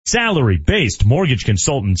Salary-based mortgage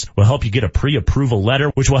consultants will help you get a pre-approval letter,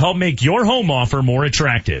 which will help make your home offer more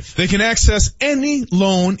attractive. They can access any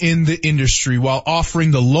loan in the industry while offering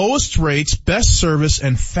the lowest rates, best service,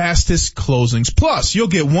 and fastest closings. Plus, you'll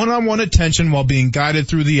get one-on-one attention while being guided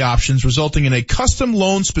through the options, resulting in a custom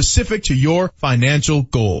loan specific to your financial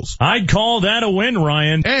goals. I'd call that a win,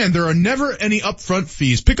 Ryan. And there are never any upfront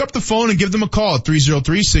fees. Pick up the phone and give them a call at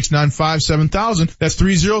 303-695-7000. That's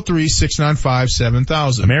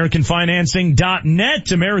 303-695-7000.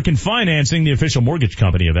 AmericanFinancing.net. American Financing, the official mortgage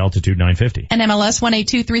company of Altitude 950. And MLS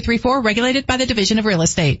 182334, regulated by the Division of Real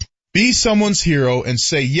Estate. Be someone's hero and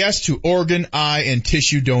say yes to organ, eye, and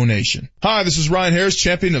tissue donation. Hi, this is Ryan Harris,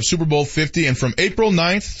 champion of Super Bowl 50, and from April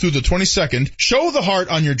 9th through the 22nd, show the heart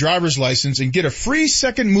on your driver's license and get a free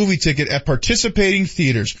second movie ticket at participating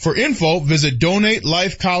theaters. For info, visit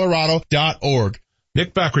donatelifecolorado.org.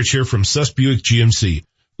 Nick Backrich here from Suss Buick GMC.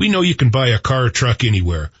 We know you can buy a car or truck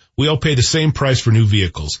anywhere. We all pay the same price for new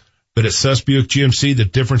vehicles. But at Suss Buick GMC, the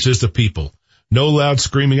difference is the people. No loud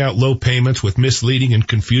screaming out low payments with misleading and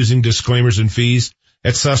confusing disclaimers and fees.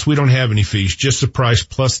 At Suss, we don't have any fees, just the price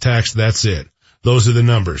plus tax, that's it. Those are the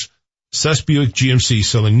numbers. Suss Buick GMC,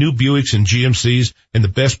 selling new Buicks and GMCs and the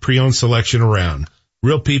best pre-owned selection around.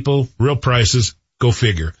 Real people, real prices, go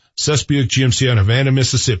figure. Suss Buick GMC on Havana,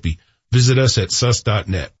 Mississippi. Visit us at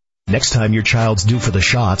suss.net. Next time your child's due for the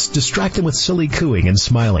shots, distract him with silly cooing and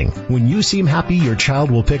smiling. When you seem happy, your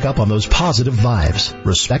child will pick up on those positive vibes.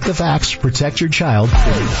 Respect the facts, protect your child.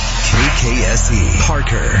 KKSE,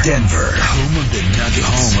 Parker, Denver, home of the Nuggets,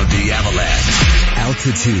 home of the Avalanche.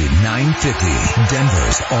 Altitude 950,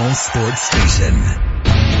 Denver's all-sports station.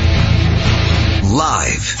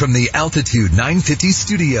 Live from the Altitude 950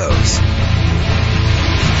 studios.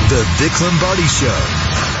 The Vic Lombardi Show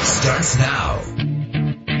starts now.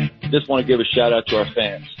 Just want to give a shout out to our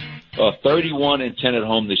fans. 31-10 at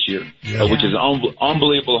home this year, which is an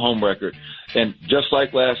unbelievable home record. And just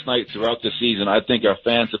like last night throughout the season, I think our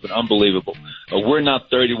fans have been unbelievable. We're not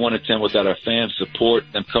 31-10 without our fans' support,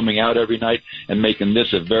 them coming out every night and making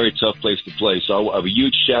this a very tough place to play. So I have a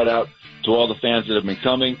huge shout out to all the fans that have been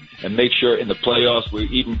coming, and make sure in the playoffs we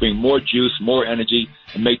even bring more juice, more energy,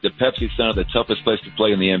 and make the Pepsi Center the toughest place to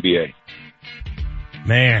play in the NBA.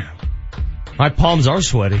 Man, my palms are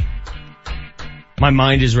sweaty. My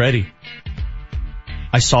mind is ready.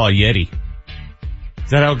 I saw a Yeti. Is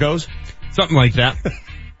that how it goes? Something like that.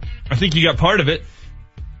 I think you got part of it.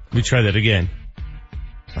 Let me try that again.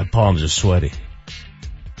 My palms are sweaty.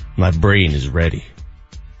 My brain is ready.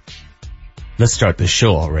 Let's start the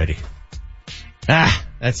show already. That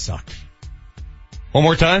sucked. One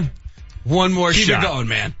more time? One more Keep shot. Keep it going,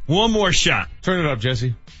 man. One more shot. Turn it up,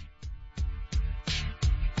 Jesse.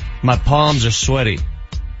 My palms are sweaty.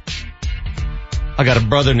 I got a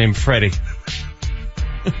brother named Freddie.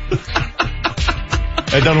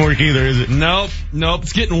 That doesn't work either, is it? Nope.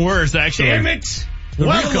 It's getting worse, actually. Damn it! The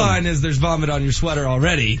real line is there's vomit on your sweater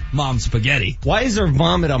already. Mom's spaghetti. Why is there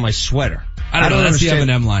vomit on my sweater? I don't know. That's the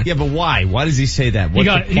M&M line. Yeah, but why? Why does he say that? He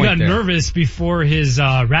got nervous before his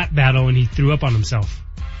rap battle and he threw up on himself.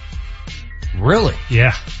 Really?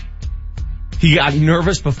 Yeah. He got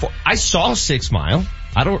nervous before. I saw 6 Mile.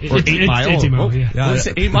 I don't, or 8 Mile. 8 Mile, yeah. What is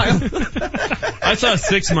it, 8 Mile? I saw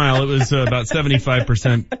 6 Mile. It was about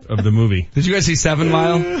 75% of the movie. Did you guys see 7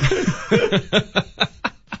 Mile?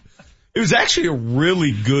 It was actually a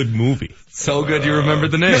really good movie. So good you remember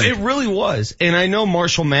the name. No, it really was. And I know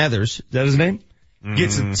Marshall Mathers, is that his name?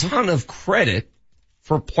 Gets a ton of credit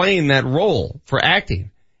for playing that role, for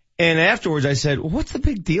acting. And afterwards I said, well, what's the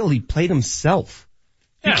big deal? He played himself.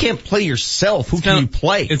 You can't play yourself. Who can you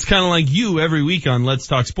play? It's kind of like you every week on Let's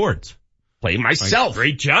Talk Sports. Play myself.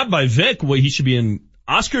 Great job by Vic. Well, he should be an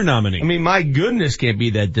Oscar nominee. I mean, my goodness, can't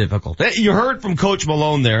be that difficult. You heard from Coach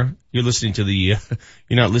Malone there. You're listening to you're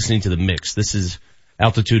not listening to the mix. This is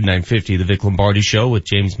Altitude 950, the Vic Lombardi Show with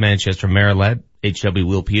James Manchester, Marilad, H.W.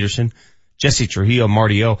 Will Peterson, Jesse Trujillo,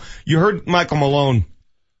 Marty O. You heard Michael Malone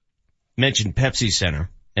mention Pepsi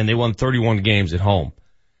Center, and they won 31 games at home.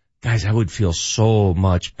 Guys, I would feel so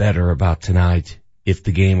much better about tonight if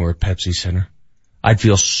the game were at Pepsi Center. I'd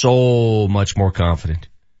feel so much more confident.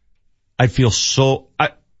 I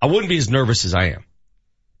wouldn't be as nervous as I am.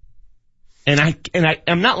 And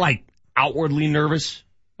I'm not like outwardly nervous.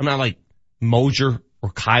 I'm not like Mosier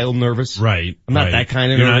or Kyle nervous. Right. I'm not that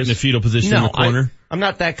kind of You're nervous. not in the fetal position in the corner. I'm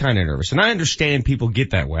not that kind of nervous. And I understand people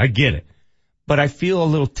get that way. I get it. But I feel a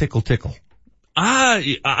little tickle.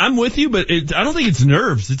 I'm with you, but I don't think it's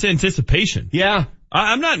nerves. It's anticipation. Yeah.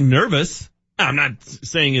 I'm not nervous. I'm not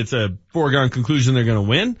saying it's a foregone conclusion they're going to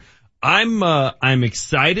win. I'm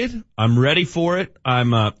excited. I'm ready for it.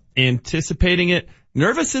 I'm anticipating it.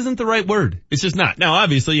 nervous isn't the right word. It's just not. Now,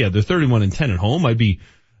 obviously, yeah, they're 31-10 at home. I'd be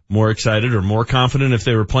more excited or more confident if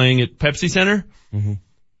they were playing at Pepsi Center. Mm-hmm.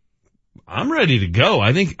 I'm ready to go.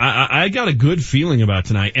 I think I got a good feeling about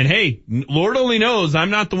tonight. And hey, Lord only knows I'm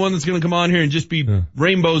not the one that's going to come on here and just be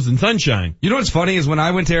rainbows and sunshine. You know what's funny is when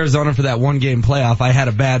I went to Arizona for that one game playoff, I had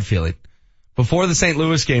a bad feeling. Before the St.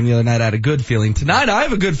 Louis game the other night, I had a good feeling. Tonight, I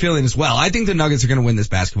have a good feeling as well. I think the Nuggets are going to win this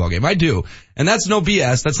basketball game. I do. And that's no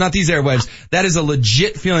BS. That's not these airwaves. That is a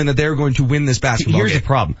legit feeling that they're going to win this basketball game. Here's the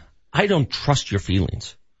problem. I don't trust your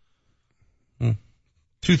feelings.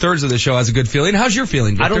 2/3 of the show has a good feeling. How's your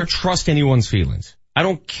feeling, Victor? I don't trust anyone's feelings. I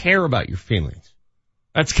don't care about your feelings.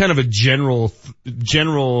 That's kind of a general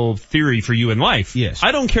theory for you in life. Yes.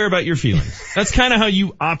 I don't care about your feelings. That's kind of how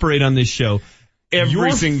you operate on this show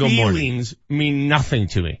every single morning. Your feelings mean nothing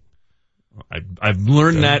to me. I've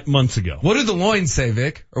learned that months ago. What do the loins say,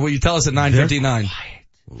 Vic? Or will you tell us at 9:59?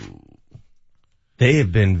 They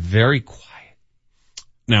have been very quiet.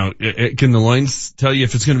 Now, can the loins tell you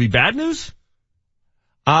if it's going to be bad news?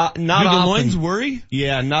 Not do the often. loins worry?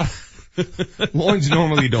 Yeah, not. Loins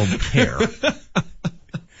normally don't care.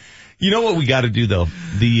 You know what we got to do though?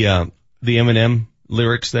 The Eminem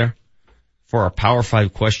lyrics there for our Power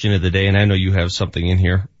 5 question of the day, and I know you have something in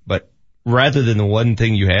here, but rather than the one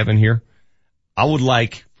thing you have in here, I would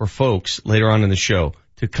like for folks later on in the show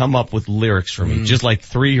to come up with lyrics for me, just like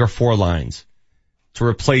 3 or 4 lines to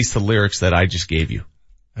replace the lyrics that I just gave you.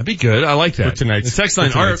 That'd be good. I like that. For tonight's, the text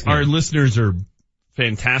line, our listeners are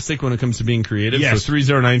fantastic when it comes to being creative. Yes. So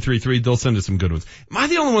 30933, they'll send us some good ones. Am I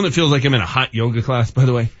the only one that feels like I'm in a hot yoga class, by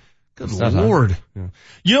the way? Good Lord. Yeah.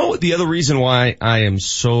 You know the other reason why I am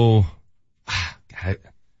so, I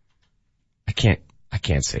can't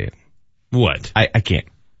say it. What? I can't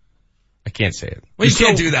say it. Well, you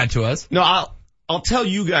can't do that to us. No, I'll tell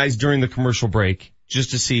you guys during the commercial break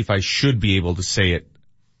just to see if I should be able to say it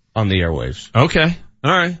on the airwaves. Okay.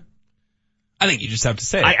 All right. I think you just have to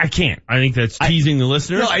say it. I can't. I think that's teasing the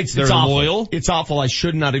listeners. No, it's awful. Loyal. It's awful. I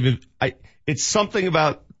should not even, it's something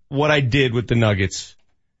about what I did with the Nuggets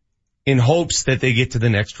in hopes that they get to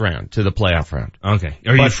the next round, to the playoff round. Okay.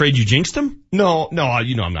 Are you afraid you jinxed them? No,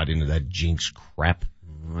 you know I'm not into that jinx crap.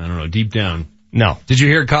 I don't know, deep down. No. Did you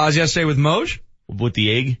hear Kaz yesterday with Moj? With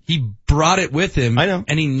the egg? He brought it with him. I know.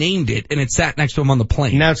 And he named it, and it sat next to him on the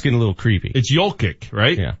plane. Now it's getting a little creepy. It's Jokic,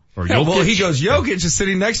 right? Yeah. Or yeah, Jokic. well, he goes, Jokic is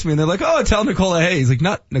sitting next to me, and they're like, oh, tell Nicola Hayes. Like,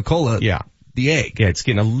 not Nicola. Yeah. The egg. Yeah, it's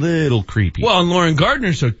getting a little creepy. Well, and Lauren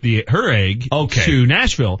Gardner took her egg to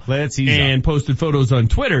Nashville and posted photos on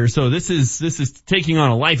Twitter. So this is taking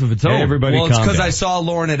on a life of its own. Everybody well, it's because down. I saw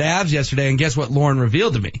Lauren at Avs yesterday, and guess what Lauren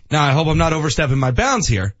revealed to me? Now, I hope I'm not overstepping my bounds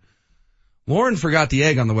here. Lauren forgot the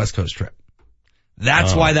egg on the West Coast trip.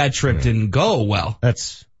 That's why that trip didn't go well.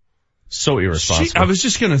 That's so irresponsible. I was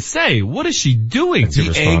just going to say, what is she doing?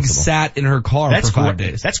 The egg sat in her car for 5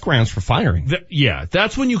 days. That's grounds for firing.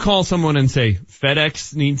 That's when you call someone and say,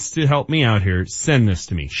 FedEx needs to help me out here. Send this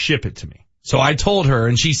to me. Ship it to me. So I told her,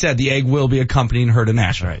 and she said the egg will be accompanying her to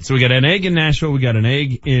Nashville. All right, so we got an egg in Nashville. We got an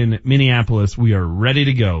egg in Minneapolis. We are ready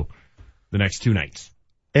to go the next 2 nights.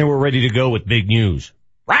 And we're ready to go with big news.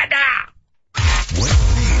 Right now! What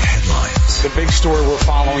made headlines? The big story we're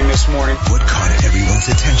following this morning. What caught everyone's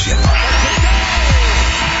attention?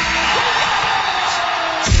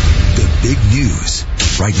 The big news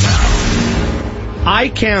right now. I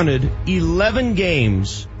counted 11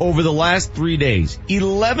 games over the last 3 days.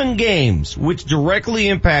 11 games which directly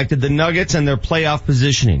impacted the Nuggets and their playoff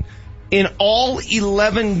positioning. In all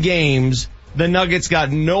 11 games, the Nuggets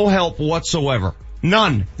got no help whatsoever.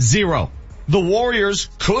 None. Zero. The Warriors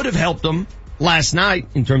could have helped them last night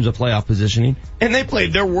in terms of playoff positioning, and they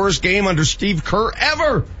played their worst game under Steve Kerr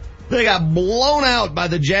ever. They got blown out by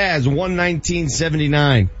the Jazz,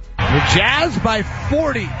 119-79. The Jazz by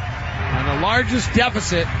 40 on the largest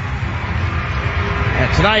deficit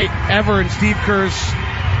tonight ever in Steve Kerr's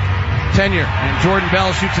tenure. And Jordan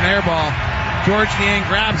Bell shoots an air ball. George Niang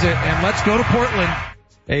grabs it, and let's go to Portland.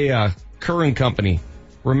 Hey, Kerr and company,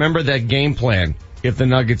 remember that game plan if the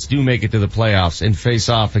Nuggets do make it to the playoffs and face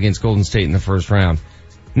off against Golden State in the first round.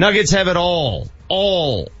 Nuggets have it all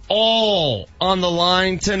on the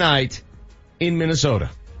line tonight in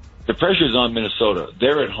Minnesota. The pressure's on Minnesota.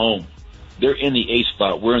 They're at home. They're in the 8th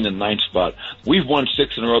spot. We're in the 9th spot. We've won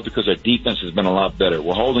 6 in a row because our defense has been a lot better.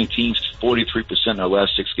 We're holding teams 43% in our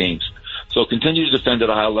last 6 games. So continue to defend at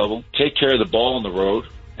a high level, take care of the ball on the road,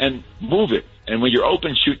 and move it. And when you're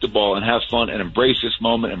open, shoot the ball and have fun and embrace this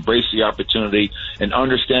moment, embrace the opportunity, and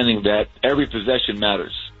understanding that every possession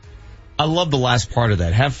matters. I love the last part of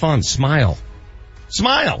that. Have fun. Smile.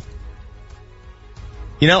 Smile.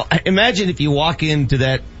 You know, imagine if you walk into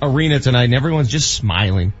that arena tonight and everyone's just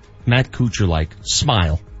smiling. Matt Kuchar-like.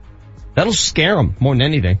 Smile. That'll scare them more than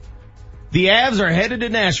anything. The Avs are headed to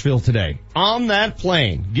Nashville today on that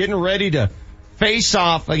plane, getting ready to face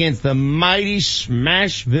off against the mighty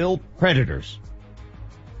Smashville Predators.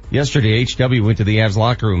 Yesterday, HW went to the Avs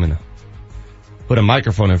locker room and put a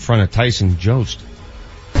microphone in front of Tyson Jost.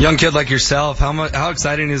 Young kid like yourself, how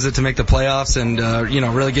exciting is it to make the playoffs and,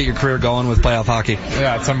 really get your career going with playoff hockey?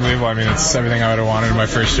 Yeah, it's unbelievable. I mean, it's everything I would have wanted in my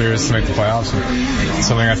first year is to make the playoffs. And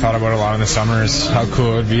something I thought about a lot in the summer is how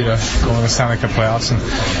cool it would be to go in the Stanley Cup playoffs. And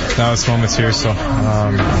now this moment's here. So,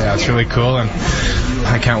 it's really cool. And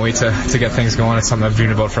I can't wait to get things going. It's something I've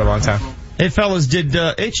dreamed about for a long time. Hey, fellas, did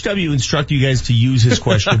HW instruct you guys to use his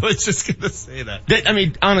question? I was just going to say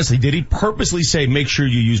that. Honestly, did he purposely say, make sure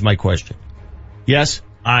you use my question? Yes?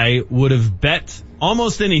 I would have bet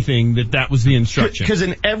almost anything that was the instruction. Because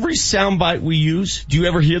in every soundbite we use, do you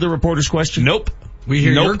ever hear the reporter's question? Nope. We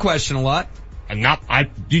hear your question a lot.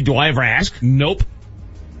 Do I ever ask? Nope.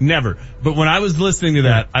 Never. But when I was listening to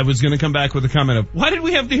that, I was going to come back with a comment of, why did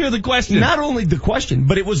we have to hear the question? Not only the question,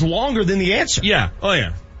 but it was longer than the answer. Yeah. Oh,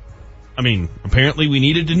 yeah. I mean, apparently we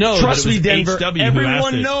needed to know. Trust that it was me, Denver. HW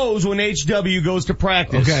Everyone knows when HW goes to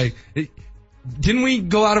practice. Okay. Didn't we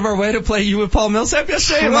go out of our way to play you with Paul Millsap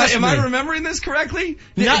yesterday? Am I remembering this correctly?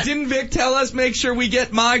 Didn't Vic tell us make sure we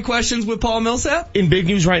get my questions with Paul Millsap? In Big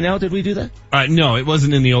News right now, did we do that? No, it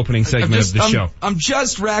wasn't in the opening segment of the show. I'm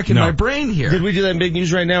just racking my brain here. Did we do that in Big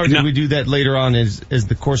News right now, or did we do that later on as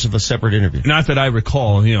the course of a separate interview? Not that I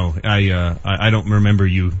recall. I don't remember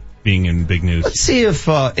you being in Big News. Let's see if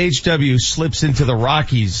HW slips into the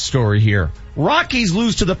Rockies story here. Rockies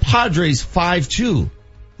lose to the Padres 5-2.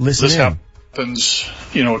 Listen in. Happens,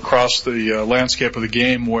 across the landscape of the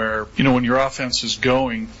game where, when your offense is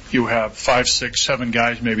going, you have 5, 6, 7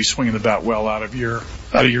 guys maybe swinging the bat well out of your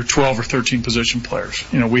 12 or 13 position players.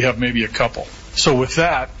 We have maybe a couple. So with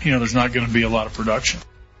that, there's not going to be a lot of production.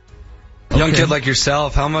 Young kid like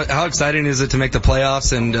yourself, how exciting is it to make the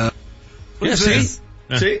playoffs and,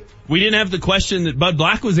 See? We didn't have the question that Bud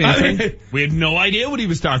Black was answering. We had no idea what he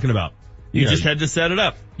was talking about. You just had to set it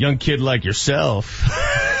up. Young kid like yourself.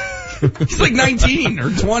 He's like 19 or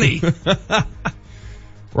 20.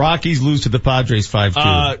 Rockies lose to the Padres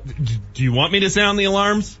 5-2. Do you want me to sound the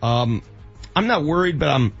alarms? I'm not worried, but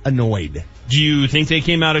I'm annoyed. Do you think they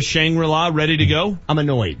came out of Shangri-La ready to go? I'm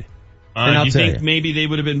annoyed. Do you think maybe they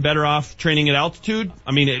would have been better off training at altitude?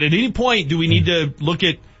 I mean, at any point, do we need to look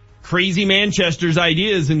at crazy Manchester's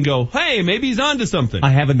ideas and go, hey, maybe he's onto something?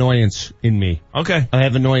 I have annoyance in me. Okay. I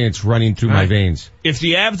have annoyance running through my veins. If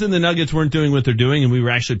the Avs and the Nuggets weren't doing what they're doing and we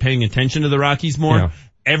were actually paying attention to the Rockies more,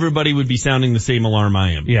 everybody would be sounding the same alarm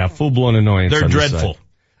I am. Yeah, full-blown annoyance. They're dreadful.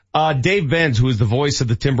 Dave Benz, who is the voice of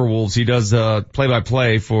the Timberwolves, he does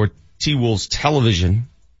play-by-play for T-Wolves Television,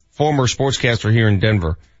 former sportscaster here in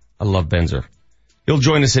Denver. I love Benzer. He'll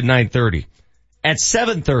join us at 9:30. At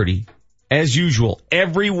 7:30, as usual,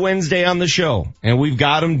 every Wednesday on the show, and we've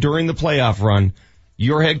got him during the playoff run,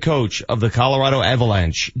 your head coach of the Colorado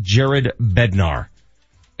Avalanche, Jared Bednar.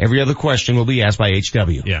 Every other question will be asked by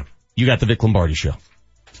HW. Yeah. You got the Vic Lombardi Show.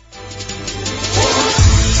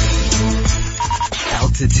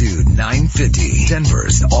 Altitude 950,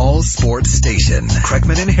 Denver's all sports station.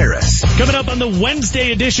 Kreckman and Harris. Coming up on the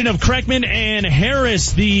Wednesday edition of Kreckman and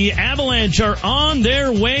Harris, the Avalanche are on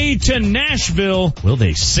their way to Nashville. Will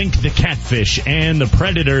they sink the Catfish and the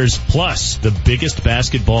Predators? Plus, the biggest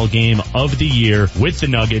basketball game of the year with the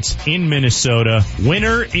Nuggets in Minnesota.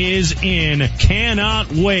 Winner is in.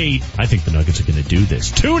 Cannot wait. I think the Nuggets are going to do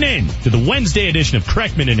this. Tune in to the Wednesday edition of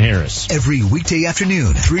Kreckman and Harris. Every weekday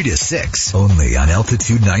afternoon, 3 to 6, only on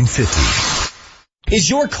Altitude 950. Is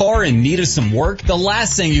your car in need of some work? The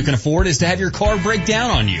last thing you can afford is to have your car break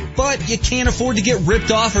down on you. But you can't afford to get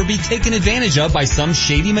ripped off or be taken advantage of by some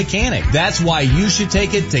shady mechanic. That's why you should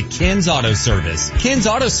take it to Ken's Auto Service. Ken's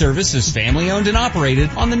Auto Service is family owned and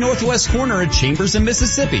operated on the northwest corner of Chambers and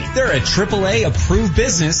Mississippi. They're a AAA approved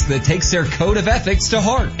business that takes their code of ethics to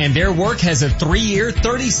heart. And their work has a 3-year,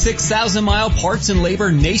 36,000-mile parts and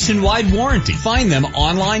labor nationwide warranty. Find them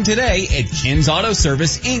online today at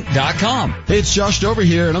Ken'sAutoServiceInc.com. Hey, it's Josh Dover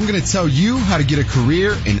here, and I'm going to tell you how to get a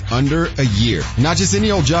career in under a year. Not just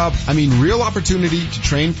any old job, I mean real opportunity to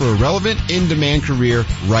train for a relevant, in-demand career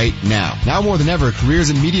right now. Now more than ever,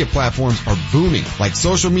 careers in media platforms are booming, like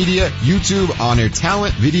social media, YouTube, on-air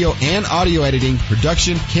talent, video and audio editing,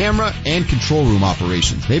 production, camera, and control room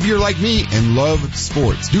operations. Maybe you're like me and love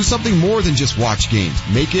sports. Do something more than just watch games.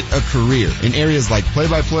 Make it a career in areas like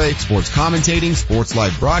play-by-play, sports commentating, sports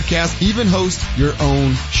live broadcast, even host your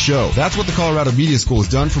own show. That's what the Colorado Media Media School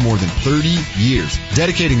has done for more than 30 years,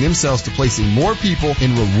 dedicating themselves to placing more people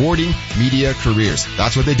in rewarding media careers.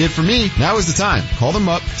 That's what they did for me. Now is the time. Call them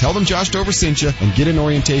up, tell them Josh Dover sent you, and get an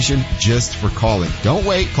orientation just for calling. Don't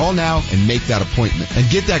wait. Call now and make that appointment and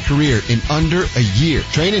get that career in under a year.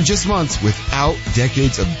 Train in just months without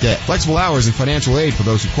decades of debt. Flexible hours and financial aid for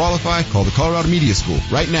those who qualify. Call the Colorado Media School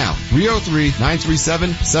right now.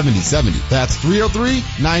 303-937-7070. That's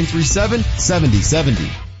 303-937-7070.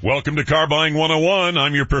 Welcome to Car Buying 101.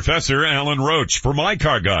 I'm your professor, Alan Roach, for my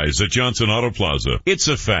car guys at Johnson Auto Plaza. It's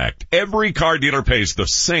a fact. Every car dealer pays the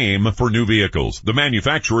same for new vehicles. The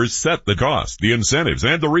manufacturers set the cost, the incentives,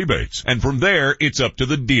 and the rebates. And from there, it's up to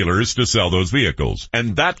the dealers to sell those vehicles.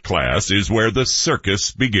 And that class is where the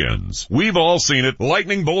circus begins. We've all seen it.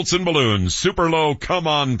 Lightning bolts and balloons, super low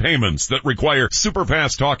come-on payments that require super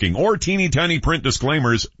fast talking or teeny tiny print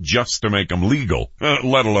disclaimers just to make them legal,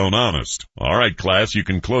 let alone honest. All right, class, you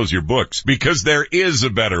can close your books because there is a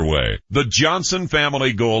better way. The Johnson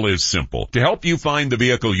family goal is simple: to help you find the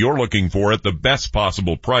vehicle you're looking for at the best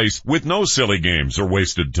possible price with no silly games or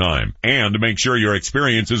wasted time, and to make sure your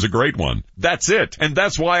experience is a great one. That's it, and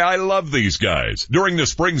that's why I love these guys. During the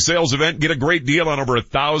spring sales event, get a great deal on over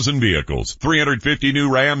 1,000 vehicles, 350 new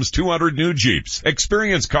Rams, 200 new Jeeps.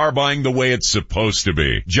 Experience car buying the way it's supposed to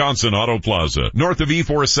be. Johnson Auto Plaza, north of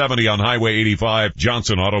E470 on Highway 85,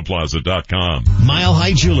 johnsonautoplaza.com. Mile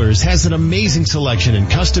High Jewelers has an amazing selection in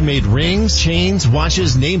custom-made rings, chains,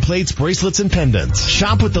 watches, nameplates, bracelets, and pendants.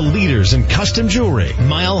 Shop with the leaders in custom jewelry.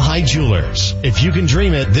 Mile High Jewelers. If you can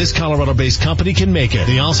dream it, this Colorado-based company can make it.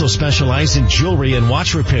 They also specialize in jewelry and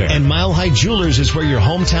watch repair. And Mile High Jewelers is where your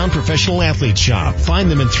hometown professional athletes shop.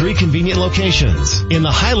 Find them in 3 convenient locations. In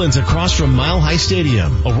the Highlands across from Mile High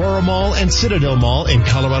Stadium, Aurora Mall, and Citadel Mall in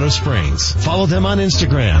Colorado Springs. Follow them on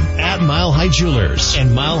Instagram at Mile High Jewelers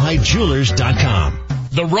and milehighjewelers.com.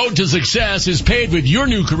 The road to success is paved with your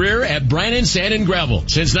new career at Brannan Sand and Gravel.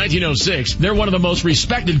 Since 1906, they're one of the most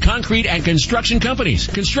respected concrete and construction companies.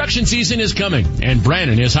 Construction season is coming, and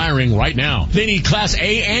Brannan is hiring right now. They need Class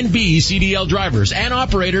A and B CDL drivers and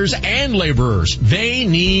operators and laborers. They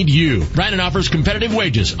need you. Brannan offers competitive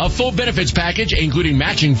wages, a full benefits package, including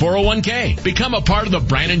matching 401k. Become a part of the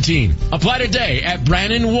Brannan team. Apply today at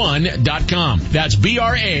Brannan1.com. That's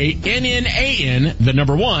BRANNAN, the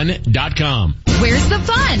number 1.com. Where's the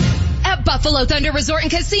fun? At Buffalo Thunder Resort and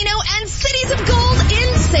Casino and Cities of Gold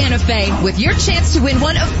in Santa Fe, with your chance to win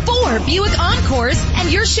one of 4 Buick Encores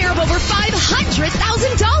and your share of over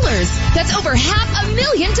 $500,000. That's over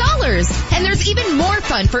 $500,000. And there's even more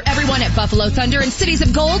fun for everyone at Buffalo Thunder and Cities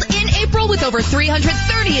of Gold in April with over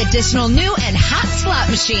 330 additional new and hot slot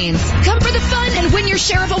machines. Come for the fun and win your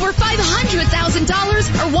share of over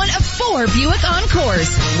 $500,000 or one of 4 Buick Encores.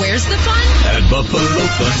 Where's the fun? At Buffalo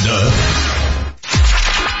Thunder.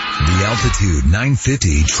 The Altitude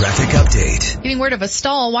 950 traffic update. Getting word of a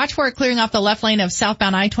stall. Watch for it clearing off the left lane of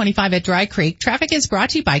southbound I-25 at Dry Creek. Traffic is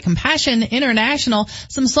brought to you by Compassion International.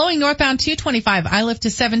 Some slowing northbound 225 I-Lift to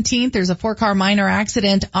 17th. There's a 4-car minor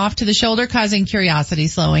accident off to the shoulder causing curiosity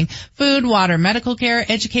slowing. Food, water, medical care,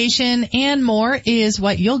 education, and more is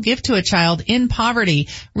what you'll give to a child in poverty.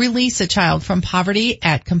 Release a child from poverty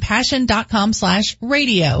at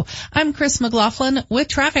compassion.com/radio. I'm Chris McLaughlin with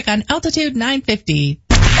traffic on Altitude 950.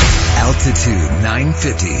 Altitude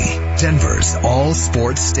 950, Denver's all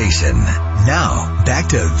sports station. Now, back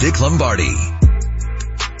to Vic Lombardi. Deep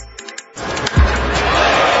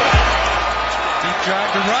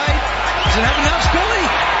drive to right. Does it have enough, Billy?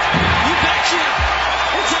 You betcha.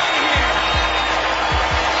 It's out of here.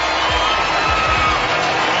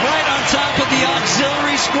 Right on top of the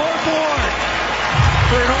auxiliary scoreboard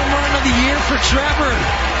for an home run of the year for Trevor.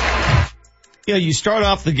 Yeah, you start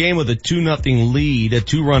off the game with a 2-0 lead, a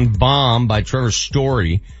 2-run bomb by Trevor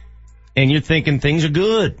Story, and you're thinking things are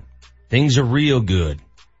good. Things are real good.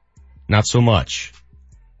 Not so much.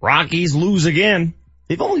 Rockies lose again.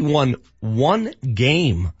 They've only won 1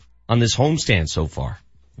 game on this homestand so far.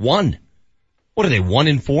 1. What are they,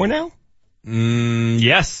 1-4 now?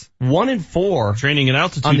 Yes. 1-4. Training at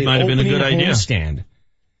altitude might have been a good idea. Homestand.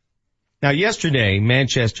 Now yesterday,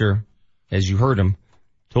 Manchester, as you heard him,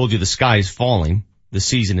 told you the sky is falling. The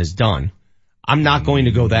season is done. I'm not going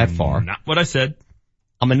to go that far. Not what I said.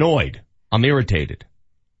 I'm annoyed. I'm irritated.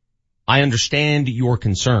 I understand your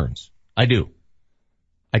concerns. I do.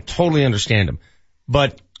 I totally understand them.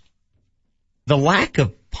 But the lack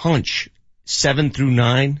of punch 7 through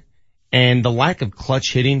 9 and the lack of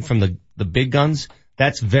clutch hitting from the big guns,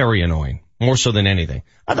 that's very annoying. More so than anything.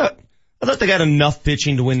 I thought they got enough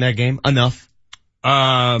pitching to win that game. Enough.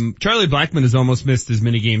 Charlie Blackmon has almost missed as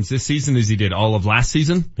many games this season as he did all of last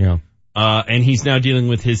season. Yeah. And he's now dealing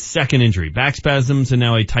with his second injury, back spasms and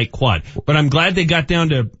now a tight quad. But I'm glad they got down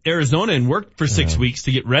to Arizona and worked for 6 weeks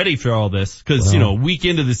to get ready for all this. Cause, a week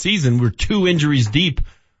into the season, we're 2 injuries deep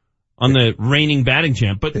on the reigning batting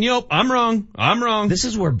champ. But, I'm wrong. This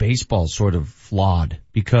is where baseball's sort of flawed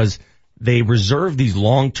because they reserve these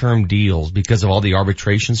long-term deals because of all the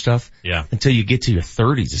arbitration stuff. Yeah. Until you get to your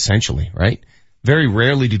 30s, essentially, right? Very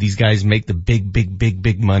rarely do these guys make the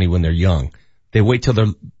big money when they're young. They wait till they're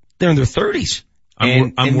in their 30s.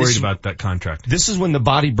 I'm worried about that contract. This is when the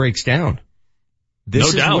body breaks down.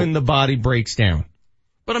 This is when the body breaks down.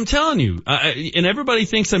 But I'm telling you, and everybody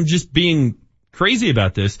thinks I'm just being crazy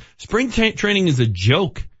about this. Spring training is a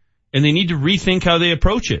joke, and they need to rethink how they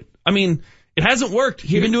approach it. I mean, it hasn't worked.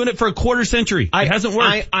 You've been doing it for a quarter century. It hasn't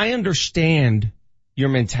worked. I understand your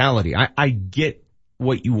mentality. I get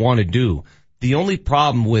what you want to do. The only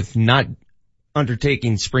problem with not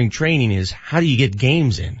undertaking spring training is how do you get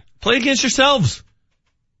games in? Play against yourselves.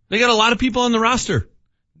 They got a lot of people on the roster.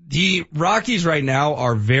 The Rockies right now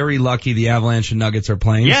are very lucky the Avalanche and Nuggets are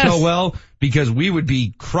playing so well because we would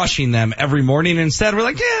be crushing them every morning. Instead, we're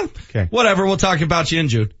like, whatever, we'll talk about you in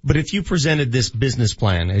June. But if you presented this business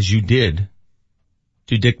plan as you did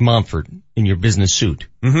to Dick Montfort in your business suit,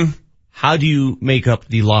 how do you make up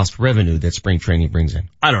the lost revenue that spring training brings in?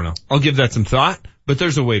 I don't know. I'll give that some thought, but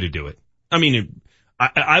there's a way to do it. I mean,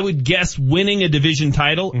 I would guess winning a division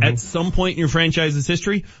title at some point in your franchise's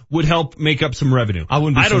history would help make up some revenue. I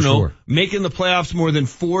wouldn't be so sure. Making the playoffs more than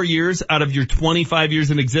 4 years out of your 25 years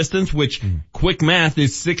in existence, which quick math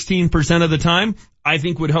is 16% of the time, I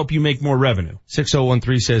think would help you make more revenue.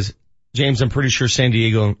 6013 says, James, I'm pretty sure San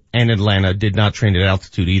Diego and Atlanta did not train at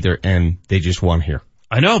altitude either, and they just won here.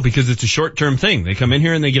 I know, because it's a short-term thing. They come in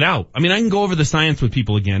here and they get out. I mean, I can go over the science with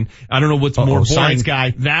people again. I don't know what's more boring, science guy.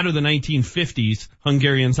 That or the 1950s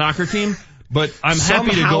Hungarian soccer team, but I'm happy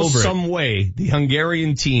to go over it. Some way, the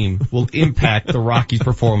Hungarian team will impact the Rockies'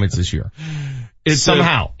 performance this year. It's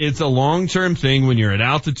a long-term thing. When you're at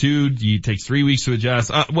altitude, it takes 3 weeks to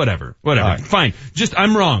adjust. Whatever. Right. Fine.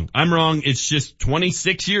 I'm wrong. It's just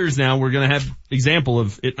 26 years now. We're going to have example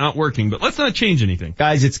of it not working, but let's not change anything.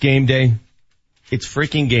 Guys, it's game day. It's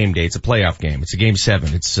freaking game day. It's a playoff game. It's a game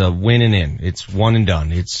 7. It's a win and in. It's one and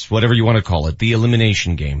done. It's whatever you want to call it. The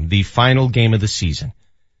elimination game. The final game of the season.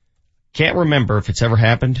 Can't remember if it's ever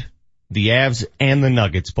happened. The Avs and the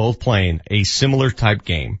Nuggets both playing a similar type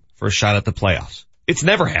game for a shot at the playoffs. It's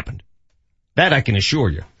never happened. That I can assure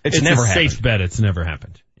you. It's never happened. It's a safe bet it's never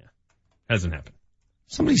happened. Yeah. Hasn't happened.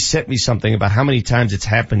 Somebody sent me something about how many times it's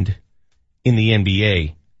happened in the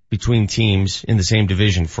NBA between teams in the same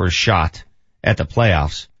division for a shot at the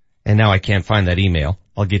playoffs, and now I can't find that email.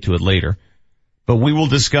 I'll get to it later. But we will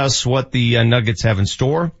discuss what the Nuggets have in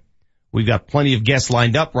store. We've got plenty of guests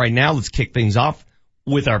lined up right now. Let's kick things off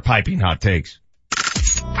with our piping hot takes.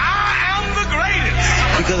 I am the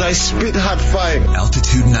greatest because I spit hot fire.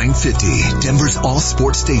 Altitude 950, Denver's all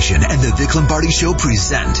sports station, and the Vic Lombardi Show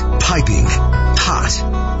present Piping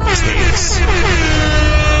Hot Takes.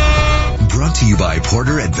 Brought to you by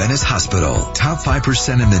Porter Adventist Hospital. Top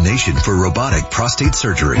 5% in the nation for robotic prostate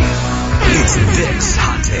surgery. It's Vic's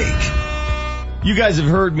Hot Take. You guys have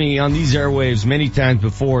heard me on these airwaves many times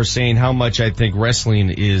before saying how much I think wrestling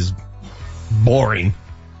is boring.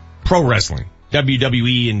 Pro wrestling.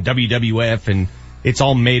 WWE and WWF, and it's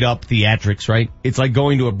all made up theatrics, right? It's like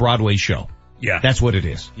going to a Broadway show. Yeah. That's what it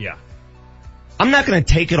is. Yeah. I'm not going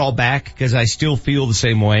to take it all back because I still feel the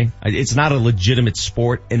same way. It's not a legitimate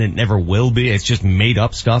sport and it never will be. It's just made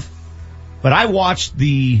up stuff. But I watched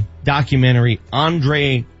the documentary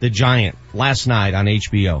Andre the Giant last night on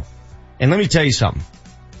HBO. And let me tell you something.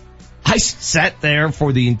 I sat there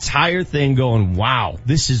for the entire thing going, wow,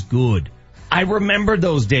 this is good. I remember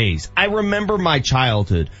those days. I remember my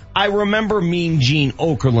childhood. I remember Mean Gene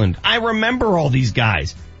Okerlund. I remember all these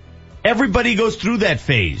guys. Everybody goes through that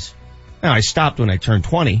phase. Now, I stopped when I turned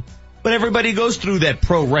 20, but everybody goes through that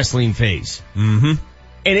pro wrestling phase. Mm-hmm.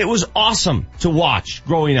 And it was awesome to watch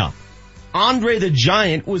growing up. Andre the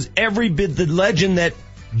Giant was every bit the legend that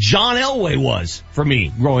John Elway was for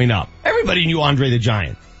me growing up. Everybody knew Andre the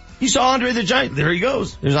Giant. You saw Andre the Giant. There he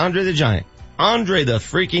goes. There's Andre the Giant. Andre the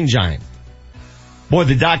freaking Giant. Boy,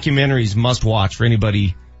 the documentary's must watch for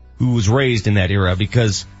anybody who was raised in that era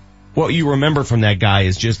because what you remember from that guy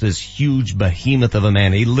is just this huge behemoth of a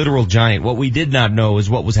man, a literal giant. What we did not know is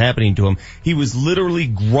what was happening to him. He was literally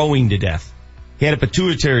growing to death. He had a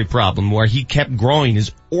pituitary problem where he kept growing.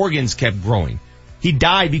 His organs kept growing. He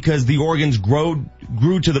died because the organs grew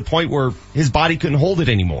to the point where his body couldn't hold it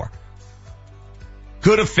anymore.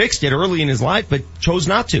 Could have fixed it early in his life, but chose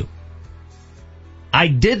not to. I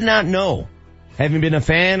did not know having been a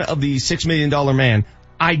fan of the $6 Million Man,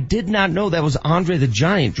 I did not know that was Andre the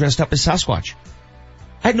Giant dressed up as Sasquatch.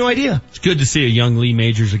 I had no idea. It's good to see a young Lee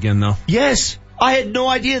Majors again, though. Yes, I had no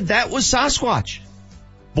idea that was Sasquatch.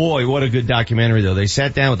 Boy, what a good documentary, though. They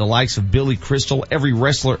sat down with the likes of Billy Crystal, every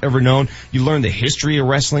wrestler ever known. You learn the history of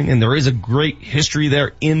wrestling, and there is a great history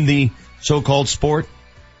there in the so-called sport.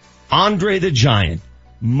 Andre the Giant,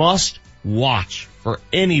 must watch for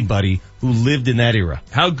anybody who lived in that era.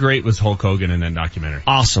 How great was Hulk Hogan in that documentary?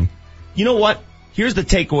 Awesome. You know what? Here's the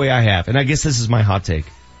takeaway I have, and I guess this is my hot take.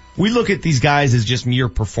 We look at these guys as just mere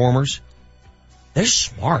performers. They're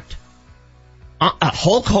smart.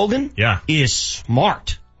 Hulk Hogan is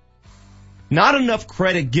smart. Not enough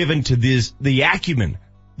credit given to the acumen,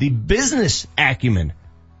 the business acumen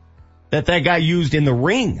that guy used in the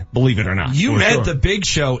ring, believe it or not. You met the Big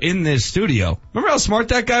Show in this studio. Remember how smart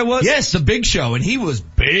that guy was? Yes. The Big Show, and he was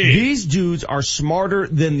big. These dudes are smarter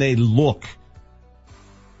than they look.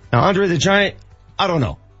 Now, Andre the Giant, I don't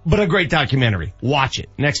know, but a great documentary. Watch it.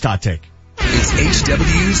 Next hot take. It's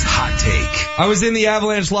HW's Hot Take. I was in the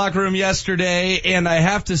Avalanche locker room yesterday, and I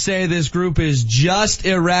have to say this group is just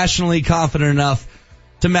irrationally confident enough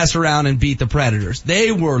to mess around and beat the Predators.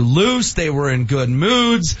 They were loose. They were in good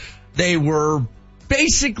moods. They were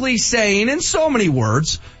basically saying, in so many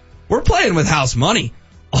words, we're playing with house money.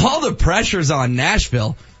 All the pressure's on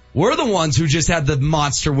Nashville. We're the ones who just had the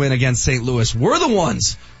monster win against St. Louis. We're the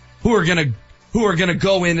ones who are going to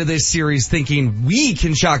go into this series thinking we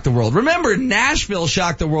can shock the world. Remember, Nashville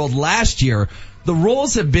shocked the world last year. The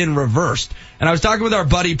roles have been reversed. And I was talking with our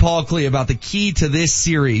buddy Paul Klee about the key to this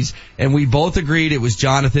series, and we both agreed it was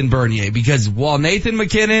Jonathan Bernier, because while Nathan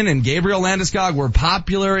McKinnon and Gabriel Landeskog were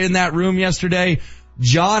popular in that room yesterday,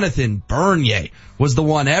 Jonathan Bernier was the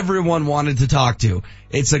one everyone wanted to talk to.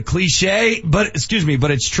 It's a cliche, but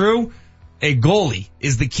it's true. A goalie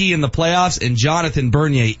is the key in the playoffs, and Jonathan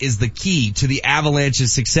Bernier is the key to the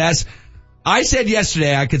Avalanche's success. I said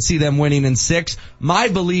yesterday I could see them winning in 6. My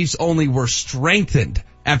beliefs only were strengthened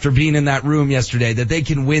after being in that room yesterday that they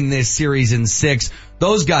can win this series in 6.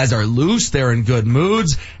 Those guys are loose, they're in good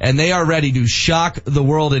moods, and they are ready to shock the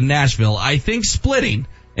world in Nashville. I think splitting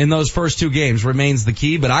in those first 2 games remains the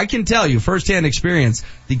key, but I can tell you firsthand experience,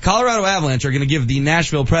 the Colorado Avalanche are going to give the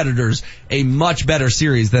Nashville Predators a much better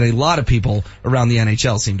series than a lot of people around the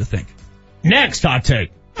NHL seem to think. Next hot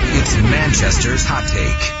take. It's Manchester's Hot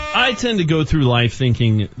Take. I tend to go through life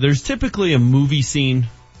thinking there's typically a movie scene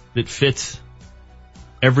that fits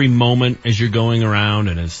every moment as you're going around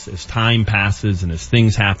and as time passes and as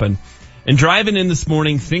things happen. And driving in this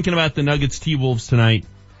morning, thinking about the Nuggets T-Wolves tonight,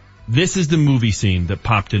 this is the movie scene that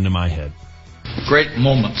popped into my head. Great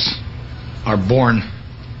moments are born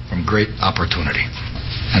from great opportunity.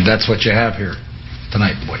 And that's what you have here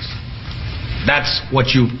tonight, boys. That's what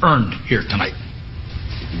you've earned here tonight.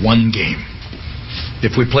 1 game.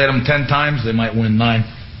 If we played them 10 times, they might win 9.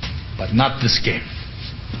 But not this game.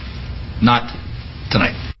 Not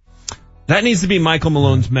tonight. That needs to be Michael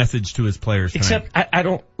Malone's message to his players tonight. Except I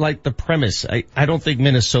don't like the premise. I don't think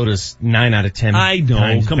Minnesota's 9 out of 10 I know,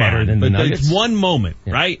 times come better on, than the but Nuggets. it's one moment,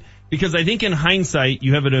 right? Because I think in hindsight,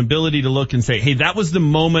 you have an ability to look and say, hey, that was the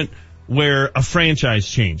moment where a franchise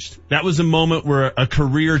changed. That was a moment where a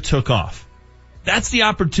career took off. That's the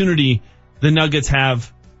opportunity the Nuggets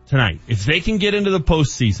have tonight. If they can get into the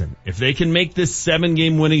postseason, if they can make this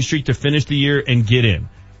 7-game winning streak to finish the year and get in,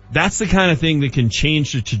 that's the kind of thing that can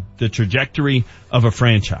change the trajectory of a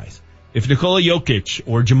franchise. If Nikola Jokic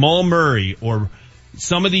or Jamal Murray or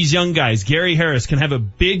some of these young guys, Gary Harris, can have a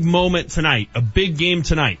big moment tonight, a big game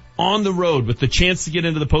tonight, on the road with the chance to get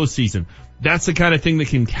into the postseason, that's the kind of thing that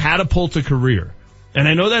can catapult a career. And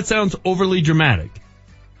I know that sounds overly dramatic,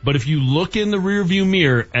 but if you look in the rearview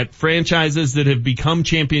mirror at franchises that have become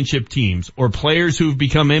championship teams or players who have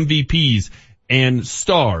become MVPs and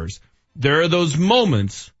stars, there are those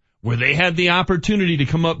moments where they had the opportunity to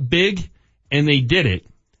come up big and they did it.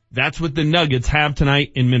 That's what the Nuggets have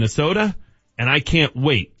tonight in Minnesota, and I can't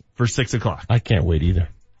wait for 6 o'clock. I can't wait either.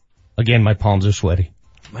 Again, my palms are sweaty.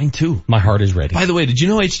 Mine too. My heart is ready. By the way, did you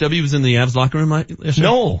know HW was in the Avs locker room yesterday?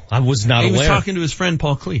 No, I was not aware. He was talking to his friend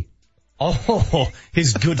Paul Klee. Oh,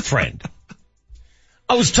 his good friend.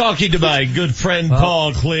 I was talking to my good friend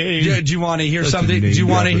Paul Klee. Do you want to hear something? Do you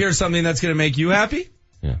want to hear something that's going to make you happy?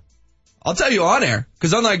 Yeah. I'll tell you on air,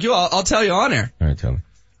 because unlike you, I'll tell you on air. All right, tell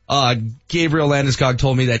me. Gabriel Landeskog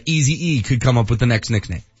told me that Eazy-E could come up with the next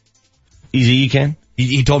nickname. Eazy-E can?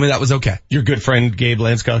 He told me that was okay. Your good friend Gabe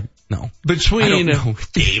Landeskog? No. Between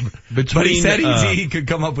Gabe. But he said he could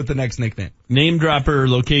come up with the next nickname. Name dropper,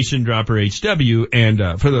 location dropper, HW,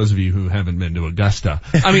 and for those of you who haven't been to Augusta,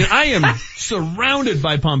 I mean, I am surrounded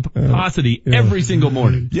by pomposity every single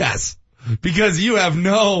morning. Yes. Because you have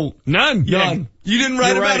none. Yeah. You didn't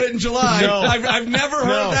write about it in July. No. I've never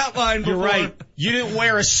heard that line before. You're right. You didn't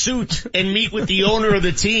wear a suit and meet with the owner of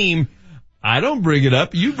the team. I don't bring it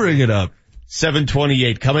up. You bring it up.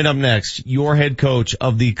 7:28 coming up next. Your head coach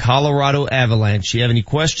of the Colorado Avalanche. You have any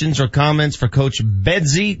questions or comments for Coach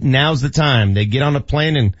Bedsy? Now's the time. They get on a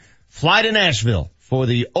plane and fly to Nashville for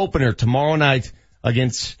the opener tomorrow night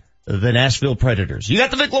against the Nashville Predators. You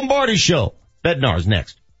got the Vic Lombardi Show. Bednar's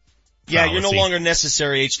next. Yeah, you're no longer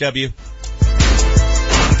necessary, HW.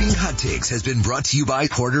 Piping Hot Takes has been brought to you by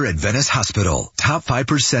Porter at Venice Hospital. Top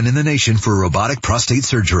 5% in the nation for robotic prostate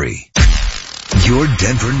surgery. Your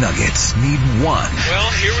Denver Nuggets need one.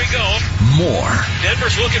 Well, here we go. More.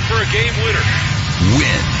 Denver's looking for a game winner.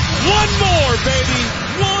 Win. One more, baby.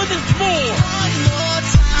 One more.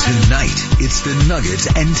 Tonight, it's the Nuggets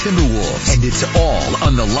and Timberwolves, and it's all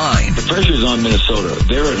on the line. The pressure's on Minnesota.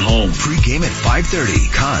 They're at home. Pre-game at 5:30.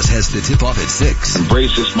 Kaz has the tip-off at 6.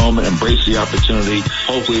 Embrace this moment. Embrace the opportunity.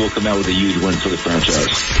 Hopefully we'll come out with a huge win for the franchise.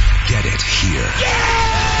 Get it here.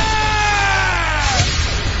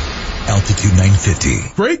 Altitude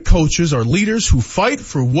 950. Great coaches are leaders who fight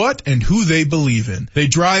for what and who they believe in. They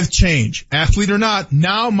drive change. Athlete or not,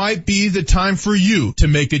 now might be the time for you to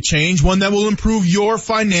make a change, one that will improve your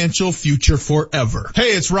financial future forever.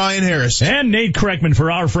 Hey, it's Ryan Harris. And Nate Kreckman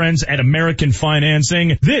for our friends at American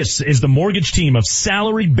Financing. This is the mortgage team of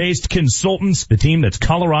salary-based consultants, the team that's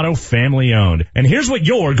Colorado family-owned. And here's what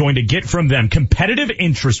you're going to get from them. Competitive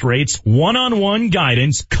interest rates, one-on-one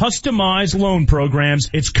guidance, customized loan programs.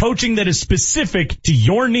 It's coaching that is specific to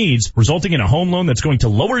your needs, resulting in a home loan that's going to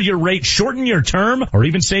lower your rate, shorten your term, or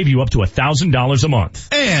even save you up to $1,000 a month.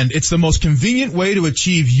 And it's the most convenient way to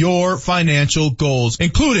achieve your financial goals,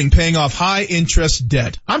 including paying off high-interest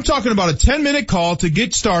debt. I'm talking about a 10-minute call to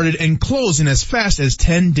get started and close in as fast as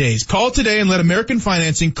 10 days. Call today and let American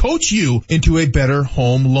Financing coach you into a better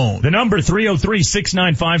home loan. The number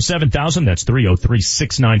 303-695-7000. That's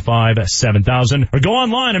 303-695-7000. Or go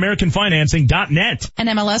online, AmericanFinancing.net.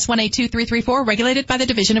 NMLS 182334, regulated by the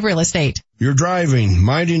Division of Real Estate. You're driving,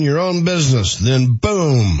 minding your own business, then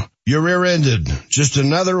boom, you're rear-ended. Just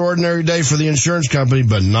another ordinary day for the insurance company,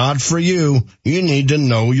 but not for you. You need to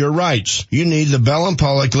know your rights. You need the Bell &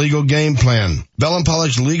 Pollock Legal Game Plan. Bell &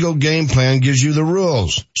 Pollock's Legal Game Plan gives you the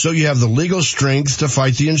rules, so you have the legal strength to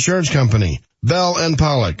fight the insurance company. Bell &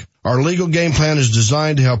 Pollock. Our legal game plan is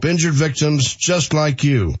designed to help injured victims just like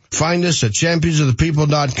you. Find us at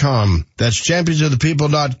championsofthepeople.com. That's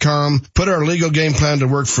championsofthepeople.com. Put our legal game plan to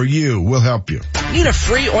work for you. We'll help you. Need a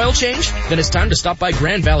free oil change? Then it's time to stop by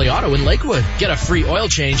Grand Valley Auto in Lakewood. Get a free oil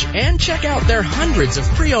change and check out their hundreds of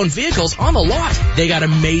pre-owned vehicles on the lot. They got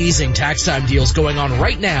amazing tax time deals going on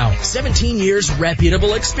right now. 17 years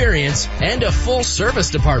reputable experience and a full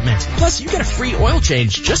service department. Plus you get a free oil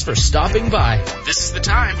change just for stopping by. This is the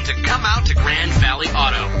time to come out to Grand Valley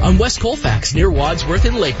Auto on West Colfax near Wadsworth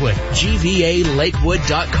in Lakewood.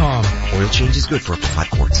 GVALakewood.com. Oil change is good for up to 5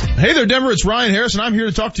 quarts. Hey there, Denver. It's Ryan Harris, and I'm here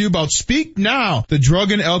to talk to you about Speak Now, the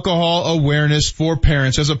drug and alcohol awareness for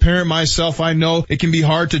parents. As a parent myself, I know it can be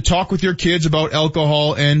hard to talk with your kids about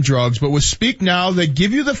alcohol and drugs, but with Speak Now, they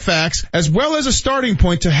give you the facts as well as a starting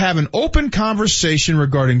point to have an open conversation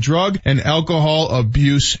regarding drug and alcohol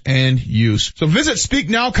abuse and use. So visit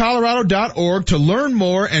speaknowcolorado.org to learn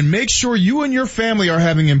more and make sure you and your family are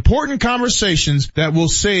having important conversations that will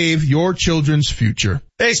save your children's future.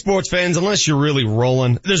 Hey, sports fans, unless you're really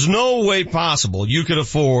rolling, there's no way possible you could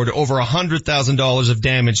afford over $100,000 of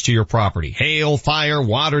damage to your property. Hail, fire,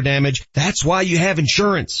 water damage. That's why you have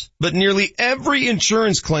insurance. But nearly every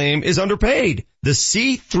insurance claim is underpaid. The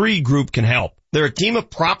C3 Group can help. They're a team of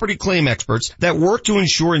property claim experts that work to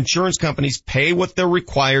ensure insurance companies pay what they're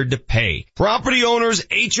required to pay. Property owners,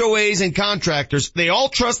 HOAs, and contractors, they all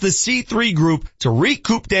trust the C3 Group to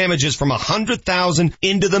recoup damages from $100,000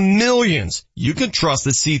 into the millions. You can trust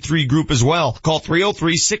the C3 Group as well. Call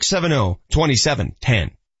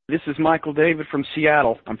 303-670-2710. This is Michael David from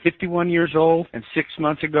Seattle. I'm 51 years old, and 6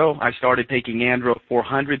 months ago, I started taking Andro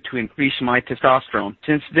 400 to increase my testosterone.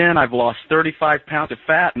 Since then, I've lost 35 pounds of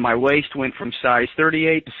fat, and my waist went from size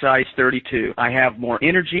 38 to size 32. I have more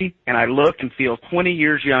energy, and I look and feel 20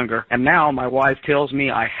 years younger. And now my wife tells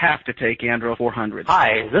me I have to take Andro 400.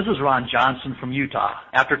 Hi, this is Ron Johnson from Utah.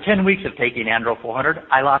 After 10 weeks of taking Andro 400,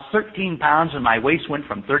 I lost 13 pounds, and my waist went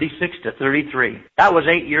from 36 to 33. That was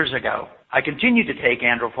 8 years ago. I continue to take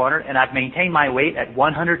Andro 400, and I've maintained my weight at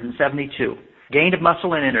 172. gained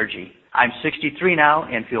muscle and energy. I'm 63 now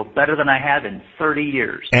and feel better than I have in 30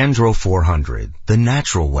 years. Andro 400, the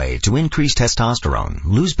natural way to increase testosterone,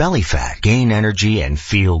 lose belly fat, gain energy, and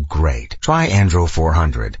feel great. Try Andro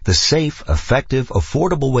 400, the safe, effective,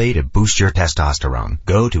 affordable way to boost your testosterone.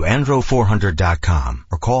 Go to andro400.com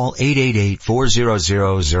or call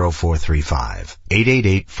 888-400-0435.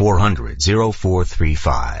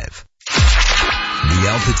 888-400-0435. The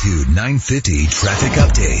Altitude 950 traffic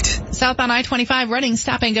update. Southbound I-25 running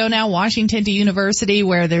stop and go now, Washington to University,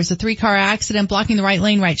 where there's a 3-car accident blocking the right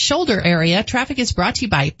lane, right shoulder area. Traffic is brought to you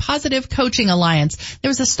by Positive Coaching Alliance. There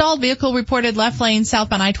was a stalled vehicle reported left lane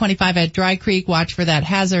southbound I-25 at Dry Creek. Watch for that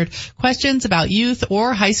hazard. Questions about youth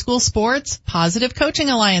or high school sports? Positive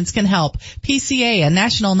Coaching Alliance can help. PCA, a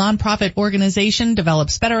national nonprofit organization,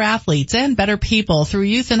 develops better athletes and better people through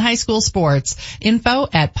youth and high school sports. Info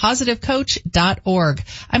at positivecoach.org.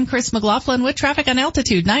 I'm Chris McLaughlin with traffic on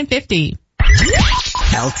Altitude 950.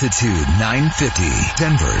 Altitude 950,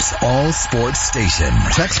 Denver's all sports station.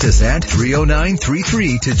 Text us at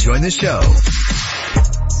 30933 to join the show.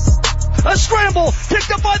 A scramble,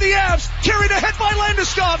 picked up by the Avs, carried ahead by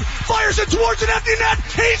Landeskog, fires it towards an empty net,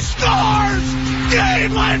 he scores!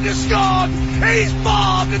 Game Landeskog! He's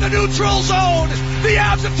bombed in the neutral zone! The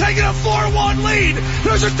Avs have taken a 4-1 lead!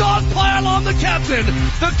 There's a dog pile on the captain!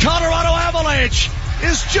 The Colorado Avalanche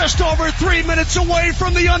is just over 3 minutes away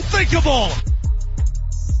from the unthinkable!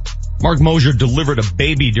 Mark Mosier delivered a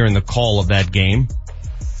baby during the call of that game,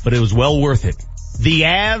 but it was well worth it. The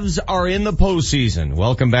Avs are in the postseason.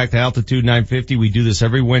 Welcome back to Altitude 950. We do this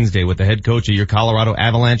every Wednesday with the head coach of your Colorado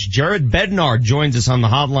Avalanche. Jared Bednar joins us on the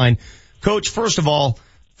hotline. Coach, first of all,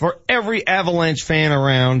 for every Avalanche fan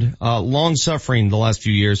around, long suffering the last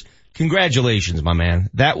few years, congratulations, my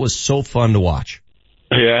man. That was so fun to watch.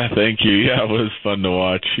 Yeah, thank you. Yeah, it was fun to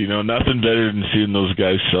watch. You know, nothing better than seeing those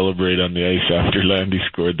guys celebrate on the ice after Landy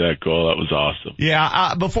scored that goal. That was awesome.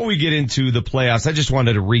 Yeah, before we get into the playoffs, I just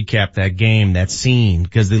wanted to recap that game, that scene,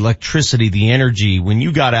 because the electricity, the energy, when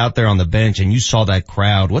you got out there on the bench and you saw that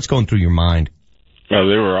crowd, what's going through your mind? Oh,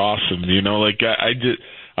 they were awesome. You know, like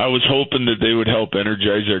I was hoping that they would help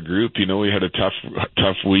energize our group. You know, we had a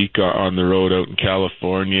tough week on the road out in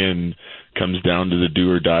California, and comes down to the do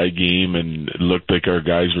or die game, and it looked like our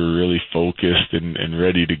guys were really focused and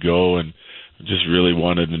ready to go, and just really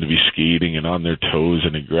wanted them to be skating and on their toes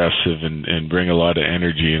and aggressive and bring a lot of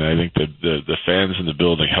energy. And I think that the fans in the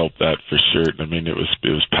building helped that for certain. I mean, it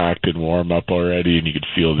was packed and warm up already, and you could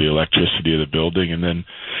feel the electricity of the building. And then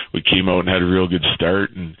we came out and had a real good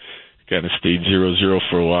start and kind of stayed 0-0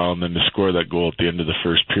 for a while, and then to score that goal at the end of the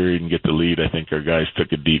first period and get the lead, I think our guys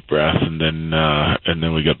took a deep breath, and then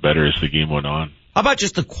we got better as the game went on. How about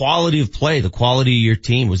just the quality of play, the quality of your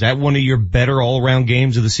team? Was that one of your better all-around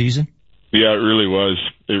games of the season? Yeah, it really was.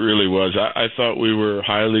 It really was. I thought we were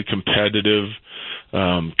highly competitive,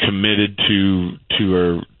 committed to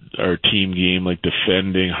our team game, like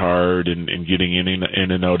defending hard and getting in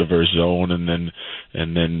and out of our zone,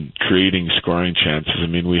 and then creating scoring chances. I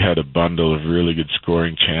mean, we had a bundle of really good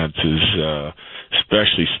scoring chances,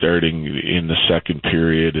 especially starting in the second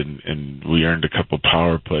period, and we earned a couple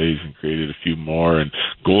power plays and created a few more, and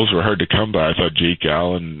goals were hard to come by. I thought Jake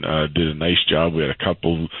Allen did a nice job. We had a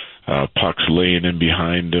couple pucks laying in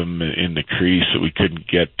behind him in the crease that we couldn't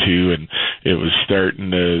get to, and it was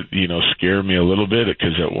starting to, scare me a little bit,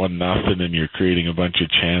 because at 1-0 and you're creating a bunch of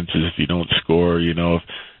chances. If you don't score,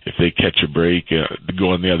 if they catch a break,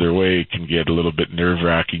 going the other way, it can get a little bit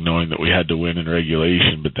nerve-wracking knowing that we had to win in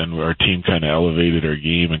regulation. But then our team kind of elevated our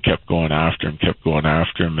game and kept going after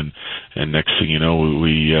him, and next thing you know,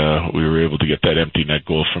 we were able to get that empty net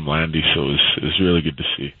goal from Landy. So it was really good to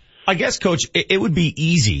see. I guess, Coach, it would be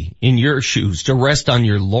easy in your shoes to rest on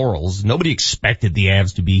your laurels. Nobody expected the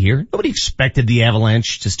Avs to be here. Nobody expected the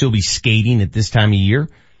Avalanche to still be skating at this time of year.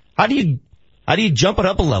 How do you jump it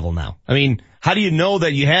up a level now? I mean, how do you know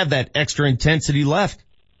that you have that extra intensity left?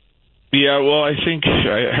 Yeah, well, I think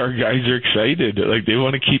our guys are excited. Like, they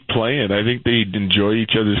want to keep playing. I think they enjoy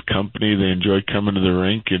each other's company. They enjoy coming to the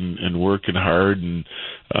rink and working hard. And,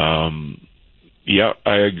 yeah,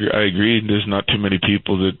 I agree. There's not too many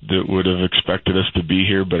people that would have expected us to be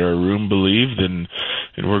here, but our room believed, and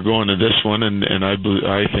we're going to this one, and I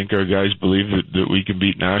think our guys believe that we can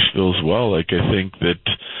beat Nashville as well. Like, I think that,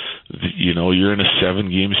 you're in a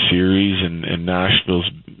 7-game series, and Nashville's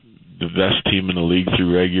the best team in the league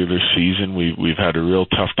through regular season. We've had a real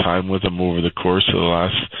tough time with them over the course of the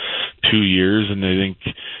last 2 years, and I think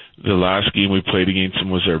the last game we played against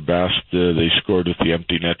them was our best. They scored with the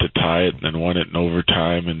empty net to tie it and then won it in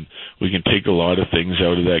overtime. And we can take a lot of things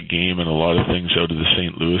out of that game and a lot of things out of the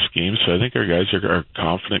St. Louis game. So I think our guys are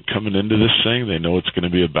confident coming into this thing. They know it's going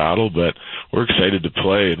to be a battle, but we're excited to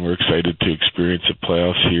play and we're excited to experience the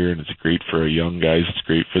playoffs here. And it's great for our young guys. It's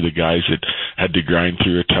great for the guys that had to grind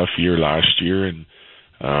through a tough year last year. And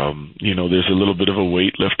there's a little bit of a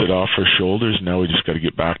weight lifted off our shoulders. Now we just got to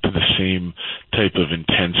get back to the same type of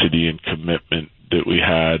intensity and commitment that we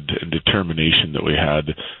had and determination that we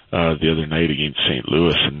had the other night against St.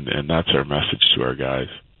 Louis, and that's our message to our guys.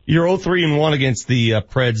 You're 0-3-1 against the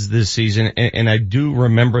Preds this season, and I do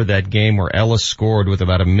remember that game where Ellis scored with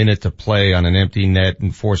about a minute to play on an empty net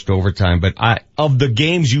and forced overtime. But of the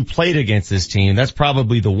games you played against this team, that's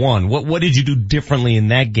probably the one. What did you do differently in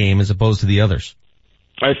that game as opposed to the others?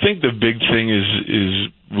 I think the big thing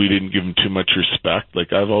is we didn't give them too much respect.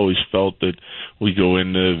 Like, I've always felt that we go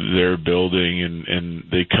into their building and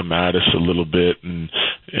they come at us a little bit and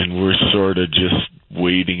we're sort of just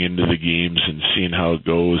wading into the games and seeing how it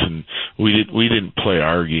goes, and we didn't play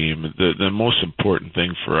our game. The most important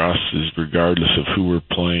thing for us is, regardless of who we're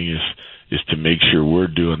playing, is to make sure we're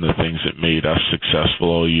doing the things that made us successful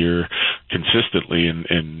all year consistently,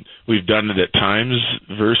 and we've done it at times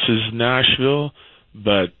versus Nashville.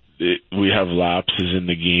 But we have lapses in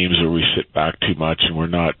the games where we sit back too much and we're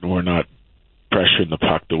not pressuring the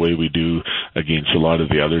puck the way we do against a lot of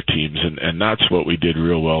the other teams, and that's what we did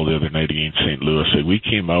real well the other night against St. Louis. Like, we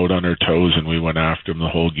came out on our toes and we went after them the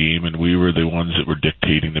whole game, and we were the ones that were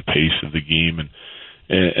dictating the pace of the game,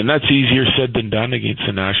 and that's easier said than done against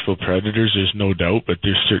the Nashville Predators, there's no doubt, but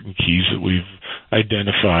there's certain keys that we've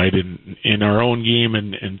identified in our own game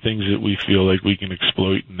and things that we feel like we can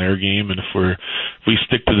exploit in their game. And if we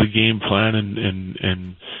stick to the game plan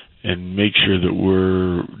and make sure that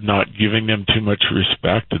we're not giving them too much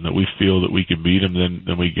respect and that we feel that we can beat them,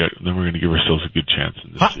 then we're going to give ourselves a good chance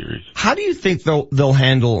in this series. How do you think they'll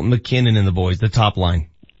handle McKinnon and the boys, the top line?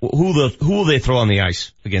 Who will they throw on the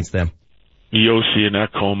ice against them? Yossi and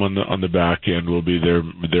Ekholm on the back end will be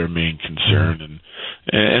their main concern,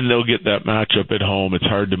 and they'll get that matchup at home. It's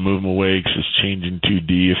hard to move them away because it's changing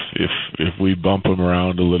 2D. If we bump them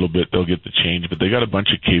around a little bit, they'll get the change. But they got a bunch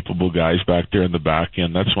of capable guys back there in the back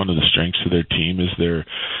end. That's one of the strengths of their team is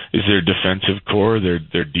their defensive core.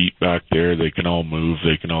 They're deep back there. They can all move.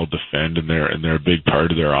 They can all defend, and they're a big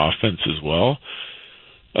part of their offense as well.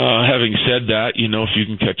 Having said that, if you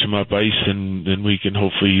can catch them up ice, then we can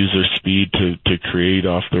hopefully use their speed to create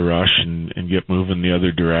off the rush and get moving the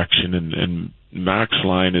other direction. And Mac's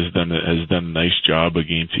line has done a nice job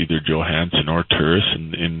against either Johansson or Turris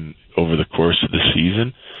in over the course of the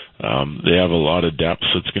season. They have a lot of depth,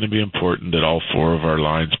 so it's going to be important that all four of our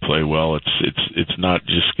lines play well. It's not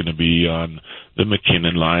just going to be on the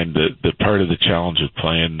McKinnon line. The part of the challenge of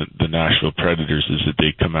playing the Nashville Predators is that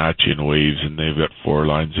they come at you in waves, and they've got four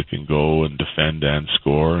lines that can go and defend and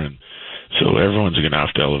score, and so everyone's going to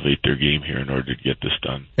have to elevate their game here in order to get this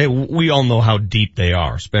done. Hey, we all know how deep they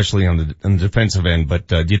are, especially on the defensive end, but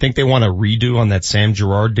do you think they want to redo on that Sam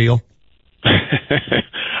Girard deal?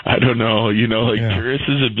 I don't know. Turris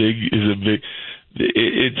is a big.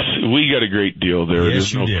 We got a great deal there.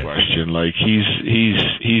 Yes, there's no question. Like,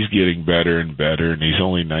 he's getting better and better, and he's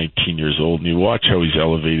only 19 years old. And you watch how he's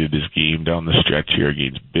elevated his game down the stretch here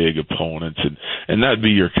against big opponents, and that'd be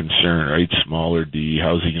your concern, right? Smaller D.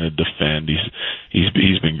 How's he going to defend?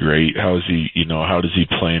 He's been great. How does he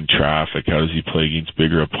play in traffic? How does he play against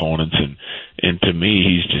bigger opponents? And to me,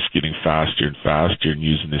 he's just getting faster and faster and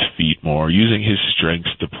using his feet more, using his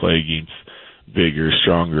strengths to play against bigger,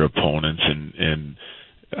 stronger opponents, and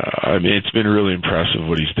I mean, it's been really impressive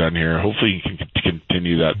what he's done here. Hopefully he can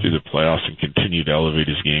continue that through the playoffs and continue to elevate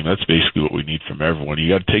his game. That's basically what we need from everyone. You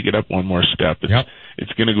got to take it up one more step.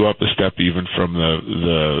 It's going to go up a step even from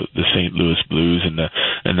the St. Louis Blues and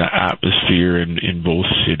the atmosphere in both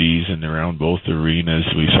cities and around both arenas.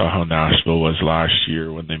 We saw how Nashville was last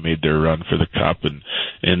year when they made their run for the Cup, and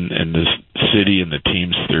the city and the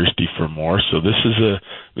team's thirsty for more. So this is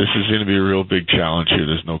going to be a real big challenge here.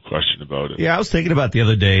 There's no question about it. Yeah, I was thinking about the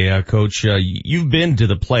other day, Coach, you've been to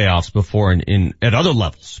the playoffs before at other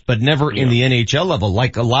levels, but never in the NHL level.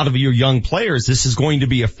 Like a lot of your young players, this is going to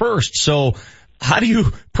be a first. So how do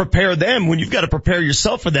you prepare them when you've got to prepare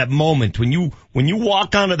yourself for that moment? When you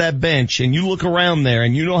walk onto that bench and you look around there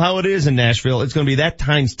and you know how it is in Nashville, it's going to be that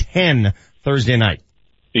times 10 Thursday night.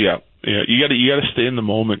 Yeah. You got to stay in the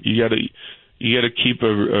moment. You got to keep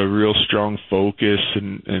a real strong focus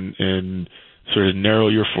and sort of narrow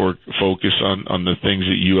your focus on the things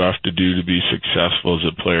that you have to do to be successful as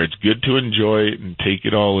a player. It's good to enjoy it and take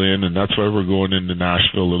it all in, and that's why we're going into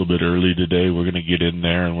Nashville a little bit early today. We're going to get in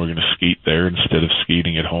there and we're going to skate there instead of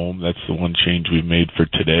skating at home. That's the one change we've made for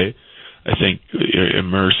today. I think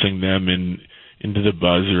immersing them into the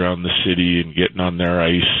buzz around the city and getting on their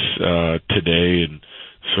ice today, and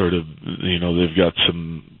sort of, they've got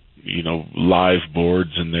some live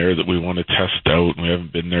boards in there that we want to test out, and we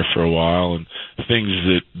haven't been there for a while, and things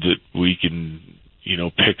that we can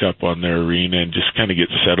pick up on their arena and just kind of get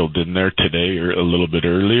settled in there today or a little bit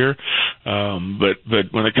earlier.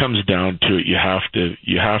 But when it comes down to it, you have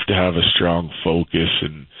to have a strong focus,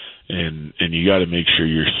 and you got to make sure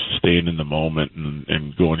you're staying in the moment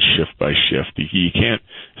and going shift by shift. You can't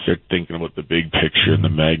start thinking about the big picture and the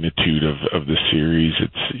magnitude of the series.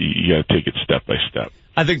 You got to take it step by step.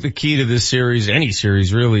 I think the key to this series, any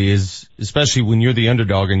series really, is, especially when you're the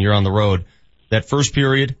underdog and you're on the road, that first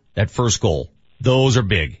period, that first goal. Those are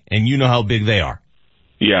big, and you know how big they are.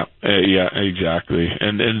 Yeah, exactly.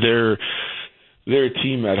 And they're a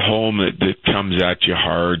team at home that comes at you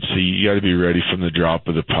hard, so you got to be ready from the drop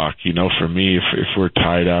of the puck. For me, if we're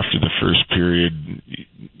tied after the first period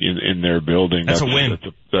in their building, that's a win.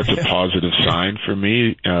 That's a positive sign for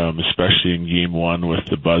me, especially in game one with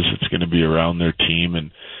the buzz that's going to be around their team.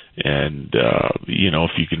 And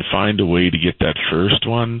if you can find a way to get that first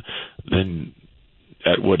one, then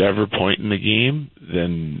at whatever point in the game,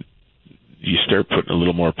 then you start putting a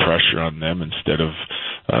little more pressure on them instead of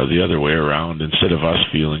the other way around, instead of us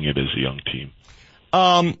feeling it as a young team.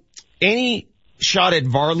 Any shot at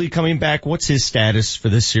Varley coming back? What's his status for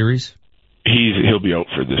this series? He'll be out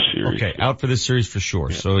for this series. Okay, out for this series for sure.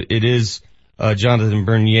 Yeah. So it is Jonathan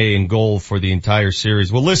Bernier in goal for the entire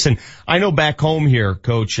series. Well, listen, I know back home here,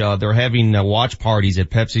 Coach, they're having watch parties at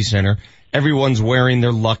Pepsi Center. Everyone's wearing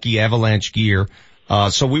their lucky Avalanche gear.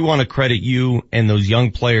 So we want to credit you and those young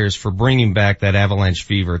players for bringing back that Avalanche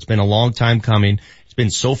fever. It's been a long time coming. It's been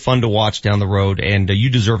so fun to watch down the road, and you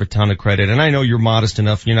deserve a ton of credit. And I know you're modest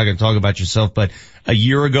enough, you're not going to talk about yourself, but a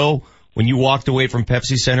year ago, when you walked away from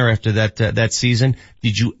Pepsi Center after that season,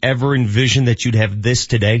 did you ever envision that you'd have this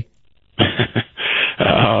today?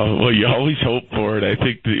 Well, you always hope for it. I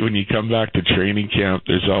think that when you come back to training camp,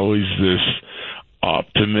 there's always this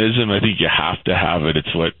optimism. I think you have to have it.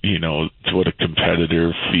 It's what a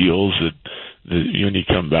competitor feels that when you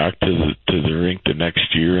come back to the rink the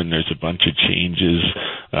next year and there's a bunch of changes,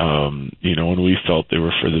 when we felt they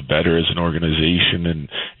were for the better as an organization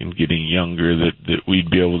and getting younger, that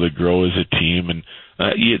we'd be able to grow as a team. And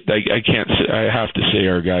I have to say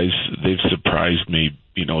our guys, they've surprised me,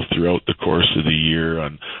 throughout the course of the year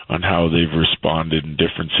on how they've responded in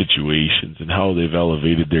different situations and how they've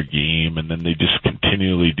elevated their game, and then they just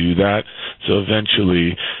continually do that. So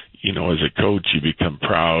eventually, as a coach, you become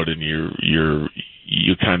proud, and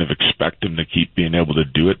you kind of expect them to keep being able to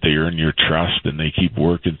do it. They earn your trust, and they keep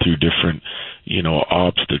working through different,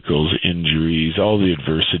 obstacles, injuries, all the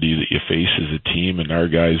adversity that you face as a team. And our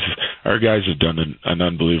guys have done an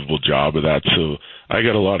unbelievable job of that. So I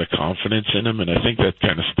got a lot of confidence in them, and I think that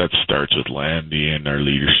starts with Landy and our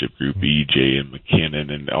leadership group, EJ and McKinnon,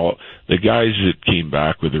 and all the guys that came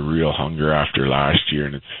back with a real hunger after last year,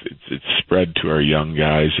 and it's spread to our young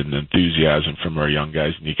guys and the enthusiasm from our young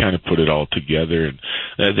guys, and you kind of put it all together, and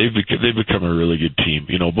they've become a really good team,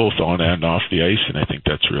 both on and off the ice, and I think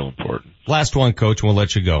that's real important. Last one, Coach, and we'll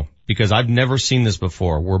let you go, because I've never seen this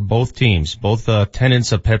before, where both teams, both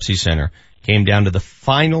tenants of Pepsi Center, came down to the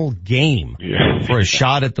final game for a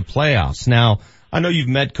shot at the playoffs. Now, I know you've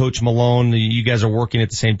met Coach Malone. You guys are working at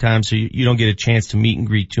the same time, so you don't get a chance to meet and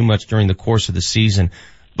greet too much during the course of the season.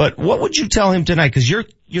 But what would you tell him tonight? Because your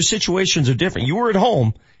situations are different. You were at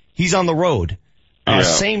home. He's on the road.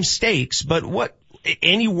 Same stakes, but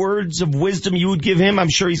any words of wisdom you would give him? I'm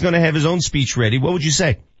sure he's going to have his own speech ready. What would you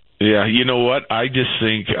say? Yeah, you know what? I just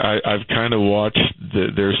think I've kind of watched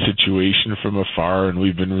their situation from afar, and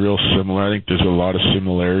we've been real similar. I think there's a lot of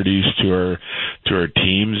similarities to our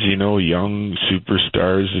teams. Young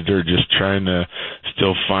superstars that are just trying to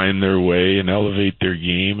still find their way and elevate their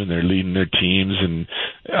game, and they're leading their teams. And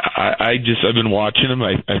I've been watching them.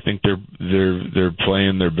 I think they're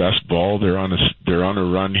playing their best ball. They're on a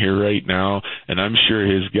run here right now, and I'm sure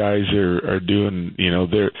his guys are doing.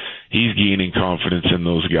 He's gaining confidence in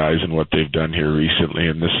those guys and what they've done here recently,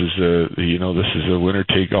 and this is a winner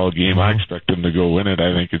take all game. I expect them to go win it.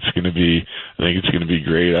 I think it's going to be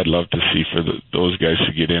great. I'd love to see for those guys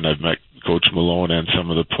to get in. I've met Coach Malone and some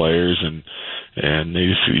of the players, and they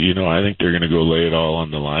just, I think they're going to go lay it all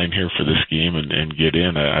on the line here for this game and get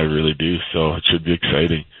in. I really do. So it should be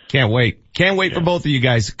exciting. Can't wait. Can't wait for both of you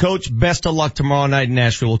guys. Coach, best of luck tomorrow night in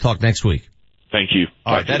Nashville. We'll talk next week. Thank you.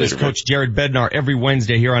 All right, that is Coach Jared Bednar every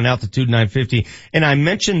Wednesday here on Altitude 950. And I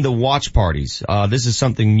mentioned the watch parties. This is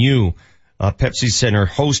something new. Pepsi Center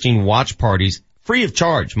hosting watch parties, free of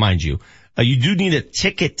charge, mind you. You do need a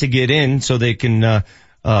ticket to get in so they can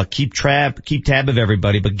keep tab of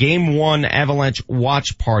everybody. But Game 1 Avalanche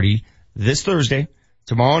watch party this Thursday,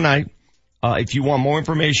 tomorrow night. If you want more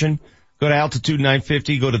information, go to Altitude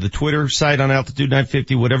 950, go to the Twitter site on Altitude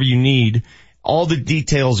 950, whatever you need. All the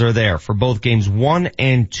details are there for both games 1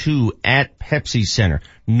 and 2 at Pepsi Center.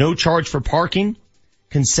 No charge for parking.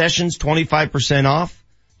 Concessions 25% off.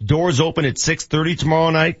 Doors open at 6:30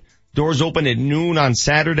 tomorrow night. Doors open at noon on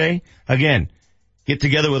Saturday. Again, get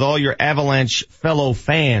together with all your Avalanche fellow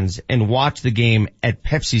fans and watch the game at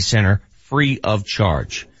Pepsi Center free of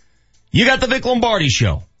charge. You got the Vic Lombardi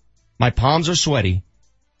Show. My palms are sweaty.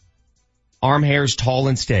 Arm hair's tall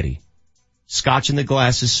and steady. Scotch in the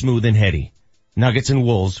glass is smooth and heady. Nuggets and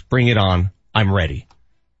Wolves, bring it on. I'm ready.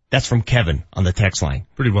 That's from Kevin on the text line.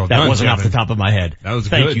 Pretty well done, That wasn't Kevin. off the top of my head. That was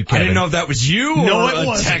Thank good. you, Kevin. I didn't know if that was you no, or it a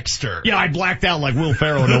wasn't. texter. Yeah, I blacked out like Will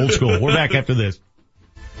Ferrell in Old School. We're back after this.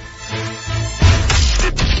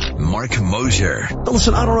 Mark Mosier.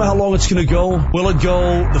 Listen, I don't know how long it's going to go. Will it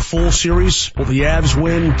go the full series? Will the Avs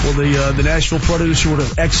win? Will the Nashville Predators, who are an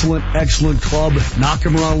excellent club, knock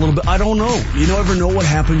them around a little bit? I don't know. You never know what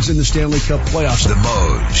happens in the Stanley Cup playoffs. The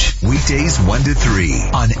Moj. Weekdays 1 to 3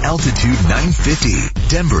 on Altitude 950.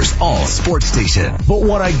 Denver's all sports station. But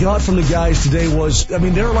what I got from the guys today was,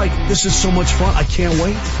 they're like, this is so much fun. I can't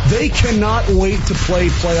wait. They cannot wait to play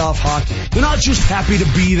playoff hockey. They're not just happy to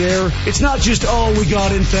be there. It's not just, oh, we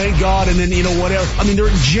got in, thank God, and then, whatever. They're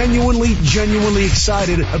genuinely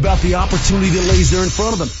excited about the opportunity that lays there in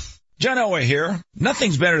front of them. John Elway here.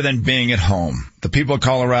 Nothing's better than being at home. The people of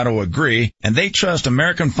Colorado agree, and they trust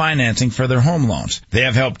American Financing for their home loans. They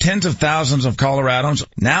have helped tens of thousands of Coloradans.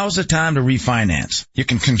 Now's the time to refinance. You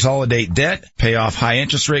can consolidate debt, pay off high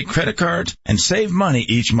interest rate credit cards, and save money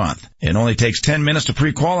each month. It only takes 10 minutes to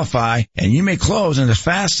pre-qualify, and you may close in as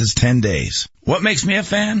fast as 10 days. What makes me a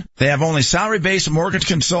fan? They have only salary-based mortgage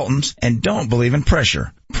consultants and don't believe in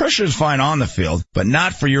pressure. Pressure is fine on the field, but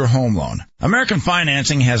not for your home loan. American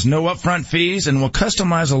Financing has no upfront fees and will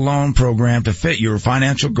customize a loan program to fit your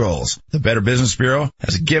financial goals. The Better Business Bureau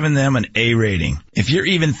has given them an A rating. If you're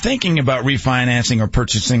even thinking about refinancing or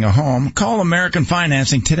purchasing a home, call American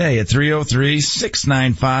Financing today at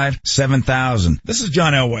 303-695-7000. This is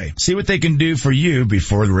John Elway. See what they can do for you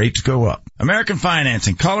before the rates go up. American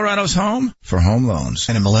Financing, Colorado's home for home loans.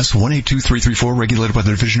 NMLS 182334, regulated by the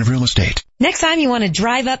Division of Real Estate. Next time you want to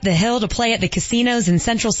drive up the hill to play at the casinos in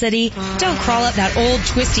Central City, don't crawl up that old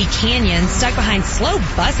twisty canyon stuck behind slow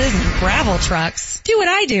buses and gravel trucks. Do what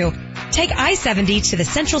I do. Take I-70 to the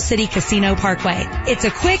Central City Casino Parkway. It's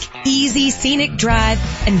a quick, easy, scenic drive,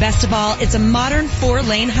 and best of all, it's a modern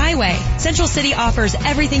 4-lane highway. Central City offers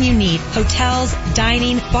everything you need: hotels,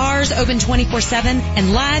 dining, bars open 24/7,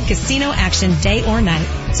 and live casino action day or night.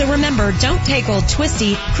 So remember, don't take old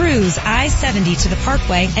twisty, cruise I-70 to the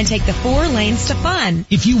Parkway and take the 4 lanes to fun.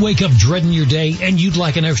 If you wake up dreading your day and you'd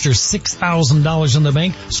like an extra $6,000 in the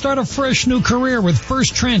bank, start a fresh new career with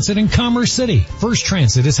First Transit in Commerce City. First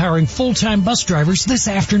Transit is hiring full-time bus drivers this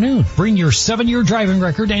afternoon. Bring your 7-year driving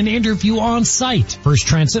record and interview on site. First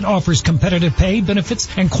Transit offers competitive pay, benefits,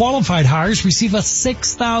 and qualified hires receive a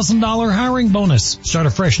 $6,000 hiring bonus. Start a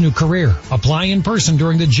fresh new career. Apply in person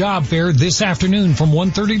during the job fair this afternoon from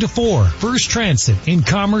 1:30 to 4. First Transit in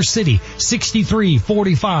Commerce City,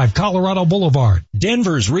 6345 Colorado Boulevard.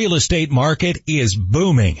 Denver's real estate market is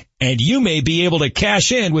booming, and you may be able to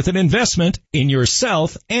cash in with an investment in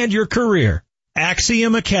yourself and your career.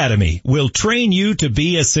 Axiom Academy will train you to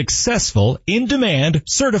be a successful, in-demand,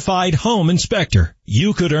 certified home inspector.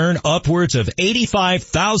 You could earn upwards of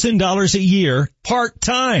 $85,000 a year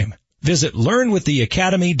part-time. Visit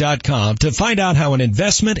learnwiththeacademy.com to find out how an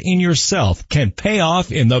investment in yourself can pay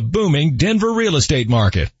off in the booming Denver real estate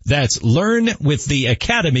market. That's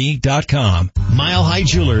learnwiththeacademy.com. Mile High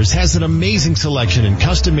Jewelers has an amazing selection in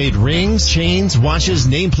custom-made rings, chains, watches,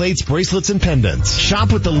 nameplates, bracelets, and pendants.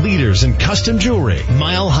 Shop with the leaders in custom jewelry.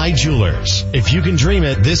 Mile High Jewelers. If you can dream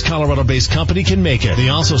it, this Colorado-based company can make it. They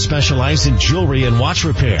also specialize in jewelry and watch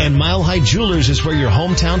repair. And Mile High Jewelers is where your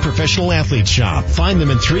hometown professional athletes shop. Find them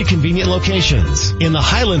in 3 convenient locations. In the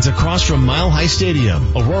Highlands across from Mile High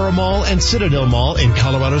Stadium, Aurora Mall, and Citadel Mall in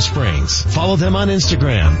Colorado Springs. Follow them on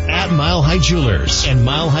Instagram at Mile High Jewelers and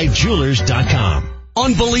milehighjewelers.com.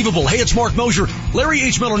 Unbelievable. Hey, it's Mark Mosier. Larry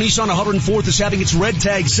H. Miller Nissan 104th is having its red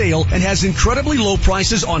tag sale and has incredibly low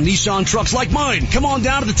prices on Nissan trucks like mine. Come on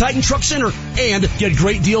down to the Titan Truck Center and get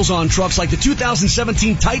great deals on trucks like the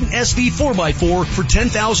 2017 Titan SV 4x4 for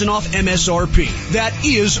 $10,000 off MSRP. That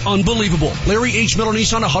is unbelievable. Larry H. Miller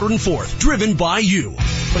Nissan 104th, driven by you.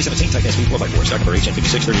 2017 Titan SV 4x4, stock number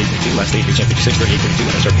HM56 3832, last date HM56 3832,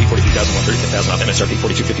 MSRP 42,001, $35,000 off MSRP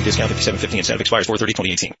 4250 discount 5750 incentive expires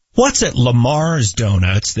 4/30/2018. What's at Lamar's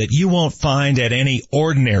Donuts that you won't find at any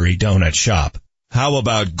ordinary donut shop? How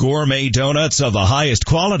about gourmet donuts of the highest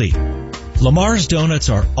quality? Lamar's Donuts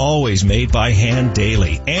are always made by hand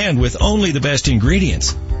daily and with only the best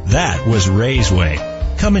ingredients. That was Ray's way.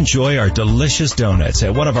 Come enjoy our delicious donuts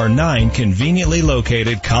at one of our 9 conveniently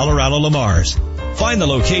located Colorado Lamar's. Find the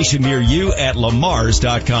location near you at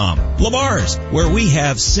lamars.com. Lamar's, where we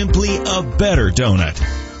have simply a better donut.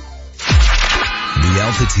 The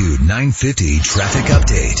Altitude 950 traffic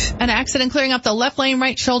update. An accident clearing up the left lane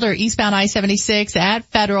right shoulder eastbound I-76 at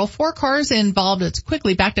Federal. 4 cars involved. It's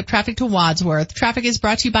quickly backed up traffic to Wadsworth. Traffic is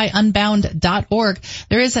brought to you by unbound.org.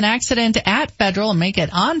 There is an accident at Federal. Make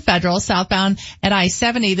it on Federal southbound at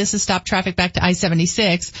I-70. This is stop traffic back to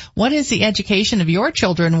I-76. What is the education of your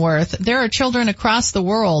children worth? There are children across the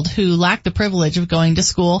world who lack the privilege of going to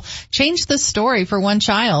school. Change the story for one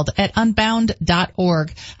child at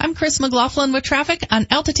unbound.org. I'm Chris McLaughlin with traffic on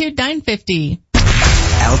Altitude 950.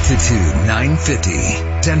 Altitude 950,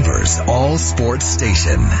 Denver's all sports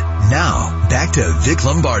station. Now, back to Vic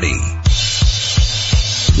Lombardi.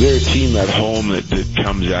 They're a team at home that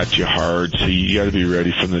comes at you hard, so you got to be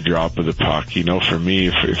ready from the drop of the puck. You know, for me,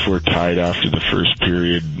 if we're tied after the first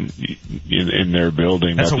period in their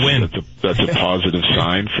building, that's a win. That's a positive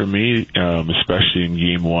sign for me, especially in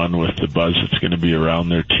game one with the buzz that's going to be around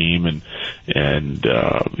their team. And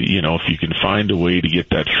you know, if you can find a way to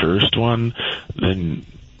get that first one, then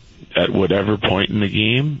at whatever point in the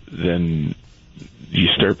game, then you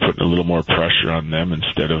start putting a little more pressure on them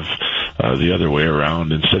instead of the other way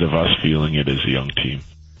around, instead of us feeling it as a young team.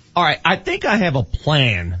 All right, I think I have a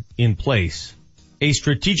plan in place, a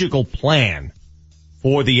strategical plan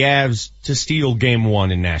for the Avs to steal game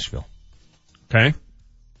one in Nashville. Okay?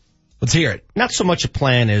 Let's hear it. Not so much a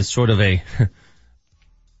plan as sort of the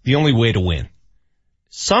only way to win.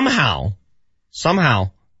 Somehow,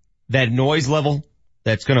 that noise level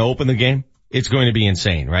that's going to open the game, it's going to be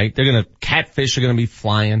insane, right? Catfish are going to be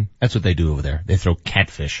flying. That's what they do over there. They throw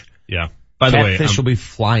catfish. Yeah. By the way, catfish will be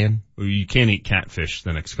flying. You can't eat catfish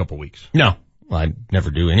the next couple weeks. No. Well, I never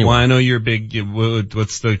do anyway. Well, I know you're big.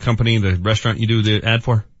 What's the company, the restaurant you do the ad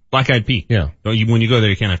for? Black Eyed Pea. Yeah. When you go there,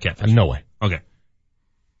 you can't have catfish. No way. Okay.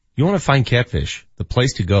 You want to find catfish, the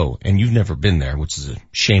place to go, and you've never been there, which is a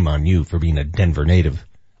shame on you for being a Denver native.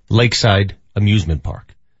 Lakeside Amusement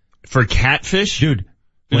Park. For catfish? Dude.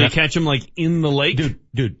 Do they catch them like in the lake?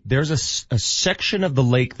 Dude, there's a section of the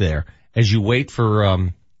lake there as you wait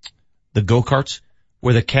for, the go-karts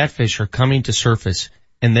where the catfish are coming to surface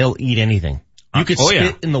and they'll eat anything. You could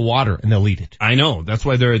spit in the water and they'll eat it. I know. That's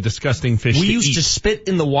why they're a disgusting fish We used to spit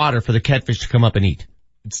in the water for the catfish to come up and eat.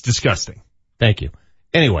 It's disgusting. Thank you.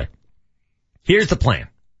 Anyway, here's the plan.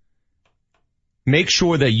 Make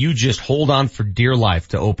sure that you just hold on for dear life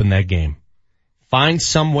to open that game. Find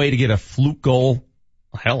some way to get a fluke goal.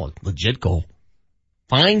 Hell, a legit goal.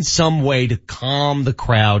 Find some way to calm the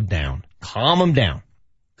crowd down. Calm them down.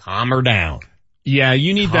 Calm her down. Yeah,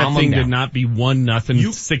 you need that thing to not be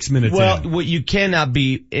 1-0 6 minutes in. Well, what you cannot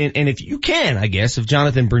be, and if you can, I guess, if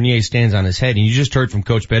Jonathan Bernier stands on his head, and you just heard from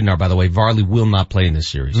Coach Bednar, by the way, Varley will not play in this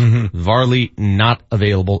series. Mm-hmm. Varley not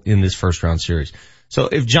available in this first round series. So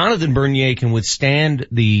if Jonathan Bernier can withstand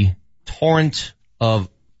the torrent of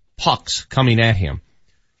pucks coming at him,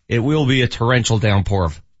 it will be a torrential downpour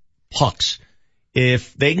of pucks.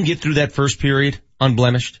 If they can get through that first period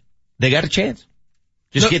unblemished, they got a chance.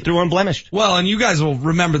 Just get through unblemished. Well, and you guys will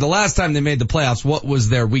remember the last time they made the playoffs, what was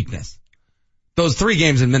their weakness? Those 3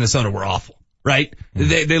 games in Minnesota were awful, right?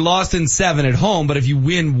 Mm-hmm. They lost in 7 at home, but if you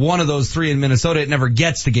win one of those 3 in Minnesota, it never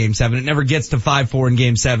gets to game 7. It never gets to 5-4 in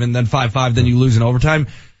game 7, then 5-5, then you lose in overtime.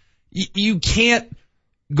 You can't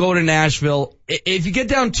go to Nashville. If you get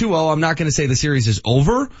down 2-0, I'm not going to say the series is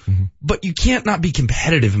over, but you can't not be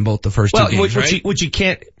competitive in both the first 2 games, right? What you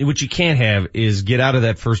can't have is get out of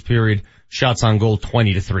that first period, shots on goal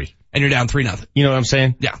 20-3. And you're down 3-0. You know what I'm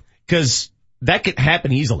saying? Yeah. Cause that could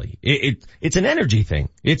happen easily. It's an energy thing.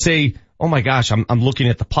 It's oh my gosh, I'm looking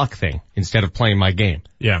at the puck thing instead of playing my game.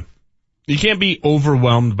 Yeah. You can't be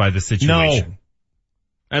overwhelmed by the situation. No.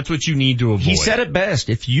 That's what you need to avoid. He said it best.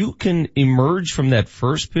 If you can emerge from that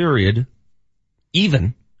first period,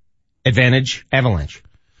 even, advantage Avalanche.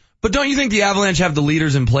 But don't you think the Avalanche have the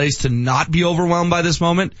leaders in place to not be overwhelmed by this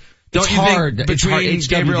moment? Don't you think between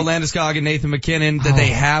Gabriel Landeskog and Nathan MacKinnon that they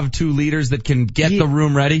have two leaders that can get the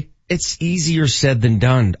room ready? It's easier said than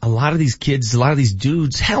done. A lot of these kids, a lot of these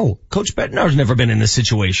dudes, hell, Coach Bednar's never been in this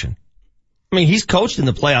situation. I mean, he's coached in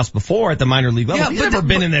the playoffs before at the minor league level. He's never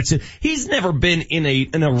been in that. He's never been in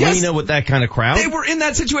an arena with that kind of crowd. They were in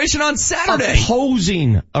that situation on Saturday.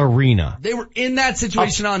 Opposing arena. They were in that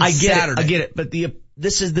situation on Saturday. I get it. But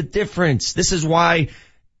this is the difference. This is why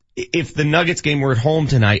if the Nuggets game were at home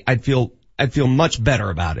tonight, I'd feel much better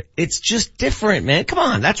about it. It's just different, man. Come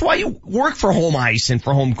on. That's why you work for home ice and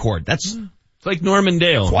for home court. It's like Norman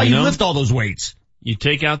Dale. That's why you lift all those weights. You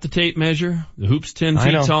take out the tape measure, the hoop's 10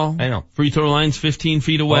 feet tall. I know. Free throw line's 15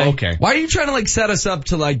 feet away. Oh, okay. Why are you trying to set us up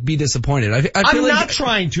to be disappointed? I'm not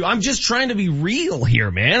trying to. I'm just trying to be real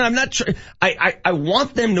here, man. I'm not I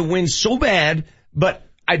want them to win so bad, but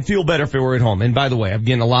I'd feel better if they were at home. And by the way, I'm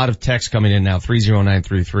getting a lot of texts coming in now,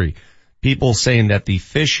 30933. People saying that the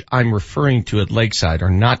fish I'm referring to at Lakeside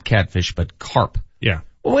are not catfish, but carp. Yeah.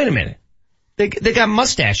 Well, wait a minute. They got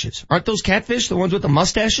mustaches. Aren't those catfish, the ones with the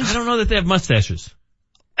mustaches? I don't know that they have mustaches.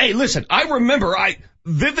 Hey, listen, I remember,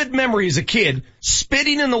 vivid memory as a kid,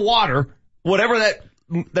 spitting in the water, whatever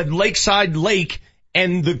that Lakeside lake,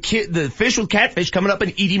 and the fish with catfish coming up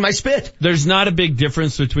and eating my spit. There's not a big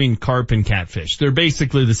difference between carp and catfish. They're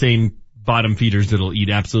basically the same bottom feeders that'll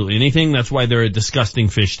eat absolutely anything. That's why they're a disgusting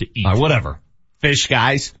fish to eat. Whatever. Fish,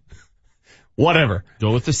 guys. Whatever.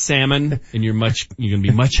 Go with the salmon and you're gonna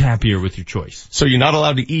be much happier with your choice. So you're not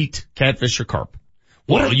allowed to eat catfish or carp.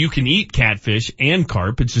 Well, you can eat catfish and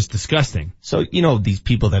carp. It's just disgusting. So, these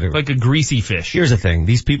people that are like a greasy fish. Here's the thing.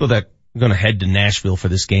 These people that are going to head to Nashville for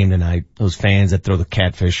this game tonight, those fans that throw the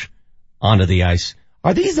catfish onto the ice,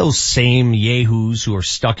 are these those same yahoos who are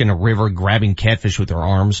stuck in a river grabbing catfish with their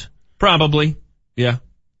arms? Probably. Yeah.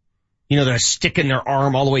 They're sticking their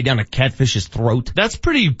arm all the way down a catfish's throat. That's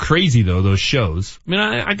pretty crazy though, those shows.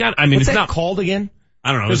 What's it's that not called again?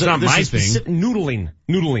 I don't know. It's not my thing. Noodling.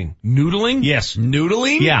 Noodling? Yes.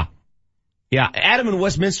 Noodling? Yeah. Yeah. Adam in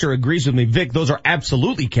Westminster agrees with me. Vic, those are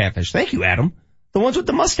absolutely catfish. Thank you, Adam. The ones with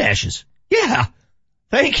the mustaches. Yeah.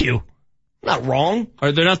 Thank you. Not wrong.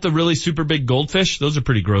 Are they not the really super big goldfish? Those are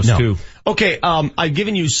pretty gross too. Okay. I've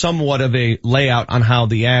given you somewhat of a layout on how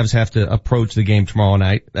the Avs have to approach the game tomorrow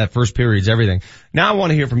night. That first period's everything. Now I want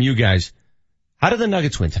to hear from you guys. How did the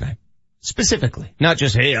Nuggets win tonight? Specifically, not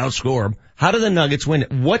just, hey, I'll score them. How do the Nuggets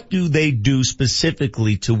win? What do they do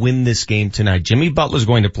specifically to win this game tonight? Jimmy Butler's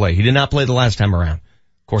going to play. He did not play the last time around.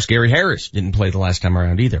 Of course, Gary Harris didn't play the last time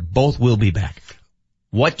around either. Both will be back.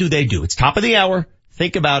 What do they do? It's top of the hour.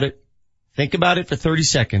 Think about it. Think about it for 30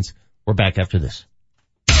 seconds. We're back after this.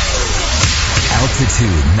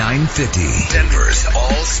 Altitude 950, Denver's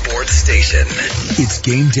all-sports station. It's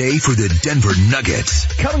game day for the Denver Nuggets.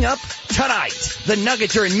 Coming up tonight, the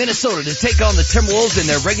Nuggets are in Minnesota to take on the Timberwolves in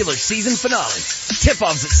their regular season finale.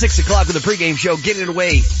 Tip-offs at 6 o'clock with the pregame show getting it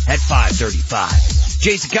away at 5:35.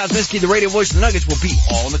 Jason Kosminski, the radio voice of the Nuggets, will be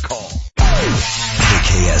on the call.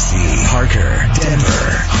 KKSE, Parker, Denver,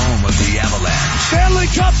 home of the Avalanche. Stanley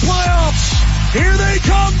Cup playoffs. Here they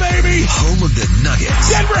come, baby. Home of the Nuggets.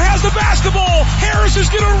 Denver has the basketball. Harris is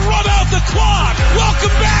going to run out the clock.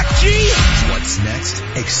 Welcome back, G. What's next?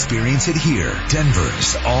 Experience it here.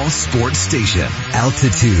 Denver's all-sports station.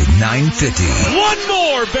 Altitude 950. One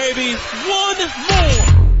more, baby. One more.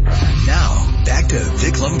 Now, back to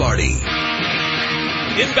Vic Lombardi.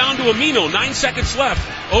 Inbound to Amino, 9 seconds left.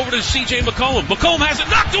 Over to C.J. McCollum. McCollum has it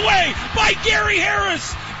knocked away by Gary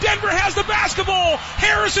Harris. Denver has the basketball.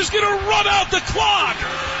 Harris is going to run out the clock.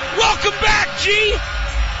 Welcome back, G.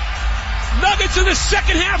 Nuggets in the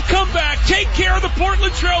second half comeback take care of the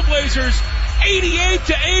Portland Trailblazers,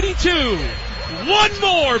 88-82. One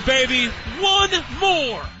more, baby. One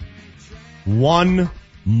more. One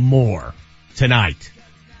more tonight.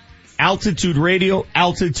 Altitude Radio,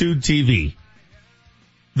 Altitude TV.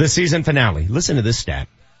 The season finale. Listen to this stat.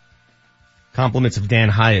 Compliments of Dan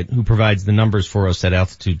Hyatt, who provides the numbers for us at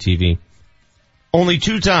Altitude TV. Only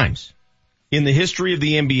 2 times in the history of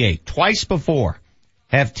the NBA, twice before,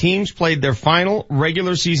 have teams played their final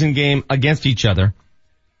regular season game against each other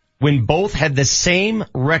when both had the same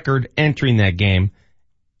record entering that game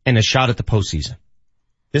and a shot at the postseason.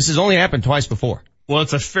 This has only happened twice before. Well,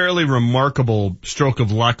 it's a fairly remarkable stroke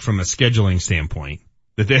of luck from a scheduling standpoint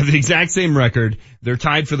that they have the exact same record. They're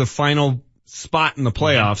tied for the final spot in the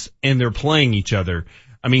playoffs and they're playing each other.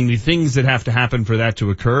 I mean, the things that have to happen for that to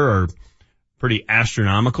occur are pretty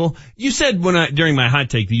astronomical. You said during my hot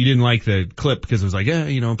take that you didn't like the clip because it was like,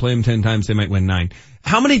 play them 10 times, they might win 9.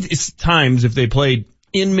 How many times if they played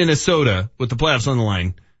in Minnesota with the playoffs on the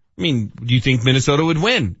line I mean, do you think Minnesota would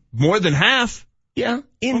win? More than half? Yeah,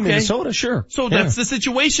 in Minnesota, sure. So that's the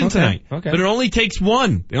situation tonight. Okay. But it only takes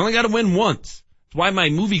one. They only got to win once. That's why my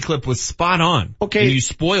movie clip was spot on. Okay. And you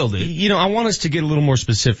spoiled it. You know, I want us to get a little more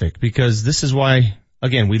specific because this is why,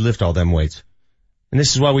 again, we lift all them weights. And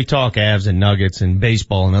this is why we talk Avs and Nuggets and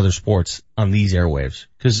baseball and other sports on these airwaves.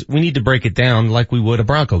 Because we need to break it down like we would a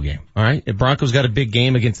Bronco game, alright? If Broncos got a big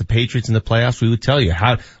game against the Patriots in the playoffs, we would tell you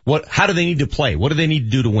how do they need to play? What do they need to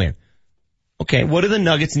do to win? Okay, what do the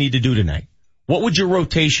Nuggets need to do tonight? What would your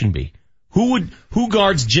rotation be? Who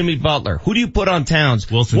guards Jimmy Butler? Who do you put on Towns?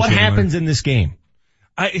 Wilson What Chandler. happens in this game?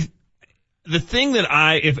 The thing that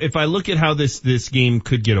if I look at how this game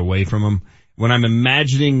could get away from them, when I'm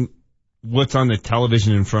imagining what's on the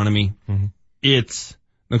television in front of me, it's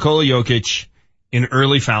Nikola Jokic in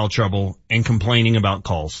early foul trouble and complaining about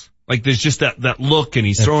calls. Like there's just that look and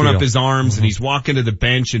he's throwing up his arms and he's walking to the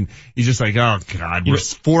bench and he's just like, oh God, we're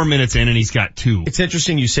 4 minutes in and he's got 2. It's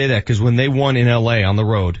interesting you say that because when they won in LA on the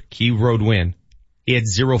road, key road win, he had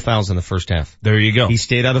 0 fouls in the first half. There you go. He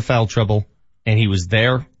stayed out of foul trouble and he was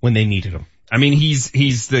there when they needed him. I mean, he's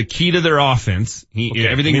the key to their offense.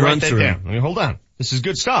 Everything runs through him. I mean, hold on. This is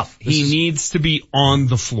good stuff. He needs to be on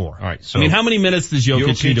the floor. All right. So I mean, how many minutes does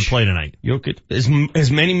Jokic need to play tonight? Jokic,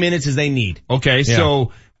 as many minutes as they need. Okay. Yeah.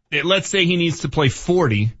 So let's say he needs to play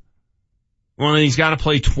 40. Well, then he's got to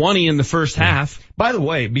play 20 in the first half. By the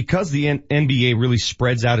way, because the NBA really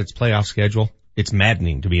spreads out its playoff schedule, it's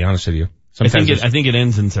maddening, to be honest with you. I think it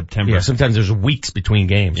ends in September. Yeah, sometimes there's weeks between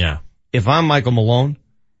games. Yeah. If I'm Michael Malone,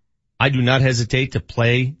 I do not hesitate to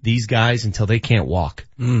play these guys until they can't walk.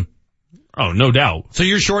 Oh, no doubt. So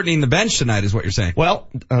you're shortening the bench tonight is what you're saying? Well,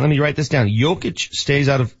 let me write this down. Jokic stays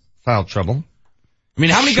out of foul trouble. I mean,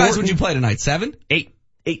 how many guys would you play tonight? 7?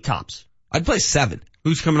 8 tops. I'd play 7.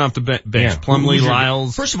 Who's coming off the bench? Yeah. Plumlee,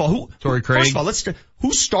 Lyles. First of all, Torrey Craig. First of all,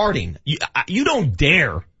 who's starting? You don't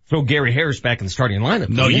dare throw Gary Harris back in the starting lineup.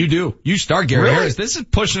 No, you do. You start Gary Harris. This is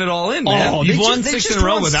pushing it all in, man. Oh, you've won 6 in a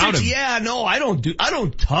row without him. Yeah, no, I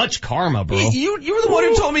don't touch karma, bro. You were the one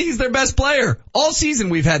who told me he's their best player. All season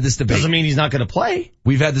we've had this debate. Doesn't mean he's not going to play.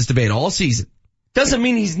 We've had this debate all season. Doesn't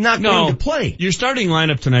mean he's not going to play. Your starting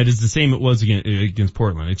lineup tonight is the same it was against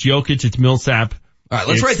Portland. It's Jokic, it's Millsap. All right,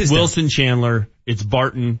 let's write this down. Wilson Chandler, it's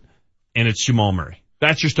Barton, and it's Jamal Murray.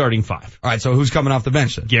 That's your starting 5. All right, so who's coming off the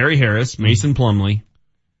bench then? Gary Harris, Mason Plumlee,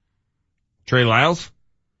 Trey Lyles.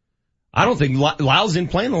 I don't think Lyles didn't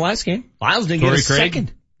play in the last game. Lyles didn't get a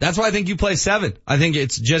second. That's why I think you play 7. I think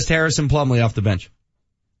it's just Harris and Plumlee off the bench.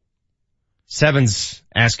 7's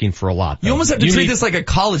asking for a lot, though. You almost have to treat this like a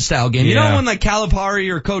college style game. You know when like Calipari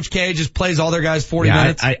or Coach K just plays all their guys 40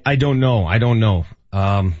 minutes? I don't know.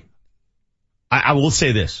 I will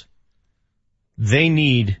say this. They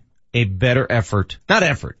need a better effort. Not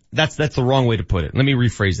effort. That's the wrong way to put it. Let me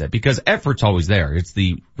rephrase that because effort's always there. It's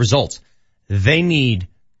the results. They need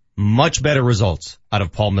much better results out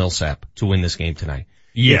of Paul Millsap to win this game tonight.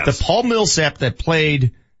 Yes. If the Paul Millsap that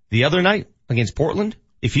played the other night against Portland,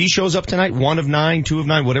 if he shows up tonight, 1 of 9, 2 of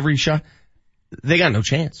 9, whatever he shot, they got no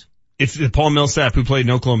chance. If the Paul Millsap who played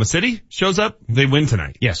in Oklahoma City shows up, they win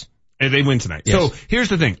tonight. Yes. They win tonight. Yes. So here's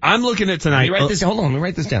the thing. I'm looking at tonight. Hold on, let me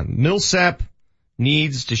write this down. Millsap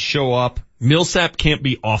needs to show up. Millsap can't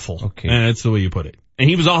be awful. Okay. And that's the way you put it. And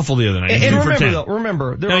he was awful the other night. And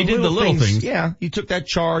remember, there are he did the little things. Yeah, he took that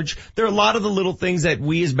charge. There are a lot of the little things that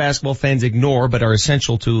we as basketball fans ignore, but are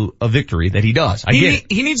essential to a victory that he does. He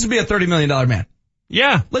needs to be a $30 million man.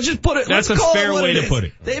 Yeah. Let's just put it, that's let's a call fair it what way it to is. put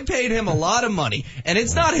it. They paid him a lot of money, and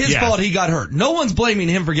it's not his fault he got hurt. No one's blaming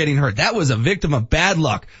him for getting hurt. That was a victim of bad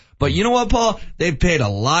luck. But you know what, Paul? They paid a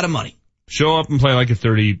lot of money. Show up and play like a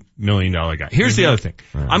 $30 million guy. Here's the other thing.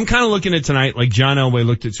 Right. I'm kind of looking at tonight like John Elway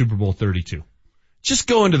looked at Super Bowl 32. Just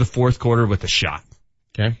go into the fourth quarter with a shot.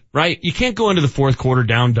 Okay. Right? You can't go into the fourth quarter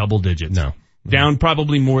down double digits. No. Down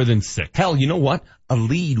probably more than 6. Hell, you know what? A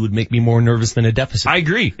lead would make me more nervous than a deficit. I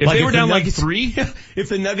agree. If they were down like 3. If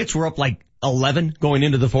the Nuggets were up like 11 going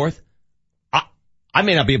into the fourth, I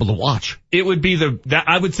may not be able to watch. It would be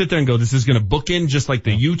I would sit there and go, this is going to bookend just like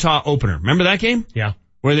the Utah opener. Remember that game? Yeah.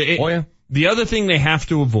 Where yeah. The other thing they have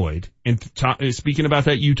to avoid, and speaking about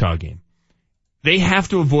that Utah game, they have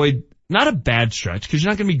to avoid not a bad stretch because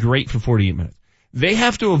you're not going to be great for 48 minutes. They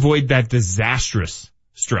have to avoid that disastrous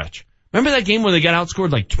stretch. Remember that game where they got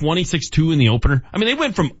outscored like 26-2 in the opener? I mean, they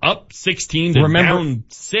went from up 16 to down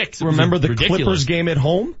 6. Remember the Clippers game at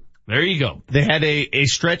home? There you go. They had a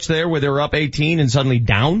stretch there where they were up 18 and suddenly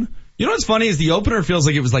down. You know what's funny is the opener feels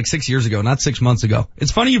like it was like 6 years ago, not 6 months ago.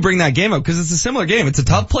 It's funny you bring that game up because it's a similar game. It's a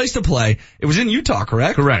tough place to play. It was in Utah,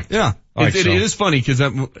 correct? Correct. Yeah. It is funny because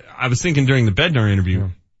I was thinking during the Bednar interview,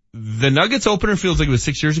 the Nuggets opener feels like it was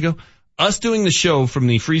 6 years ago. Us doing the show from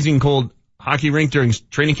the freezing cold hockey rink during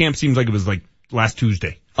training camp seems like it was like last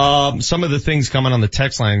Tuesday. Some of the things coming on the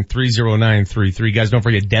text line, 30933. Guys, don't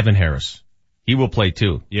forget Devin Harris. He will play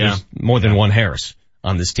too. Yeah. There's more than one Harris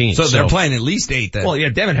on this team. So they're playing at least 8 then. Well, yeah,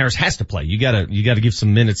 Devin Harris has to play. You gotta give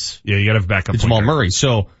some minutes. Yeah, you gotta have backup. To Jamal Murray.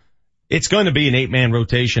 So it's going to be an 8-man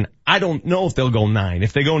rotation. I don't know if they'll go 9.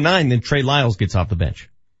 If they go 9, then Trey Lyles gets off the bench.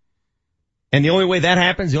 And the only way that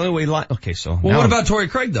happens, okay, so. Well, what about Torrey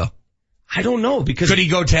Craig though? I don't know because. Could he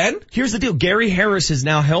go 10? Here's the deal. Gary Harris is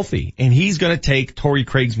now healthy and he's going to take Torrey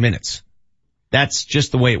Craig's minutes. That's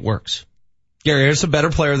just the way it works. Gary Harris is a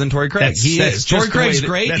better player than Torrey Craig. He is. Torrey Craig's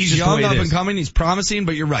great. He's young, up and coming. He's promising,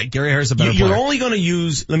 but you're right. Gary Harris is a better player. You're only going to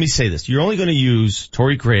use, let me say this, you're only going to use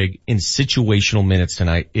Torrey Craig in situational minutes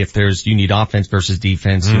tonight if you need offense versus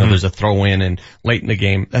defense, there's a throw in and late in the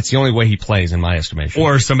game. That's the only way he plays in my estimation.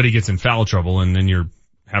 Or somebody gets in foul trouble and then you're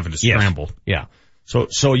having to scramble. Yes. Yeah.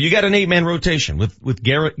 So you got an 8-man rotation with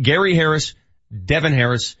Gary Harris, Devin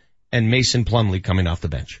Harris, and Mason Plumlee coming off the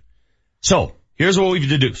bench. So here's what we've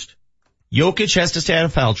deduced. Jokic has to stay out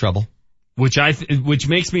of foul trouble. Which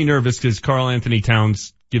makes me nervous because Karl Anthony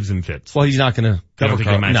Towns gives him fits. Well, he's not going to cover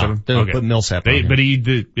Karl. No, they'll put Millsap on him. But he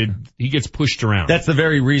gets pushed around. That's the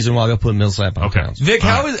very reason why they'll put Millsap on Towns. Vic,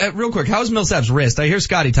 real quick, how is Millsap's wrist? I hear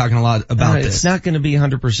Scotty talking a lot about this. It's not going to be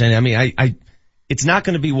 100%. I mean, it's not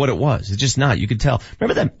going to be what it was. It's just not. You could tell.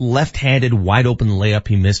 Remember that left-handed wide open layup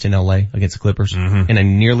he missed in LA against the Clippers? Mm-hmm. And I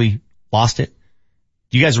nearly lost it.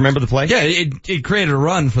 Do you guys remember the play? Yeah, it created a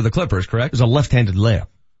run for the Clippers, correct? It was a left-handed layup.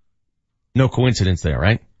 No coincidence there,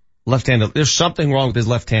 right? Left-handed. There's something wrong with his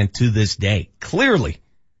left hand to this day. Clearly.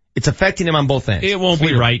 It's affecting him on both ends. It won't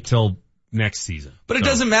be right till next season. But it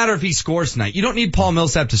doesn't matter if he scores tonight. You don't need Paul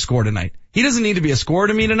Millsap to score tonight. He doesn't need to be a scorer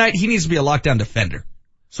to me tonight. He needs to be a lockdown defender.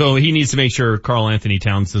 So he needs to make sure Karl Anthony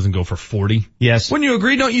Towns doesn't go for 40. Yes. Wouldn't you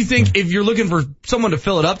agree? Don't you think if you're looking for someone to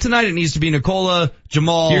fill it up tonight, it needs to be Nikola,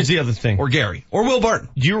 Jamal. Here's the other thing. Or Gary. Or Will Barton.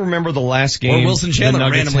 Do you remember the last game? Or Wilson Chandler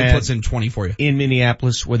randomly puts in 20 for you. In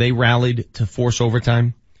Minneapolis where they rallied to force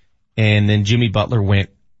overtime and then Jimmy Butler went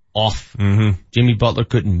off. Mm-hmm. Jimmy Butler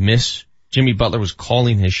couldn't miss. Jimmy Butler was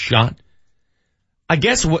calling his shot. I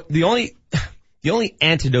guess the only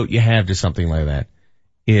antidote you have to something like that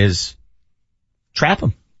is trap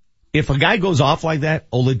him. If a guy goes off like that,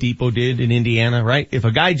 Oladipo did in Indiana, right? If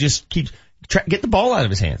a guy just keeps, get the ball out of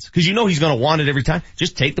his hands. Cause you know he's gonna want it every time.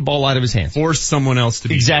 Just take the ball out of his hands. Force someone else to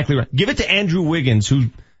be. Exactly right. Give it to Andrew Wiggins who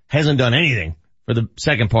hasn't done anything for the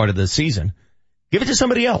second part of the season. Give it to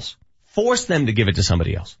somebody else. Force them to give it to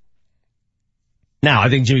somebody else. Now, I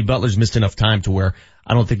think Jimmy Butler's missed enough time to where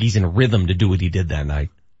I don't think he's in a rhythm to do what he did that night.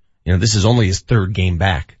 This is only his third game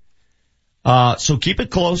back. So keep it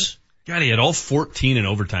close. God, he had all 14 in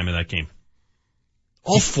overtime in that game.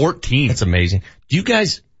 All 14. That's amazing. Do you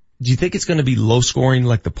think it's going to be low scoring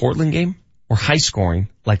like the Portland game or high scoring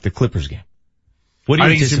like the Clippers game? What do you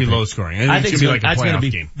think it's going to be low scoring? I think it's going to be like a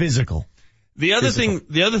playoff game. Physical. The other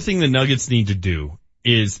thing the Nuggets need to do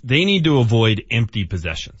is they need to avoid empty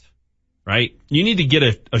possessions, right? You need to get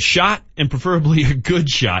a shot and preferably a good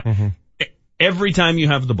shot every time you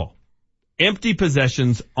have the ball. Empty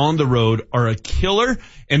possessions on the road are a killer,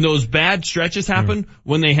 and those bad stretches happen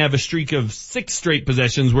when they have a streak of 6 straight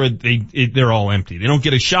possessions where they're all empty. They don't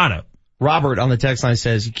get a shot up. Robert on the text line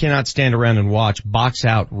says, you cannot stand around and watch, box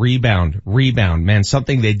out, rebound. Man,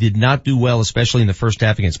 something they did not do well, especially in the first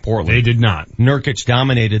half against Portland. They did not. Nurkic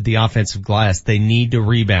dominated the offensive glass. They need to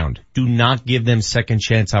rebound. Do not give them second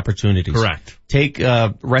chance opportunities. Correct. Take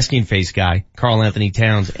resting face guy, Karl Anthony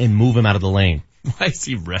Towns, and move him out of the lane. Why is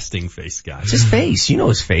he resting face guy? It's his face. You know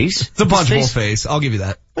his face. It's a punchable face. I'll give you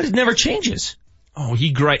that. But it never changes. Oh,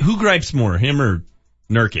 who gripes more, him or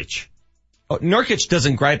Nurkic? Oh, Nurkic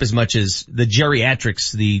doesn't gripe as much as the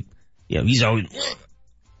geriatrics, he's always...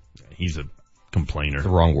 He's a complainer. The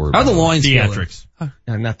wrong word. How are the loins theatrics?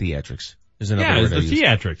 Not theatrics. There's another word. It's the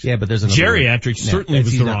theatrics. Yeah, but there's another geriatrics word. certainly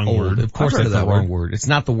was the wrong word. Of course that's the wrong word. It's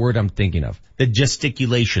not the word I'm thinking of. The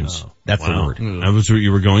gesticulations. That's the word. That was what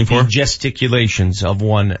you were going for? The gesticulations of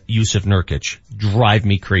one Yusuf Nurkic drive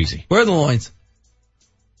me crazy. Where are the loins?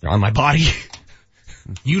 They're on my body.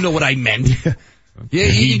 You know what I meant. Yeah,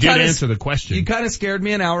 he did answer the question. You kind of scared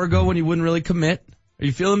me an hour ago when you wouldn't really commit. Are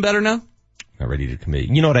you feeling better now? Not ready to commit.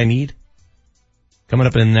 You know what I need? Coming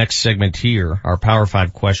up in the next segment here, our Power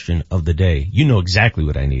 5 question of the day. You know exactly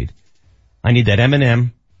what I need. I need that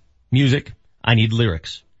Eminem music. I need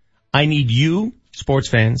lyrics. I need you, sports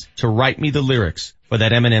fans, to write me the lyrics for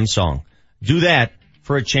that Eminem song. Do that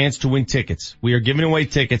for a chance to win tickets. We are giving away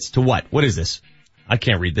tickets to what? What is this? I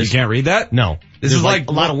can't read this. You can't read that? No. This is like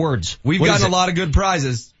a lot of words. We've gotten a lot of good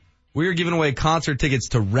prizes. We're giving away concert tickets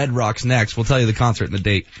to Red Rocks next. We'll tell you the concert and the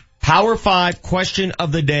date. Power 5 question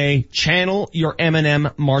of the day. Channel your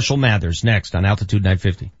Eminem Marshall Mathers next on Altitude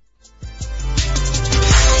 950.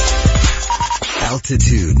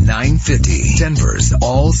 Altitude 950, Denver's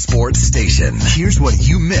all sports station. Here's what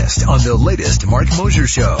you missed on the latest Mark Mosier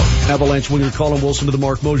Show. Avalanche winner Colin Wilson to the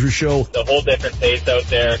Mark Mosier Show. The whole different pace out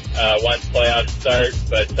there once playoffs start.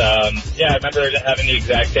 But I remember having the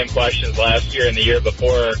exact same questions last year and the year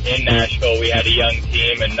before in Nashville. We had a young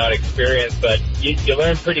team and not experienced, but you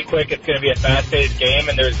learn pretty quick it's going to be a fast-paced game,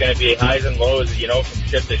 and there's going to be highs and lows, from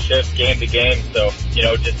shift to shift, game to game. So,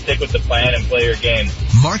 just stick with the plan and play your game.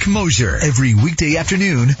 Mark Mosier, every weekday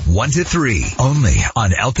afternoon, 1 to 3, only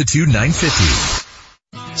on Altitude 950.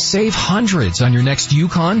 Save hundreds on your next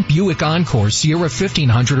Yukon, Buick Encore, Sierra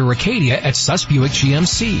 1500, or Acadia at Suss Buick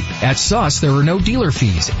GMC. At Suss, there are no dealer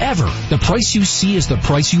fees, ever. The price you see is the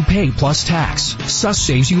price you pay plus tax. Suss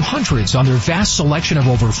saves you hundreds on their vast selection of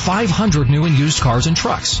over 500 new and used cars and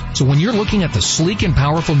trucks. So when you're looking at the sleek and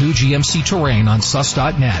powerful new GMC Terrain on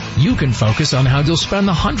Suss.net, you can focus on how you'll spend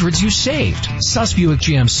the hundreds you saved. Suss Buick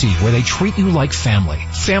GMC, where they treat you like family.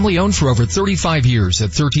 Family owned for over 35 years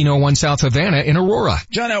at 1301 South Havana in Aurora.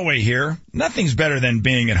 John Elway here. Nothing's better than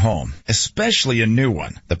being at home, especially a new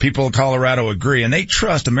one. The people of Colorado agree, and they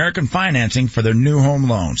trust American Financing for their new home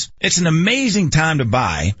loans. It's an amazing time to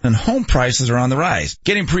buy, and home prices are on the rise.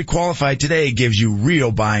 Getting pre-qualified today gives you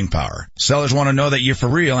real buying power. Sellers want to know that you're for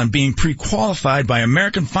real, and being pre-qualified by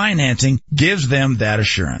American Financing gives them that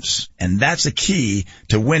assurance. And that's the key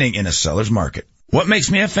to winning in a seller's market. What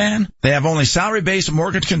makes me a fan? They have only salary-based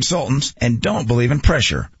mortgage consultants and don't believe in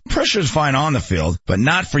pressure. Pressure is fine on the field, but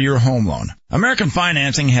not for your home loan. American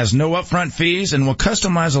Financing has no upfront fees and will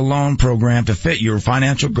customize a loan program to fit your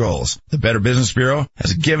financial goals. The Better Business Bureau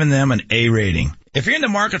has given them an A rating. If you're in the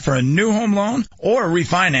market for a new home loan or a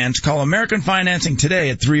refinance, call American Financing today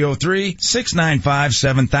at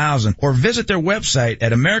 303-695-7000 or visit their website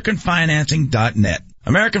at americanfinancing.net.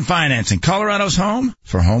 American Financing, Colorado's home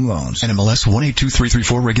for home loans. NMLS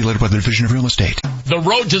 182334, regulated by the Division of Real Estate. The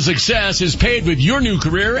road to success is paved with your new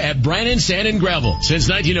career at Brannan Sand and Gravel. Since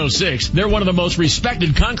 1906, they're one of the most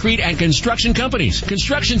respected concrete and construction companies.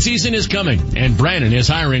 Construction season is coming, and Brannan is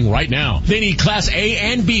hiring right now. They need Class A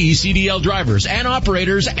and B CDL drivers and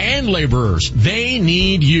operators and laborers. They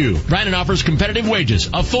need you. Brannan offers competitive wages,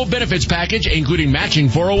 a full benefits package, including matching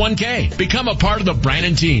 401k. Become a part of the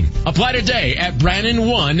Brannan team. Apply today at Brannan1.com.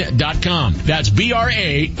 That's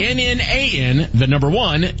BRANNAN, the number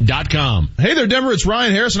 1.com. Hey there, Denver. It's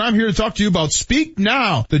Ryan Harris, and I'm here to talk to you about Speak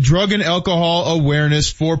Now, the drug and alcohol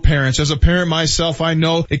awareness for parents. As a parent myself, I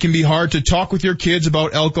know it can be hard to talk with your kids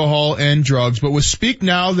about alcohol and drugs, but with Speak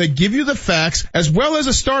Now, they give you the facts as well as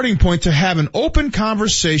a starting point to have an open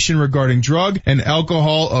conversation regarding drug and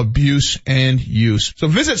alcohol abuse and use. So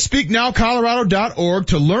visit SpeakNowColorado.org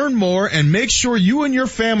to learn more and make sure you and your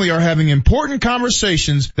family are having important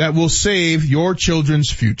conversations that will save your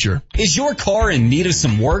children's future. Is your car in need of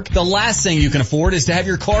some work? The last thing you can afford is to have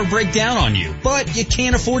your car break down on you. But you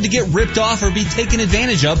can't afford to get ripped off or be taken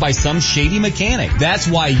advantage of by some shady mechanic. That's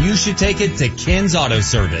why you should take it to Ken's Auto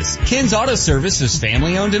Service. Ken's Auto Service is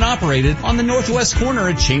family owned and operated on the northwest corner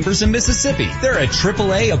of Chambers and Mississippi. They're a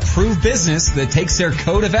AAA approved business that takes their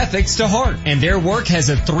code of ethics to heart. And their work has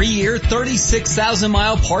a 3-year,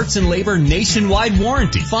 36,000-mile parts and labor nationwide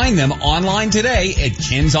warranty. Find them online today at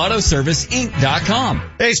KensAutoServiceInc.com.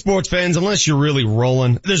 Hey, sports fans, unless you're really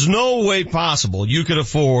rolling, there's no way possible you could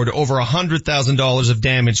afford over $100,000 of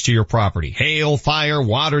damage to your property. Hail, fire,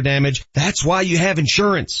 water damage. That's why you have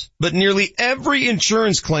insurance. But nearly every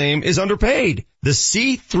insurance claim is underpaid. The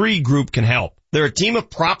C3 Group can help. They're a team of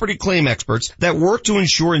property claim experts that work to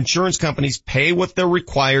ensure insurance companies pay what they're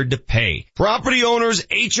required to pay. Property owners,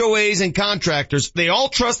 HOAs, and contractors, they all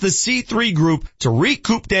trust the C3 Group to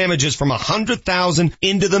recoup damages from $100,000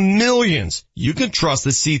 into the millions. You can trust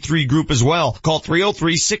the C3 Group as well. Call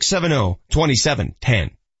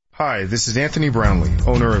 303-670-2710. Hi, this is Anthony Brownlee,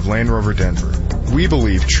 owner of Land Rover Denver. We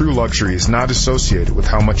believe true luxury is not associated with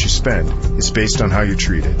how much you spend. It's based on how you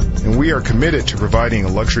treat it. And we are committed to providing a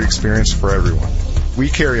luxury experience for everyone. We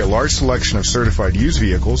carry a large selection of certified used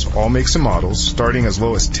vehicles, all makes and models, starting as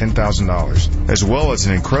low as $10,000, as well as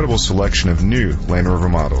an incredible selection of new Land Rover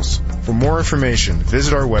models. For more information,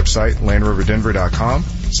 visit our website, LandRoverDenver.com,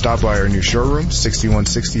 stop by our new showroom,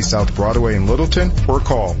 6160 South Broadway in Littleton, or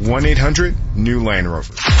call 1-800-NEW-LAND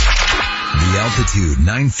ROVER. the Altitude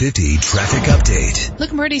 950 traffic update.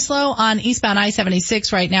 Looking pretty slow on eastbound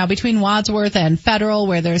I-76 right now between Wadsworth and Federal,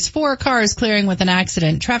 where there's 4 cars clearing with an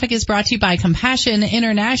accident. Traffic is brought to you by Compassion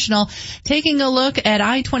International. Taking a look at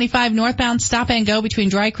I-25 northbound stop and go between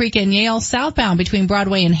Dry Creek and Yale, southbound between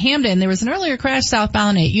Broadway and Hamden. There was an earlier crash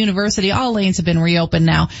southbound at University. All lanes have been reopened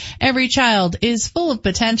now. Every child is full of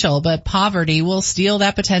potential, but poverty will steal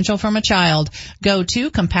that potential from a child. Go to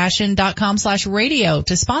compassion.com/radio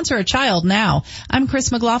to sponsor a child now. I'm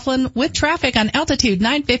Chris McLaughlin with traffic on Altitude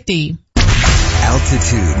 950.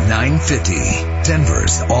 Altitude 950,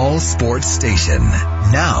 Denver's all sports station.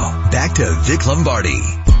 Now, back to Vic Lombardi.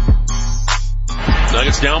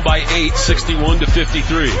 Nuggets down by 8,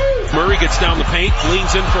 61-53. Murray gets down the paint,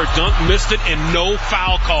 leans in for a dunk, missed it, and no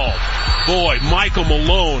foul called. Boy, Michael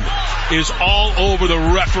Malone is all over the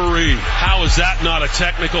referee. How is that not a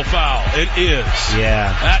technical foul? It is.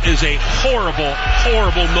 Yeah. That is a horrible,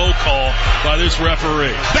 horrible no call by this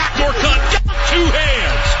referee. Backdoor cut, got 2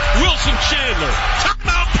 hands. Wilson Chandler,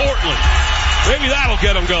 timeout Portland. Maybe that'll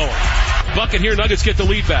get him going. Bucket here, Nuggets get the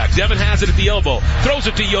lead back. Devin has it at the elbow. Throws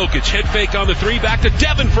it to Jokic. Head fake on the 3. Back to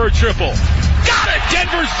Devin for a triple. Got it!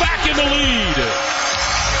 Denver's back in the lead.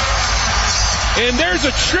 And there's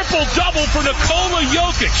a triple-double for Nikola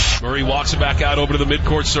Jokic. Murray walks it back out over to the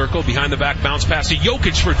midcourt circle. Behind the back bounce pass to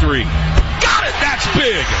Jokic for 3. Got it! That's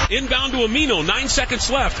big. Inbound to Amino. 9 seconds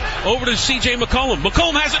left. Over to C.J. McCollum.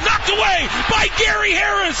 McCollum has it knocked away by Gary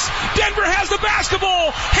Harris. Denver has the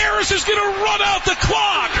basketball. Harris is going to run out the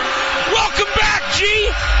clock. Welcome back, G.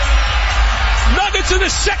 Nuggets in the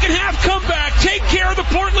second half comeback take care of the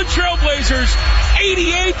Portland Trailblazers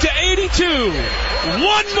 88-82.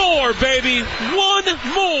 One more, baby. One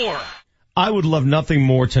more. I would love nothing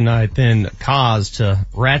more tonight than Kaz to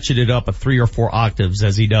ratchet it up a 3 or 4 octaves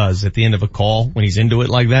as he does at the end of a call when he's into it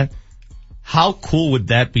like that. How cool would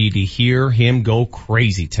that be to hear him go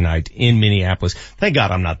crazy tonight in Minneapolis? Thank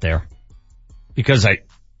God I'm not there. Because it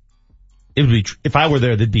would be, if I were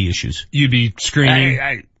there, there'd be issues. You'd be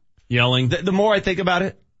screaming, yelling. The more I think about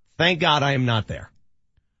it, thank God I am not there.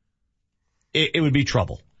 It would be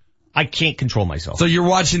trouble. I can't control myself. So you're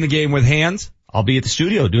watching the game with hands? I'll be at the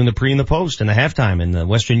studio doing the pre and the post and the halftime and the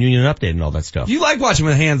Western Union update and all that stuff. You like watching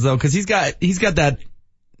with hands though, cause he's got that.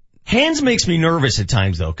 Hands makes me nervous at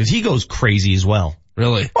times though, cause he goes crazy as well.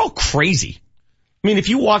 Really? Oh, crazy. I mean, if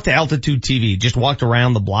you walked to Altitude TV, just walked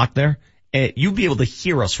around the block there, you'd be able to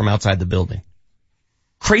hear us from outside the building.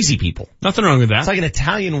 Crazy people. Nothing wrong with that. It's like an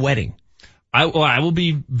Italian wedding. I will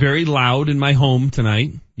be very loud in my home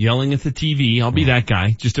tonight, yelling at the TV. I'll be that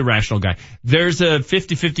guy, just a rational guy. There's a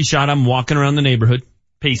 50-50 shot. I'm walking around the neighborhood,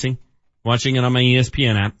 pacing, watching it on my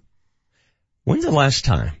ESPN app. When's the last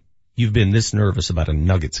time you've been this nervous about a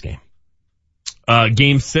Nuggets game?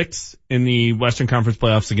 Game 6 in the Western Conference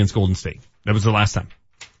playoffs against Golden State. That was the last time.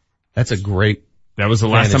 That's a great. That was the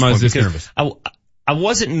last time I was this nervous. I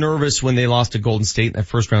wasn't nervous when they lost to Golden State in that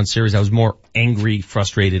first round series. I was more angry,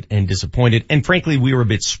 frustrated, and disappointed. And frankly, we were a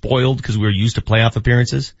bit spoiled because we were used to playoff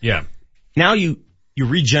appearances. Yeah. Now you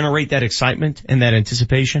regenerate that excitement and that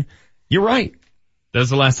anticipation. You're right. That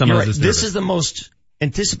was the last time I was this nervous. This is the most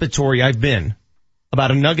anticipatory I've been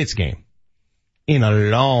about a Nuggets game in a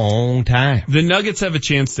long time. The Nuggets have a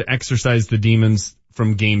chance to exercise the demons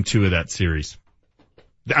from game 2 of that series.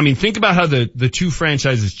 I mean, think about how the two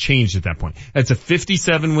franchises changed at that point. That's a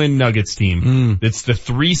 57-win Nuggets team. It's the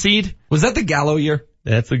 3 seed. Was that the Gallo year?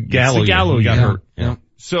 That's the Gallo year. Gallo year. Got hurt. Yeah.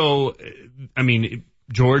 So, I mean,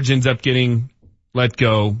 George ends up getting let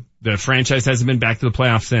go. The franchise hasn't been back to the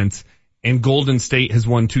playoffs since. And Golden State has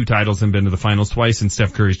won 2 titles and been to the finals twice, and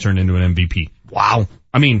Steph Curry's turned into an MVP. Wow.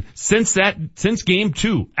 I mean, since game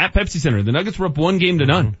 2 at Pepsi Center, the Nuggets were up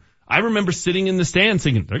 1-0. I remember sitting in the stands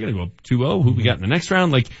thinking, they're going to go up 2-0. Who we got in the next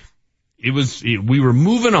round? Like, we were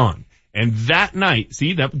moving on. And that night,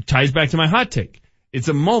 see, that ties back to my hot take. It's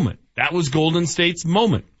a moment. That was Golden State's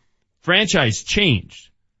moment. Franchise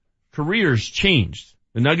changed. Careers changed.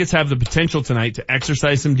 The Nuggets have the potential tonight to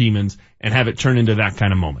exercise some demons and have it turn into that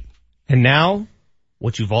kind of moment. And now,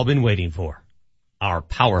 what you've all been waiting for. Our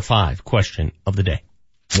Power 5 question of the day.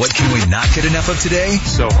 What can we not get enough of today?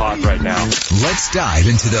 So hot right now. Let's dive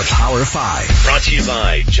into the Power 5. Brought to you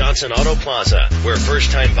by Johnson Auto Plaza, where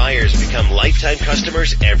first-time buyers become lifetime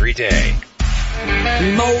customers every day.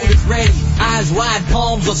 Remote is ready, eyes wide,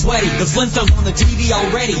 palms are sweaty. The Flintstones on the TV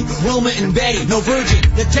already. Wilma and Betty, no Virgin,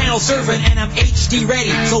 the channel serving, and I'm HD ready.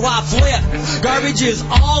 So I flip. Garbage is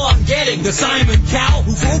all I'm getting. The Simon Cowell,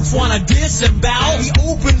 who folks wanna disembowel. He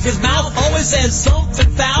opens his mouth, always says something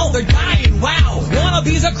foul. They're dying, wow.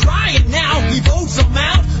 Wannabes are crying now. He votes them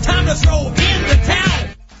out. Time to throw in the towel.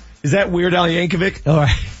 Is that Weird Al Yankovic? All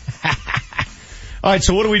right. All right,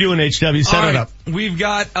 so what are we doing, HW? Set it up. We've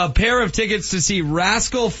got a pair of tickets to see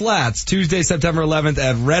Rascal Flatts Tuesday, September 11th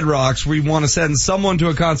at Red Rocks. We want to send someone to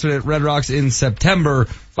a concert at Red Rocks in September.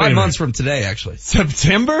 5 months from today, actually.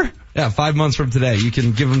 September? Yeah, 5 months from today. You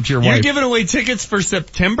can give them to your You're wife. You're giving away tickets for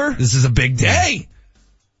September? This is a big day.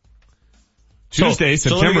 Tuesday,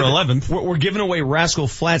 September 11th. We're giving away Rascal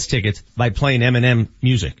Flatts tickets by playing Eminem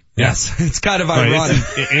music. Yes, it's kind of ironic.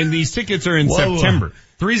 And these tickets are in September.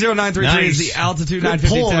 30933 is the Altitude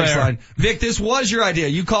 950 text line. Vic, this was your idea.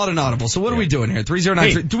 You called an audible. So what are we doing here?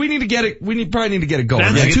 3093. Do we need to get it? We probably need to get it going.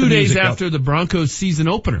 That's 2 days after the Broncos season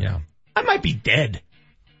opener. Yeah. I might be dead.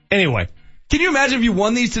 Anyway. Can you imagine if you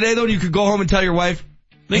won these today though and you could go home and tell your wife?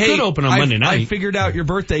 They could open on Monday night. I figured out your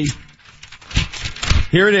birthday.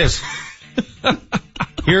 Here it is.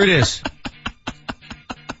 Here it is.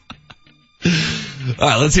 All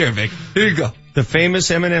right, let's hear it, Vic. Here you go. The famous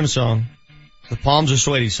Eminem song, the Palms Are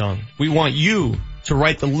Sweaty song. We want you to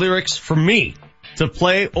write the lyrics for me to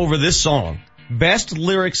play over this song. Best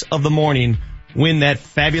lyrics of the morning win that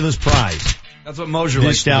fabulous prize. That's what Mosier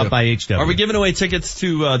likes Dished to out do. by HW. Are we giving away tickets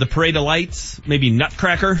to the Parade of Lights? Maybe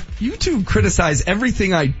Nutcracker? You two criticize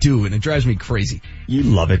everything I do, and it drives me crazy. You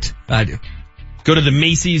love it. I do. Go to the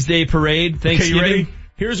Macy's Day Parade. Thanksgiving. Okay, you ready?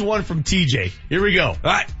 Here's one from TJ. Here we go.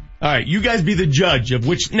 All right. You guys be the judge of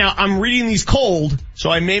which. Now, I'm reading these cold, so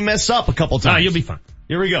I may mess up a couple times. You'll be fine.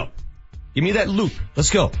 Here we go. Give me that loop. Let's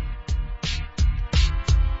go.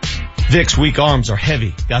 Vic's weak arms are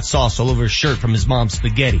heavy. Got sauce all over his shirt from his mom's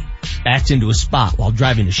spaghetti. Backs into a spot while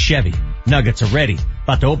driving a Chevy. Nuggets are ready.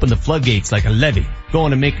 About to open the floodgates like a levee. Going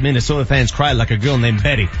to make Minnesota fans cry like a girl named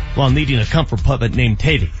Betty while needing a comfort puppet named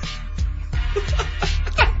Teddy.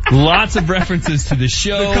 Lots of references to the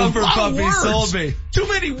show. The comfort puppy sold me. Too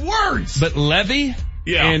many words. But levy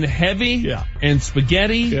and heavy and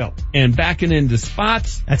spaghetti and backing into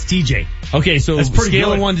spots. That's TJ. Okay, so That's pretty scale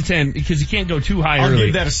good. of 1 to 10 because you can't go too high I'll early.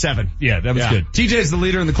 give that a 7. Yeah, that was good. TJ's the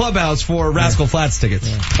leader in the clubhouse for Rascal Flatts tickets.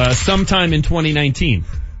 Sometime in 2019.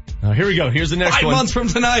 Here we go. Here's the next 5 one. months from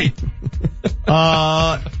tonight.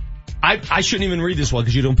 I shouldn't even read this one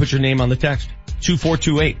because you don't put your name on the text.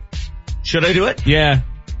 2428. Should I do it? Yeah.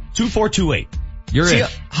 2428. You're See in.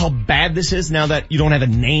 how bad this is now that you don't have a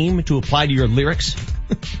name to apply to your lyrics?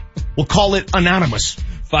 We'll call it anonymous.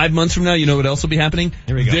 5 months from now, you know what else will be happening?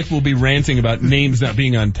 Here we go. Vic will be ranting about names not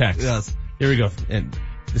being on text. Yes. Here we go. And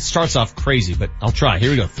it starts off crazy, but I'll try.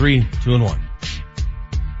 Here we go. 3, 2, and 1.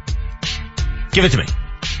 Give it to me.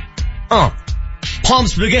 Palm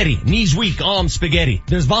spaghetti, knees weak, arm spaghetti.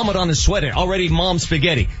 There's vomit on his sweater, already mom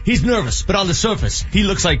spaghetti. He's nervous, but on the surface, he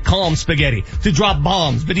looks like calm spaghetti. To drop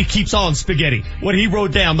bombs, but he keeps on spaghetti. What he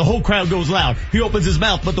wrote down, the whole crowd goes loud. He opens his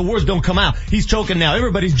mouth, but the words don't come out. He's choking now,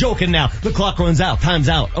 everybody's joking now. The clock runs out, time's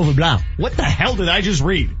out, over blah. What the hell did I just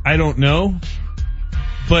read? I don't know.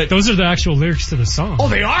 But those are the actual lyrics to the song. Oh,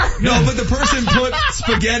 they are? No, but the person put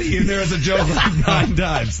spaghetti in there as a joke like 9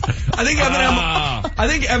 times. I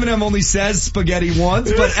think Eminem only says spaghetti once,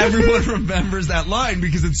 but everyone remembers that line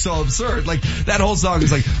because it's so absurd. Like, that whole song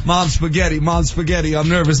is like, mom spaghetti, I'm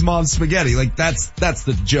nervous, mom spaghetti. Like, that's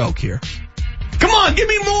the joke here. Come on, give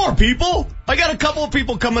me more, people. I got a couple of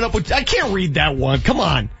people coming up with, I can't read that one. Come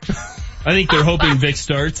on. I think they're hoping Vic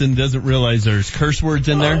starts and doesn't realize there's curse words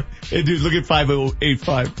in there. Hey, dude, look at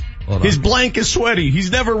 5085. His blank is sweaty.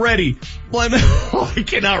 He's never ready. I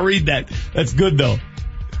cannot read that. That's good though.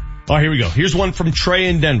 Oh, here we go. Here's one from Trey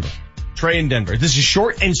in Denver. This is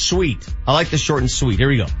short and sweet. I like the short and sweet. Here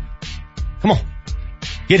we go. Come on.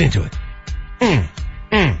 Get into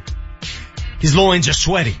it. His loins are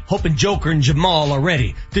sweaty. Hoping Joker and Jamal are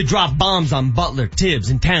ready to drop bombs on Butler,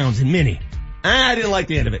 Tibbs, and Towns and Minnie. I didn't like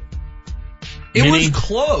the end of it. It Minnie, was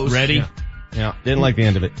close. Ready? Yeah, didn't like the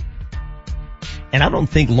end of it. And I don't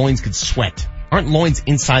think loins could sweat. Aren't loins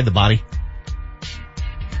inside the body?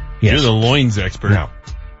 Yes. You're the loins expert. No.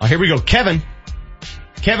 Oh, here we go. Kevin's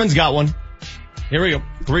got one. Here we go.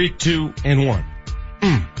 3, 2, and 1.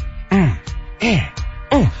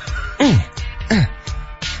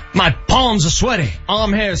 My palms are sweaty.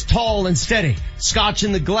 Arm hair is tall and steady. Scotch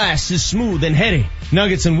in the glass is smooth and heady.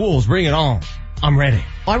 Nuggets and wolves, bring it on. I'm ready.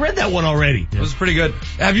 Oh, I read that one already. It was pretty good.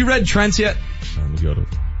 Have you read Trent's yet? Let me go to.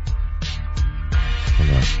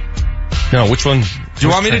 No, which one? Do you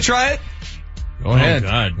want me to try it? Go ahead. Oh,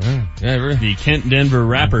 God. Yeah, really. The Kent Denver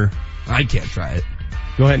rapper. I can't try it.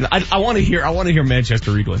 Go ahead. I want to hear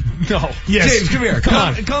Manchester England. No. Yes. James, come here. Come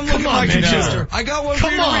on. Come look at my Manchester. I got one for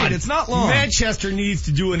you to read. It's not long. Manchester needs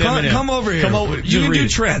to do an Eminem. Come over here. You can do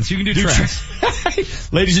Trent's.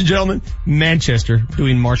 Trent's. Ladies and gentlemen, Manchester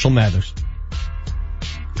doing Marshall Mathers.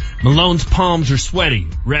 Malone's palms are sweaty.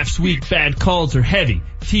 Ref's weak, bad calls are heavy.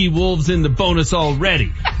 T-Wolves in the bonus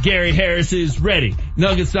already. Gary Harris is ready.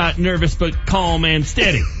 Nuggets not nervous but calm and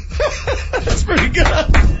steady. That's pretty good.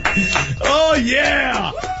 Oh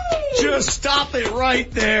yeah. Just stop it right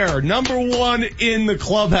there. Number one in the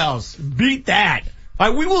clubhouse. Beat that. All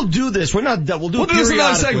right, we will do this. We'll do this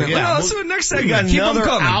another segment. Yeah, let's do it next segment. We got Keep another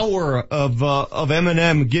hour of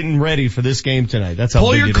Eminem getting ready for this game tonight. That's how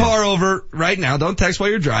Pull big your it car is. over right now. Don't text while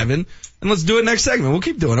you're driving. And let's do it next segment. We'll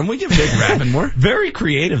keep doing them. We give Big rapping more. Very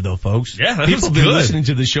creative though, folks. Yeah, that People was have been good. listening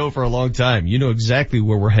to the show for a long time. You know exactly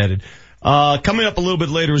where we're headed. Coming up a little bit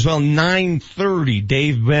later as well, 9:30,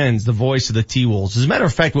 Dave Benz, the voice of the T-Wolves. As a matter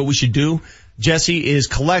of fact, what we should do, Jesse, is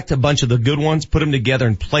collect a bunch of the good ones, put them together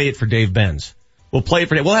and play it for Dave Benz. We'll play it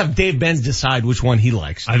for Dave. We'll have Dave Benz decide which one he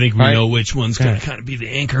likes. I think we know which one's going to kind of be the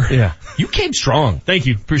anchor. Yeah. You came strong. Thank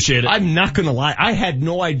you. Appreciate it. I'm not going to lie. I had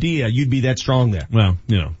no idea you'd be that strong there. Well,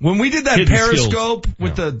 you know. When we did that Hidden Periscope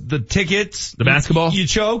with the tickets. The basketball? You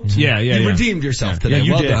choked? Yeah. You redeemed yourself today. Yeah,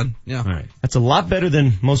 you well did. done. Yeah. All right. That's a lot better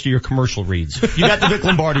than most of your commercial reads. You got the Vic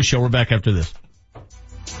Lombardi Show. We're back after this.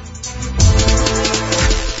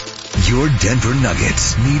 Your Denver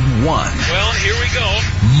Nuggets need one Well, here we go.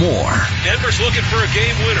 more Denver's looking for a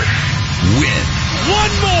game winner. win.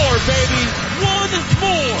 One more, baby. One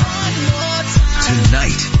more.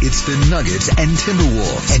 Tonight, it's the Nuggets and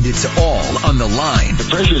Timberwolves, and it's all on the line. The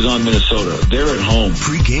pressure's on Minnesota. They're at home.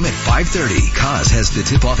 Pre-game at 5:30. Kaz has the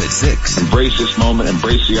tip-off at 6. Embrace this moment.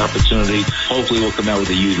 Embrace the opportunity. Hopefully we'll come out with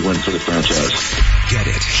a huge win for the franchise. Get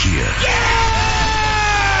it here.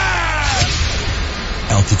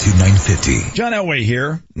 Altitude 950. John Elway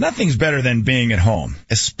here. Nothing's better than being at home,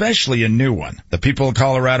 especially a new one. The people of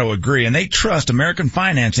Colorado agree, and they trust American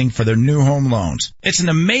Financing for their new home loans. It's an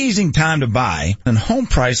amazing time to buy, and home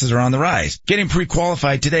prices are on the rise. Getting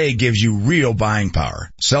pre-qualified today gives you real buying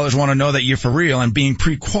power. Sellers want to know that you're for real, and being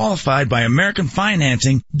pre-qualified by American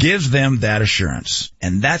Financing gives them that assurance.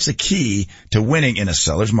 And that's a key to winning in a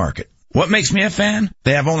seller's market. What makes me a fan?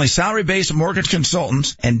 They have only salary-based mortgage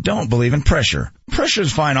consultants and don't believe in pressure. Pressure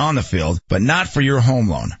is fine on the field, but not for your home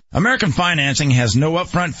loan. American Financing has no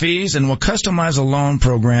upfront fees and will customize a loan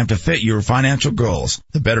program to fit your financial goals.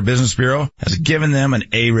 The Better Business Bureau has given them an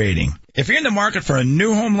A rating. If you're in the market for a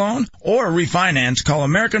new home loan or a refinance, call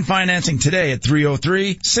American Financing today at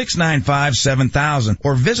 303-695-7000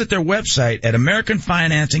 or visit their website at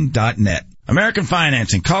americanfinancing.net. American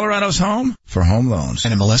Financing, Colorado's home for home loans.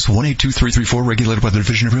 NMLS 182334, regulated by the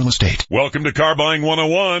Division of Real Estate. Welcome to Car Buying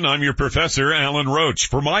 101. I'm your professor, Alan Roach,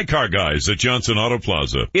 for my car guys at Johnson Auto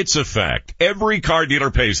Plaza. It's a fact. Every car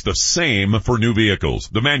dealer pays the same for new vehicles.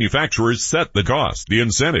 The manufacturers set the cost, the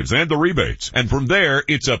incentives, and the rebates. And from there,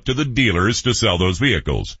 it's up to the dealers to sell those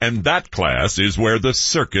vehicles. And that class is where the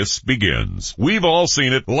circus begins. We've all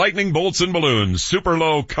seen it. Lightning bolts and balloons, super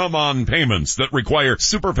low come-on payments that require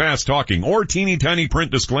super fast talking or teeny tiny print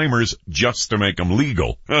disclaimers just to make them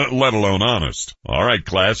legal, let alone honest. All right,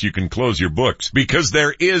 class, you can close your books because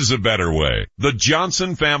there is a better way. The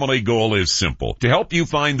Johnson family goal is simple: to help you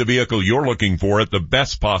find the vehicle you're looking for at the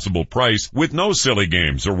best possible price with no silly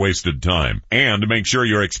games or wasted time, and to make sure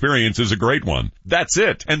your experience is a great one. That's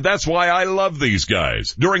it, and that's why I love these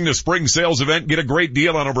guys. During the spring sales event, get a great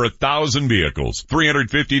deal on over 1,000 vehicles,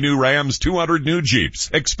 350 new Rams, 200 new Jeeps.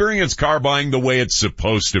 Experience car buying the way it's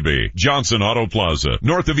supposed to be. Johnson Auto Plaza,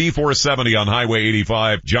 north of E470 on Highway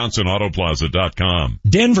 85, johnsonautoplaza.com.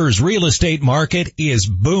 Denver's real estate market is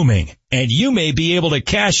booming, and you may be able to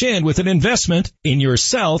cash in with an investment in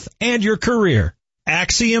yourself and your career.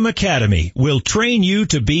 Axiom Academy will train you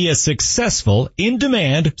to be a successful,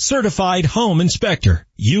 in-demand, certified home inspector.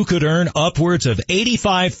 You could earn upwards of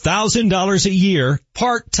 $85,000 a year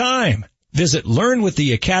part-time. Visit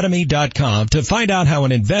learnwiththeacademy.com to find out how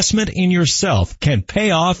an investment in yourself can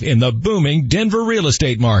pay off in the booming Denver real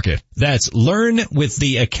estate market. That's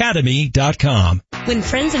learnwiththeacademy.com. When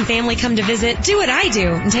friends and family come to visit, do what I do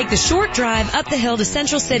and take the short drive up the hill to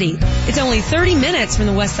Central City. It's only 30 minutes from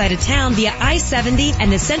the west side of town via I-70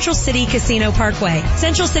 and the Central City Casino Parkway.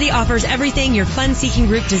 Central City offers everything your fun-seeking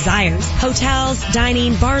group desires. Hotels,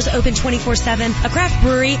 dining, bars open 24/7, a craft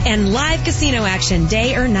brewery, and live casino action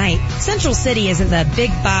day or night. Central City isn't the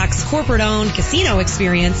big box, corporate-owned casino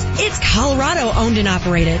experience. It's Colorado-owned and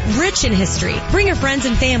operated, rich in history. Bring your friends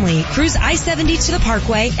and family, cruise I-70 to the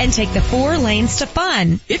Parkway, and take the 4 lanes to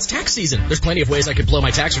fun. It's tax season. There's plenty of ways I could blow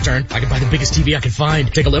my tax return. I could buy the biggest TV I could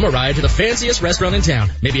find, take a limo ride to the fanciest restaurant in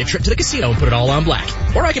town, maybe a trip to the casino and put it all on black.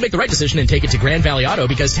 Or I can make the right decision and take it to Grand Valley Auto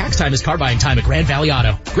because tax time is car buying time at Grand Valley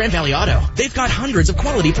Auto. Grand Valley Auto. They've got hundreds of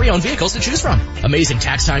quality pre-owned vehicles to choose from. Amazing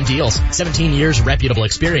tax time deals, 17 years reputable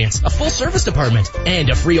experience, a full service department, and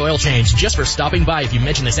a free oil change just for stopping by if you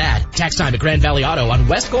mention this ad. Tax time at Grand Valley Auto on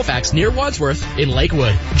West Colfax near Wadsworth in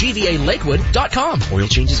Lakewood. GVALakewood.com. Oil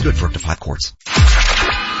change is good for up to 5 quarts.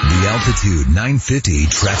 The Altitude 950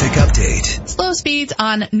 traffic update. Slow speeds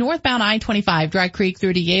on northbound I-25, Dry Creek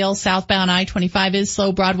through to Yale. Southbound I-25 is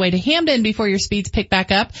slow Broadway to Hamden before your speeds pick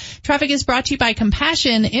back up. Traffic is brought to you by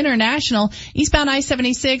Compassion International. Eastbound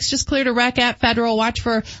I-76 just clear to wreck at Federal. Watch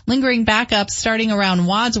for lingering backups starting around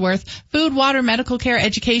Wadsworth. Food, water, medical care,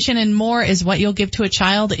 education, and more is what you'll give to a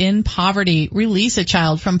child in poverty. Release a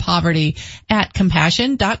child from poverty at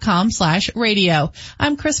compassion.com/radio.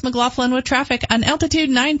 I'm Chris McLaughlin with traffic on Altitude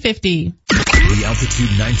 950. The Altitude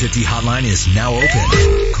 950 hotline is now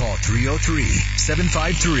open. Call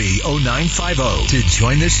 303-753-0950 to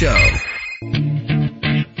join the show.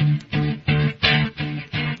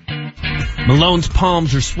 Malone's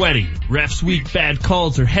palms are sweaty. Ref's weak bad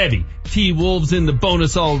calls are heavy. T-Wolves in the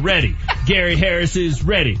bonus already. Gary Harris is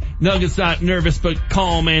ready. Nuggets not nervous but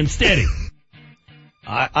calm and steady.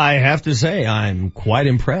 I have to say, I'm quite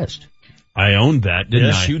impressed. I owned that,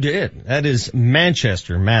 didn't I? Yes, you did. That is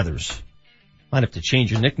Manchester Mathers. Might have to change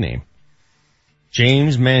your nickname.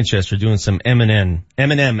 James Manchester doing some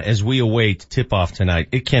Eminem as we await tip-off tonight.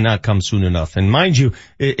 It cannot come soon enough. And mind you,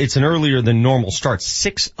 it's an earlier than normal start.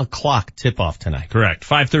 6 o'clock tip-off tonight. Correct.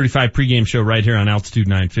 5:35 pregame show right here on Altitude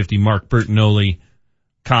 950. Mark Bertinoli,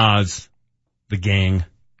 Kaz, the gang.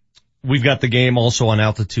 We've got the game also on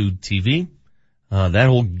Altitude TV. That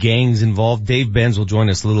whole gang's involved. Dave Benz will join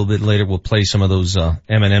us a little bit later. We'll play some of those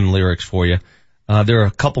Eminem lyrics for you. There are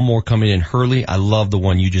a couple more coming in. Hurley, I love the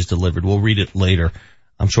one you just delivered. We'll read it later.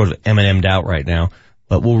 I'm sort of Eminem'd out right now,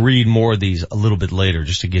 but we'll read more of these a little bit later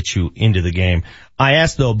just to get you into the game. I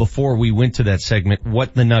asked, though, before we went to that segment,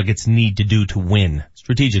 what the Nuggets need to do to win.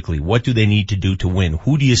 Strategically, what do they need to do to win?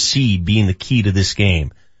 Who do you see being the key to this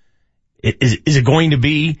game? Is it going to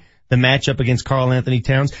be the matchup against Karl Anthony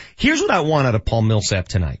Towns? Here's what I want out of Paul Millsap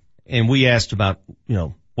tonight. And we asked about,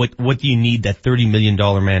 what do you need that $30 million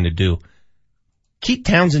man to do? Keep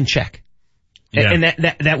Towns in check. Yeah. And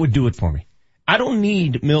that would do it for me. I don't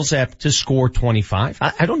need Millsap to score 25.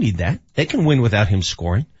 I don't need that. They can win without him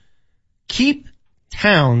scoring. Keep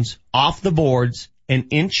Towns off the boards and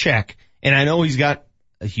in check. And I know he's got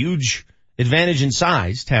a huge advantage in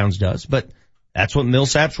size, Towns does, but that's what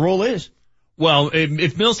Millsap's role is. Well,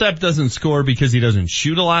 if Millsap doesn't score because he doesn't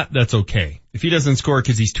shoot a lot, that's okay. If he doesn't score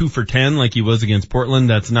because he's 2 for 10 like he was against Portland,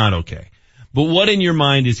 that's not okay. But what in your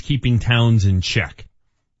mind is keeping Towns in check?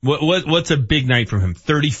 What's a big night from him?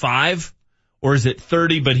 35? Or is it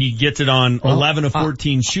 30 but he gets it on 11 of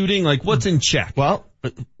 14 shooting? Like, what's in check? Well,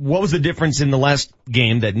 what was the difference in the last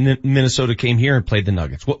game that Minnesota came here and played the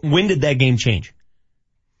Nuggets? When did that game change?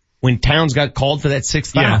 When Towns got called for that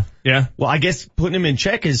 6th foul? Yeah. Well, I guess putting him in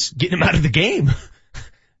check is getting him out of the game.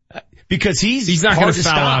 Because he's not going to foul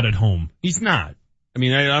stop out at home. He's not. I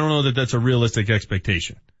mean, I don't know that that's a realistic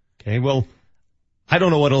expectation. Okay, well, I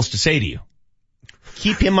don't know what else to say to you.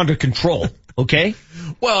 Keep him under control, okay?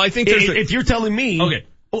 Well, I think if you're telling me, okay,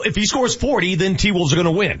 well, if he scores 40, then T-Wolves are going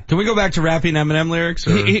to win. Can we go back to rapping Eminem lyrics,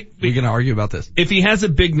 or are we going to argue about this? If he has a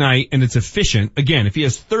big night and it's efficient, again, if he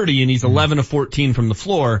has 30 and he's 11 of 14 from the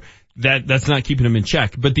floor, that's not keeping him in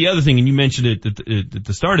check. But the other thing, and you mentioned it at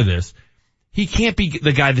the start of this, he can't be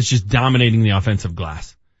the guy that's just dominating the offensive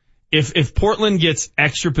glass. If Portland gets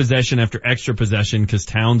extra possession after extra possession because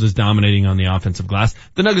Towns is dominating on the offensive glass,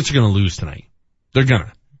 the Nuggets are going to lose tonight. They're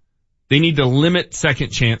gonna. They need to limit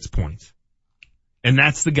second chance points. And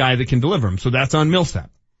that's the guy that can deliver them. So that's on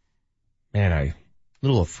Millsap. Man, I'm a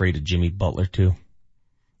little afraid of Jimmy Butler too.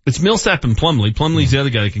 It's Millsap and Plumlee. Plumlee's the other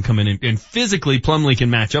guy that can come in and physically Plumlee can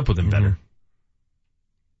match up with him better.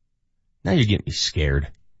 Now you're getting me scared.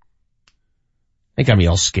 They got me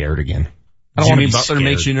all scared again. Jimmy Butler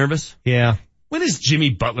makes you nervous? Yeah. When has Jimmy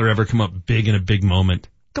Butler ever come up big in a big moment?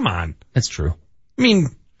 Come on. That's true. I mean,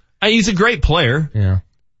 he's a great player. Yeah.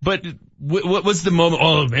 But what was the moment?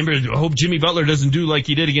 Oh, remember, I hope Jimmy Butler doesn't do like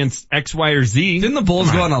he did against X, Y, or Z. Didn't the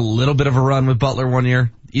Bulls go on a little bit of a run with Butler one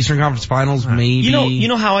year? Eastern Conference Finals, maybe. You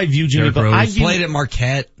know how I view Jimmy Butler? I played at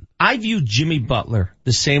Marquette. I view Jimmy Butler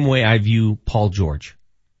the same way I view Paul George.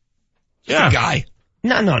 Yeah. He's a guy.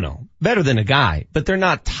 No. Better than a guy, but they're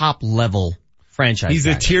not top level franchise He's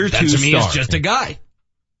guys. a tier 2 that to me star. is just a guy.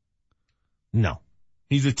 No.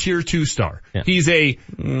 He's a tier 2 star. Yeah. He's a,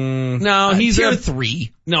 he's tier a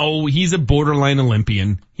 3. No, he's a borderline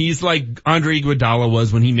Olympian. He's like Andre Iguodala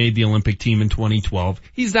was when he made the Olympic team in 2012.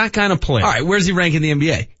 He's that kind of player. All right, where's he rank in the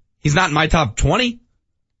NBA? He's not in my top 20.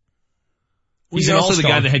 He's also the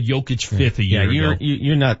guy that had Jokic 5th a year ago.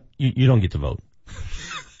 You're not, you don't get to vote.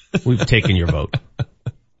 We've taken your vote.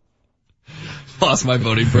 Lost my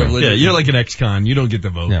voting privilege. Yeah, you're like an ex-con. You don't get to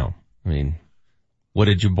vote. No. I mean, what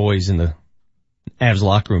did your boys in the Avs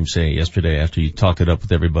locker room say yesterday after you talked it up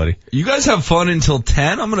with everybody? You guys have fun until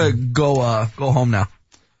 10. I'm gonna go home now.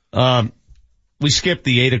 We skipped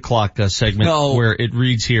the 8 o'clock segment where it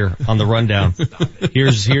reads here on the rundown.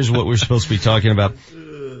 Here's what we're supposed to be talking about.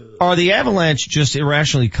 Are the Avalanche just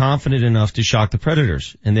irrationally confident enough to shock the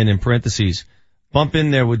Predators? And then in parentheses, bump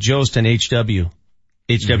in there with Jost and HW.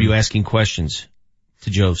 HW asking questions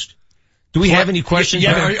to Jost. Do we have any questions?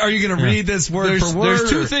 Yeah, are you going to read this word for word? There's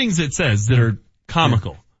two things it says that are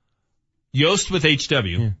comical. Yost with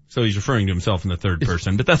HW, so he's referring to himself in the third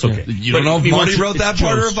person, but that's okay. You don't know if Marty wrote that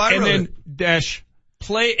part or if I wrote it. And then dash,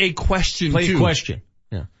 play a question Play a question.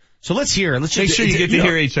 Yeah. So let's hear it. Let's make sure you get to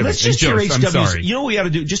hear HW. Let's just hear HW. I'm sorry. You know what we ought to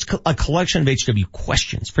do? Just a collection of HW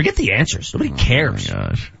questions. Forget the answers. Nobody cares. Oh my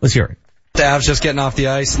gosh. Let's hear it. The Avs just getting off the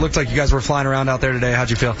ice. Looked like you guys were flying around out there today. How'd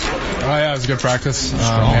you feel? Oh yeah, it was a good practice.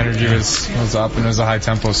 Energy was up and it was a high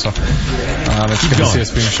tempo, so it's good to see us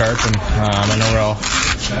being sharp, and I know we're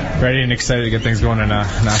all ready and excited to get things going in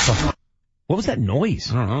Nashville. What was that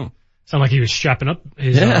noise? I don't know. Sounded like he was strapping up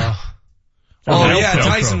his,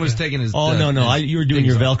 Tyson was taking his... No, you were doing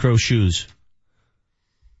your Velcro shoes.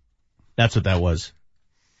 That's what that was.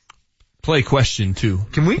 Play question 2.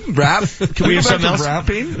 Can we rap? Can we have go back something to else?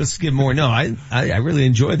 rapping? Let's get more. No, I really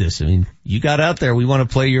enjoyed this. I mean, you got out there. We want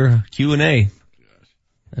to play your Q&A.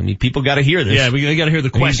 I mean, people got to hear this. Yeah, we got to hear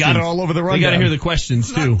the questions. We got it all over the rundown. We got to hear the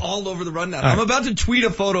questions too. All over the rundown. I'm about to tweet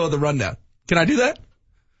a photo of the rundown. Can I do that?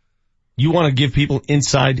 You want to give people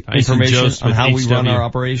inside information on how we run our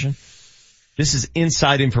operation? This is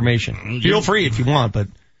inside information. Feel free if you want, but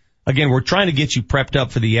again, we're trying to get you prepped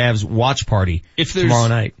up for the Avs watch party tomorrow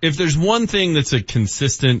night. If there's one thing that's a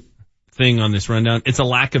consistent thing on this rundown, it's a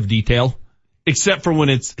lack of detail. Except for when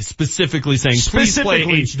it's specifically saying, please play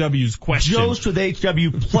HW's question. Jost with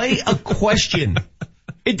HW, play a question.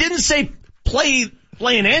 It didn't say play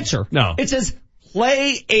an answer. No. It says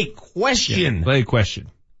play a question. Yeah, play a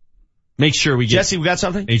question. Make sure we get... Jesse, we got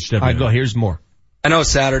something? HW. All right, go. Here's more. I know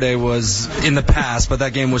Saturday was in the past, but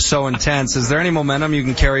that game was so intense. Is there any momentum you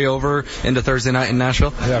can carry over into Thursday night in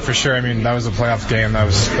Nashville? Yeah, for sure. I mean, that was a playoff game. That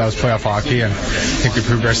was playoff hockey, and I think we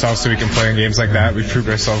proved ourselves so we can play in games like that. We proved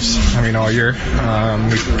ourselves, all year.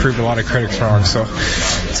 We proved a lot of critics wrong, so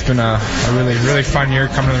it's been a really, really fun year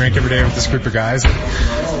coming to the rink every day with this group of guys. And,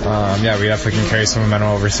 we definitely can carry some momentum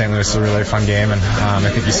over St. Louis. It was a really fun game, and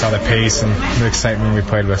I think you saw the pace and the excitement we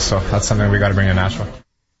played with, so that's something we got to bring to Nashville.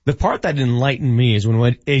 The part that enlightened me is when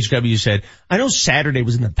HW said, I know Saturday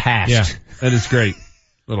was in the past. Yeah, that is great.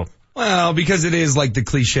 Well, because it is like the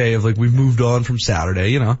cliche of like, we've moved on from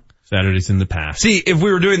Saturday, Saturday's in the past. See, if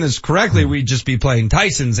we were doing this correctly, we'd just be playing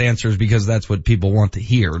Tyson's answers because that's what people want to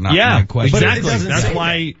hear, not my question. Exactly. That's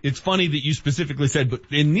why it's funny that you specifically said, but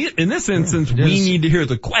in this instance, we need to hear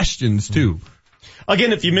the questions too.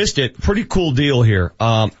 Again, if you missed it, pretty cool deal here.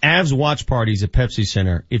 Avs watch parties at Pepsi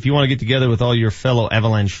Center. If you want to get together with all your fellow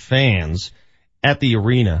Avalanche fans at the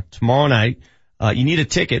arena tomorrow night, you need a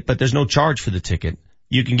ticket, but there's no charge for the ticket.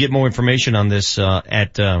 You can get more information on this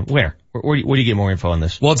at where? Where do you get more info on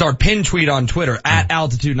this? Well, it's our pin tweet on Twitter at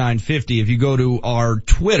Altitude950. If you go to our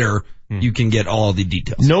Twitter, you can get all the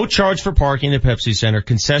details. No charge for parking at Pepsi Center.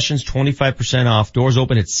 Concessions 25% off. Doors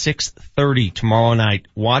open at 6:30 tomorrow night.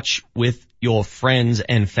 Watch with your friends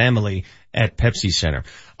and family at Pepsi Center.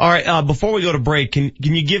 All right, before we go to break, can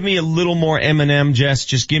you give me a little more M&M, Jess?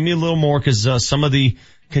 Just give me a little more, because some of the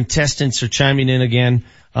contestants are chiming in again.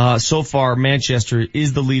 So far, Manchester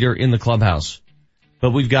is the leader in the clubhouse, but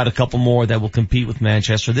we've got a couple more that will compete with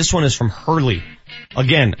Manchester. This one is from Hurley.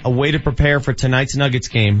 Again, a way to prepare for tonight's Nuggets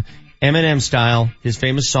game, M&M style, his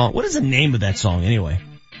famous song. What is the name of that song anyway?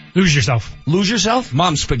 Lose Yourself. Lose Yourself?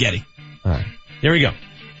 Mom's Spaghetti. All right, here we go.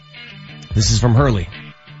 This is from Hurley.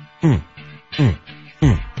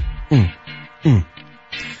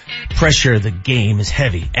 Pressure, the game is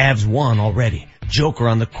heavy. Avs won already. Joker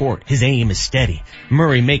on the court, his aim is steady.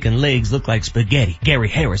 Murray making legs look like spaghetti. Gary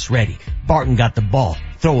Harris ready. Barton got the ball.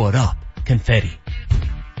 Throw it up. Confetti.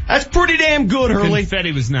 That's pretty damn good, Hurley.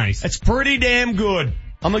 Confetti was nice. That's pretty damn good.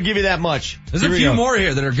 I'm gonna give you that much. There's a few more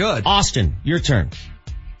here that are good. Austin, your turn.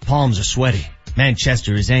 Palms are sweaty.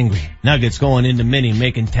 Manchester is angry. Nuggets going into mini,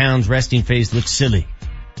 making Towns' resting face look silly.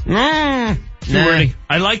 Too wordy.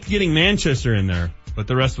 I liked getting Manchester in there, but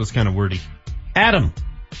the rest was kind of wordy. Adam.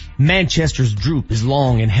 Manchester's droop is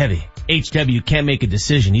long and heavy. HW can't make a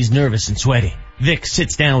decision. He's nervous and sweaty. Vic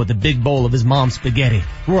sits down with a big bowl of his mom's spaghetti.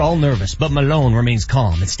 We're all nervous, but Malone remains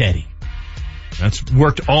calm and steady. That's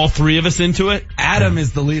worked all three of us into it. Adam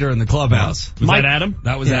is the leader in the clubhouse. Was that Adam?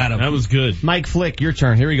 That was Adam. That was good. Mike Flick, your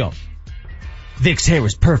turn. Here we go. Vic's hair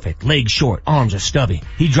is perfect, legs short, arms are stubby.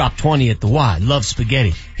 He dropped 20 at the Y, loves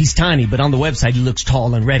spaghetti. He's tiny, but on the website he looks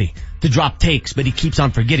tall and ready to drop takes, but he keeps on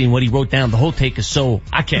forgetting what he wrote down. The whole take is so,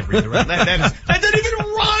 I can't read it right. That doesn't even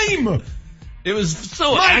rhyme. It was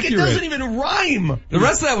so Mike, accurate. it doesn't even rhyme. The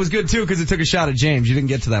rest of that was good too because it took a shot at James. You didn't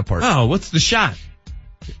get to that part. Oh, what's the shot?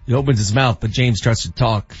 He opens his mouth, but James starts to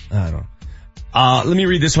talk. I don't know. Let me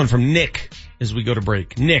read this one from Nick as we go to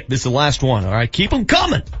break. Nick, this is the last one, alright? Keep them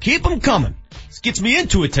coming. Keep them coming. This gets me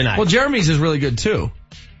into it tonight. Well, Jeremy's is really good too.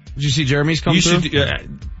 Did you see Jeremy's come through?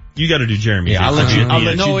 You gotta do Jeremy's. Yeah, I'll let you.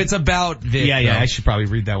 No, it's about Vic. Yeah, I should probably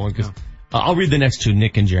read that one because I'll read the next two,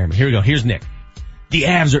 Nick and Jeremy. Here we go. Here's Nick. The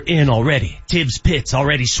Avs are in already. Tibbs Pitt's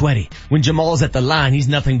already sweaty. When Jamal's at the line, he's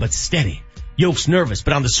nothing but steady. Yoke's nervous,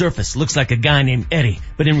 but on the surface looks like a guy named Eddie.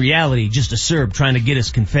 But in reality, just a Serb trying to get us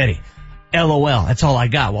confetti. LOL, that's all I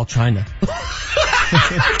got while trying to...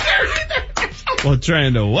 While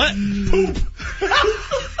trying to what? Poop.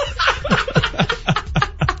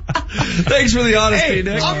 Thanks for the honesty, hey,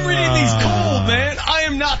 Nick. I'm reading these cold, man. I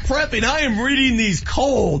am not prepping. I am reading these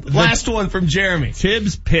cold. Last one from Jeremy.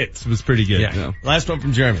 Tibbs Pitts was pretty good. Yeah. Last one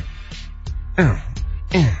from Jeremy.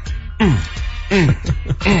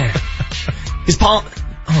 His palm...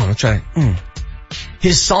 Oh, let's try it.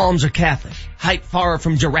 His psalms are Catholic. Height far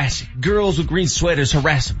from Jurassic. Girls with green sweaters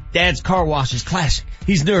harass him. Dad's car wash is classic.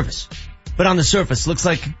 He's nervous. But on the surface looks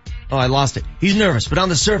like... Oh, I lost it. He's nervous, but on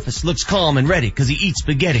the surface looks calm and ready because he eats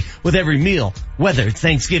spaghetti with every meal, whether it's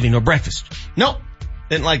Thanksgiving or breakfast. Nope.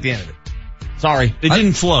 Didn't like the end of it. Sorry. It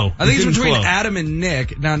didn't flow. I think it's between Adam and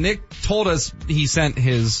Nick. Now, Nick told us he sent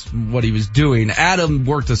what he was doing. Adam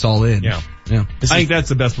worked us all in. Yeah. I think that's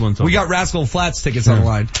the best one so We got Rascal Flatts tickets on the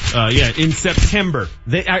line. In September.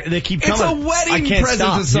 They keep coming. It's a wedding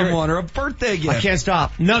present to someone or a birthday gift. I can't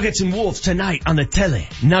stop. Nuggets and Wolves tonight on the telly.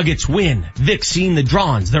 Nuggets win. Vic's seen the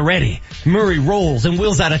drawings. They're ready. Murray rolls and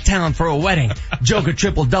Will's out of town for a wedding. Joker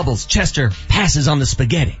triple doubles. Chester passes on the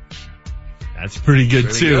spaghetti. That's pretty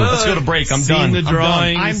good too. Good. Let's go to break. I'm Seen done. the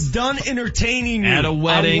drawings. I'm done entertaining you. At a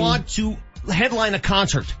wedding. I want to headline a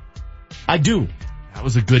concert. I do. That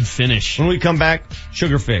was a good finish. When we come back,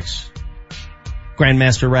 Sugar Fix.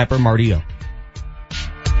 Grandmaster rapper Mardio.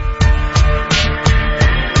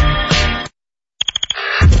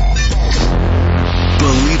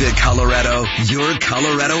 Believe it, Colorado. Your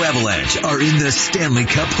Colorado Avalanche are in the Stanley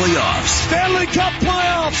Cup playoffs. Stanley Cup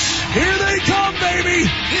playoffs. Here they come, baby.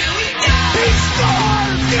 Here we go. He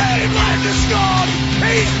scores. Game line to score.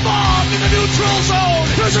 He's bombed in the neutral zone.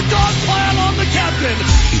 There's a dog pile on the captain.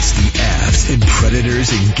 It's the Avs and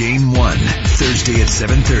Predators in Game 1. Thursday at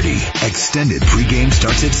 7:30. Extended pregame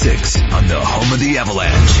starts at 6 on the home of the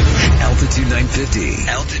Avalanche. Altitude 950.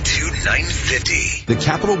 Altitude 950. The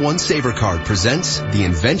Capital One Saver Card presents the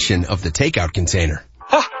invention of the takeout container.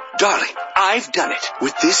 Ah, darling, I've done it.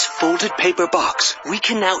 With this folded paper box, we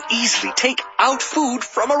can now easily take out food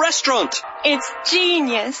from a restaurant. It's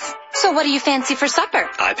genius. So what do you fancy for supper?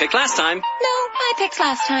 I picked last time. No, I picked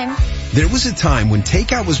last time. There was a time when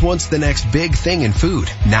takeout was once the next big thing in food.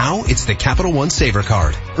 Now it's the Capital One Saver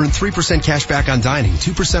Card. Earn 3% cash back on dining,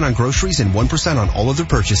 2% on groceries, and 1% on all other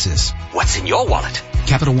purchases. What's in your wallet?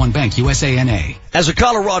 Capital One Bank, USA, As a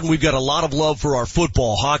Coloradan, we've got a lot of love for our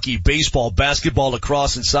football, hockey, baseball, basketball,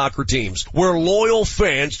 lacrosse, and soccer teams. We're loyal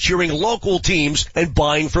fans cheering local teams and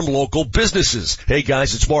buying from local businesses. Hey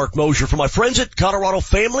guys, it's Mark Mosher from my friends at Colorado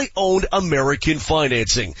Family-Owned American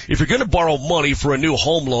Financing. If you're going to borrow money for a new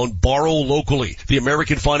home loan, borrow locally. The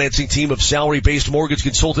American Financing team of salary-based mortgage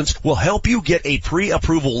consultants will help you get a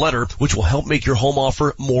pre-approval letter, which will help make your home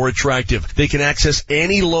offer more attractive. They can access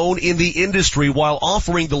any loan in the industry while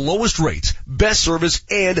offering the lowest rates, best service,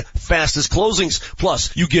 and fastest closings.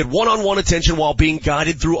 Plus, you get one-on-one attention while being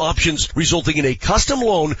guided through options, resulting in a custom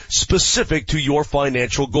loan specific to your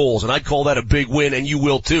financial goals. And I'd call that a big win, and you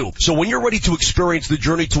will too. So when you're ready to experience the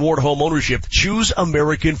journey toward home ownership, choose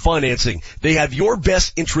American Financing. They have your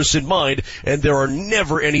best interests in mind, and there are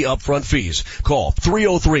never any upfront fees. Call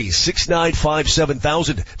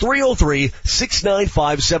 303-695-7000,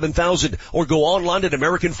 303-695-7000, or go online at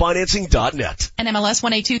AmericanFinancing.net. An MLS NMLS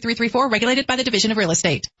 182334, regulated by the Division of Real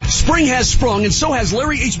Estate. Spring has sprung, and so has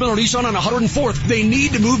Larry H. Miller Nissan on 104th. They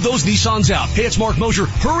need to move those Nissans out. Hey, it's Mark Mosier.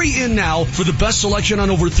 Hurry in now for the best selection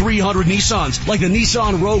on over 300 Nissans, like the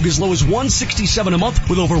Nissan Rogue as low as $167 a month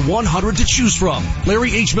with over 100 to choose from.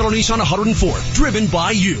 Larry H. Miller Nissan 104th, driven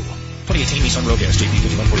by you. 2018 Nissan Rogue SJP,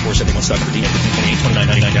 5144, 71 stock for DM,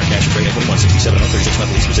 28, $29.99 down cash, trade at 4167 on 36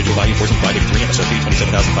 month lease, residual value, 4583, MSRP,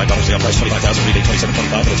 $27,005, sale price, $25,000, rebate,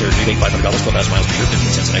 $27.25, military rebate, $500, 12,000 miles per year,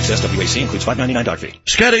 15 cents in excess, WAC, includes $5.99 dock fee.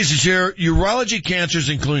 Scott Hayes is here. Urology cancers,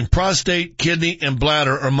 including prostate, kidney, and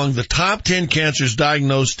bladder, are among the top 10 cancers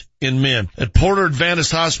diagnosed in men. At Porter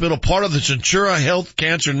Adventist Hospital, part of the Centura Health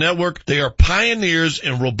Cancer Network, they are pioneers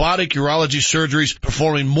in robotic urology surgeries,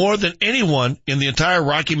 performing more than anyone in the entire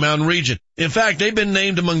Rocky Mountain region. In fact, they've been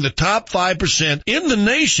named among the top 5% in the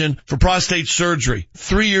nation for prostate surgery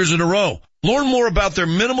 3 years in a row. Learn more about their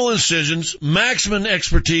minimal incisions, maximum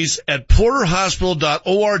expertise at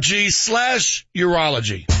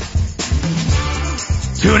porterhospital.org/urology.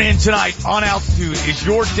 Tune in tonight on Altitude as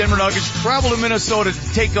your Denver Nuggets travel to Minnesota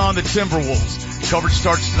to take on the Timberwolves. Coverage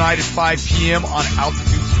starts tonight at 5 p.m. on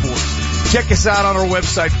Altitude Sports. Check us out on our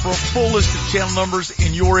website for a full list of channel numbers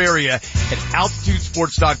in your area at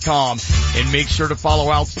altitudesports.com. And make sure to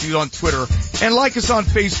follow Altitude on Twitter and like us on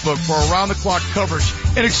Facebook for around-the-clock coverage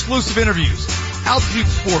and exclusive interviews. Altitude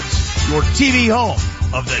Sports, your TV home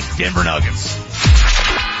of the Denver Nuggets.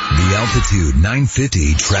 The Altitude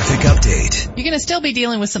 950 traffic update. You're going to still be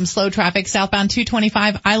dealing with some slow traffic southbound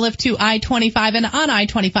 225, I-Lift to I-25, and on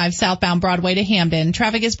I-25 southbound Broadway to Hamden.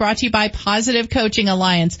 Traffic is brought to you by Positive Coaching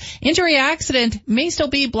Alliance. Injury accident may still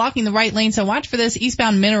be blocking the right lane, so watch for this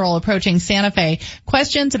eastbound Mineral approaching Santa Fe.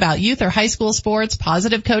 Questions about youth or high school sports?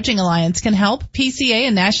 Positive Coaching Alliance can help. PCA,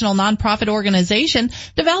 a national nonprofit organization,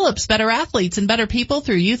 develops better athletes and better people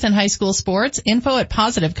through youth and high school sports. Info at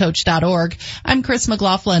positivecoach.org. I'm Chris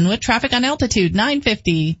McLaughlin with traffic on Altitude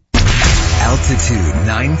 950. Altitude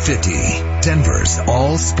 950, Denver's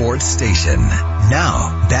all sports station.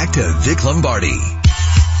 Now, back to Vic Lombardi.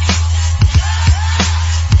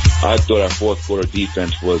 I thought our fourth quarter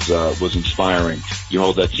defense was inspiring. You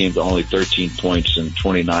hold that team to only 13 points and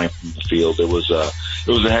 29 from the field. It was a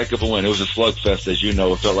heck of a win. It was a slugfest, as you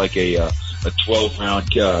know. It felt like a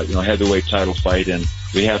 12-round, heavyweight title fight, and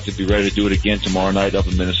we have to be ready to do it again tomorrow night up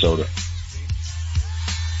in Minnesota.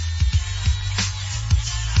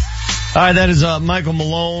 All right, that is Michael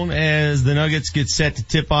Malone as the Nuggets get set to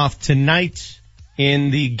tip off tonight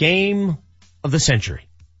in the game of the century.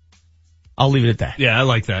 I'll leave it at that. Yeah, I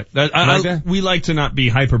like that. We like to not be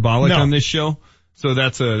hyperbolic on this show, so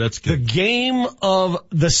that's good. The game of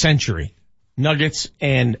the century, Nuggets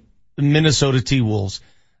and Minnesota T-Wolves.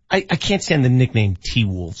 I can't stand the nickname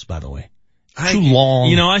T-Wolves, by the way. Too long.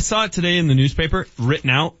 You know, I saw it today in the newspaper, written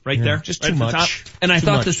out right there. Just right too much. Top, and I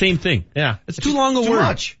thought the same thing. Yeah. It's too long a too word.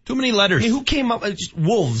 Much. Too many letters. I mean, who came up with just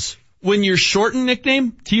Wolves? When your shortened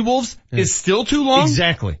nickname, T-Wolves, is still too long?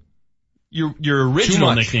 Exactly. Your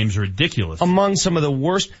original nickname's ridiculous. Among some of the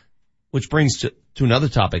worst, which brings to another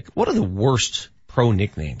topic, what are the worst pro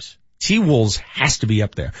nicknames? T-Wolves has to be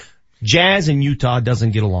up there. Jazz and Utah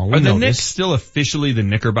doesn't get along. Are the Knicks still officially the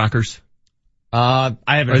Knickerbockers? I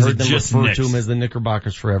haven't heard them refer to them as the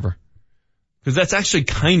Knickerbockers forever. Because that's actually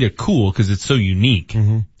kind of cool because it's so unique.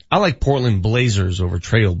 Mm-hmm. I like Portland Blazers over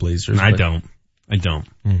Trail Blazers. I don't.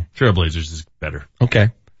 Trail Blazers is better.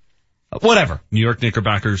 Okay. Whatever. New York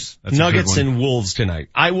Knickerbockers. That's Nuggets and Wolves tonight.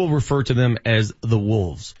 I will refer to them as the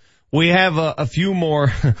Wolves. We have a few more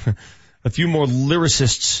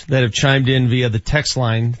lyricists that have chimed in via the text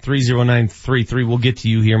line 30933. We'll get to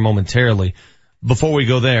you here momentarily. Before we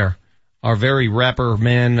go there, our very rapper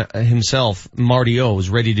man himself, Marty O,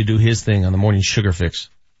 is ready to do his thing on the Morning Sugar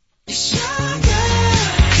Fix. It's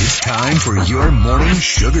time for your Morning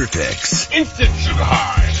Sugar Fix. Instant sugar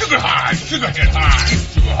high, sugar high, sugar hit high,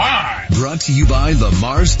 sugar high. Brought to you by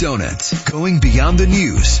Lamar's Donuts, going beyond the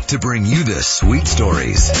news to bring you the sweet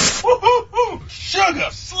stories. Woo-hoo-hoo,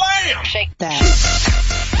 sugar slam. Shake that.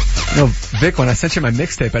 No, Vic, when I sent you my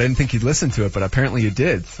mixtape, I didn't think you'd listen to it, but apparently you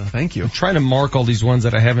did, so thank you. I'm trying to mark all these ones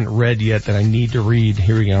that I haven't read yet that I need to read.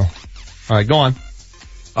 Here we go. All right, go on.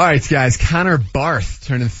 All right, guys, Connor Barth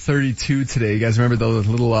turning 32 today. You guys remember the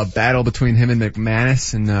little battle between him and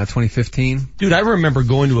McManus in 2015? Dude, I remember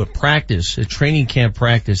going to a training camp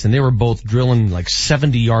practice, and they were both drilling like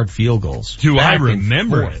 70-yard field goals. Do I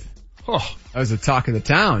remember it? Oh, that was the talk of the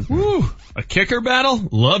town. Woo! A kicker battle?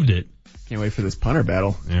 Loved it. Can't wait for this punter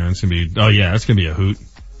battle. Yeah, that's gonna be a hoot.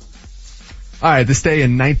 All right, this day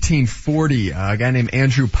in 1940, a guy named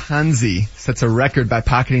Andrew Ponzi sets a record by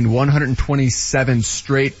pocketing 127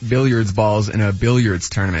 straight billiards balls in a billiards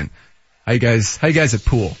tournament. How you guys at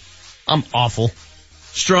pool? I'm awful.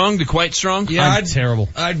 Strong to quite strong? Yeah, I'm terrible.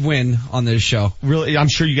 I'd win on this show. Really, I'm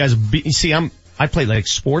sure you guys I play like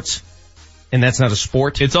sports, and that's not a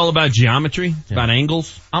sport. It's all about geometry, about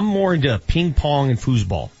angles. I'm more into ping pong and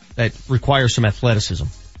foosball that requires some athleticism.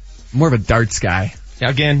 More of a darts guy.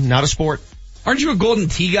 Again, not a sport. Aren't you a Golden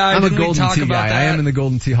Tee guy? I'm Didn't a Golden Tee guy. that? I am in the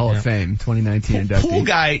Golden Tee Hall of Fame, 2019 inductee. Pool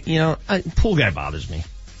guy, pool guy bothers me.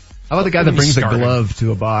 How about the guy that brings a glove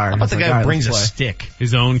to a bar? How about the guy who brings a play. stick?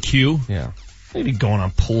 His own cue? Yeah. Maybe going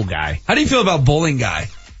on pool guy. How do you feel about bowling guy?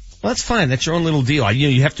 Well, that's fine. That's your own little deal.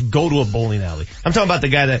 You have to go to a bowling alley. I'm talking about the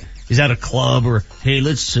guy that is at a club or, hey,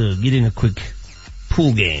 let's get in a quick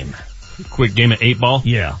pool game. Quick game of 8-ball?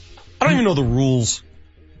 Yeah. I don't even know the rules.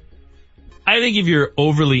 I think if you're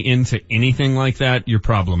overly into anything like that, you're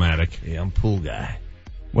problematic. Yeah, I'm pool guy.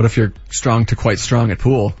 What if you're strong to quite strong at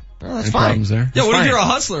pool? Well, that's Any fine. problems there? Yeah, what fine. if you're a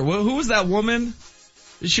hustler? Who was that woman?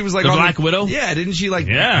 She was like The on Black Widow? Yeah, didn't she get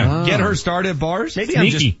Oh. her start at bars? Maybe I'm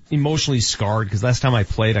just emotionally scarred because last time I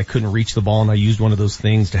played, I couldn't reach the ball and I used one of those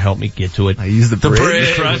things to help me get to it. I used the bridge.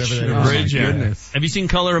 The crutch. Whatever that The is. bridge, Oh, my yeah. goodness. Have you seen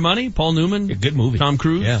Color of Money? Paul Newman? Good movie. Tom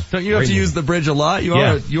Cruise? Yeah. Don't you have to use the bridge a lot? You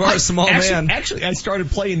are a small man. Actually, I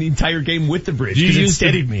started playing the entire game with the bridge Do you because it use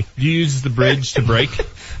steadied me. Do you use the bridge to break?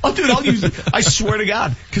 Oh, dude, I'll use it. I swear to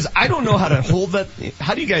God, because I don't know how to hold that.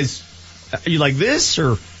 How do you guys? Are you like this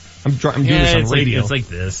or? I'm doing this on radio. It's like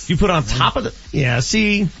this. You put it on top of the. Yeah.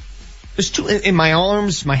 See, there's two in my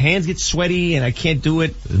arms. My hands get sweaty and I can't do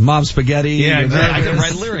it. Mom spaghetti. Yeah, I can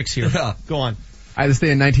write lyrics here. Yeah. Go on. This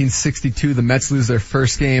day in 1962, the Mets lose their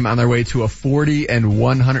first game on their way to a 40 and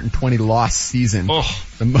 120 loss season. Oh.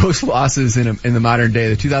 The most losses in the modern day.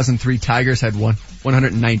 The 2003 Tigers had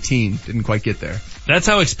 119. Didn't quite get there. That's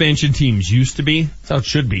how expansion teams used to be. That's how it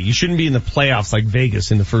should be. You shouldn't be in the playoffs like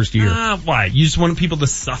Vegas in the first year. Why? You just want people to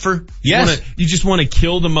suffer? Yes. You just want to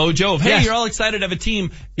kill the mojo of, hey, Yes. you're all excited to have a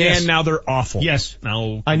team, Yes. and now they're awful. Yes.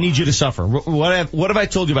 Now, I need you to suffer. What have I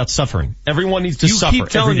told you about suffering? Everyone needs to suffer. You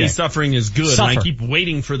keep telling every me day. suffering is good, Suffer. and I keep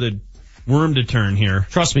waiting for the worm to turn here.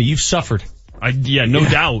 Trust me, you've suffered. No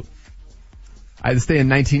doubt. This day in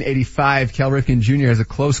 1985, Cal Ripken Jr. has a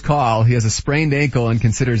close call. He has a sprained ankle and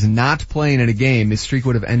considers not playing in a game. His streak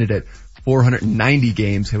would have ended at 490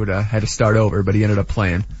 games. He would have had to start over, but he ended up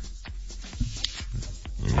playing.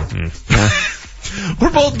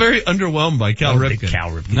 We're both very underwhelmed by Cal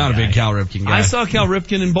Ripken. Not a big Cal Ripken guy. I saw Cal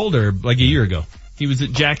Ripken in Boulder like a year ago. He was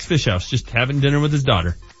at Jack's Fish House just having dinner with his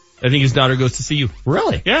daughter. I think his daughter goes to see you.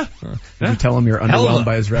 Really? Yeah. Did you tell him you're underwhelmed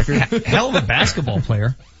by his record? Hell of a basketball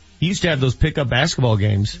player. He used to have those pickup basketball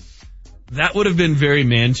games. That would have been very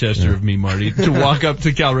Manchester of me, Marty, to walk up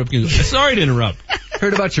to Cal Ripken. Sorry to interrupt.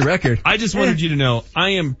 Heard about your record. I just wanted you to know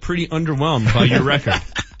I am pretty underwhelmed by your record.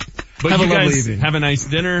 But Have you a lovely guys evening. have a nice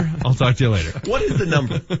dinner. I'll talk to you later. What is the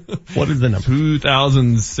number? What is the number?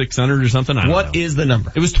 2,600 or something. I don't know. What is the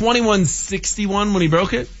number? It was 2161 when he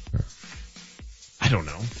broke it. I don't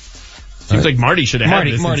know. Seems like Marty should have had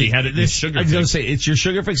this since he had it this sugar. I was going to say, it's your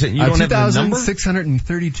sugar fix. You don't have the number?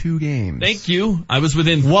 2,632 games. Thank you. I was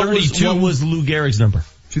within 32. What was Lou Gehrig's number?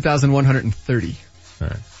 2,130. All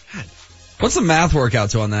right. What's the math work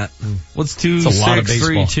out to on that? What's a lot of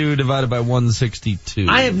baseball. 2,632 divided by 162?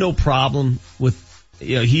 I have no problem with,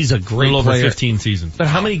 he's a great little over player. 15 seasons. But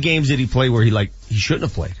how many games did he play where he shouldn't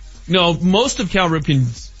have played? No, most of Cal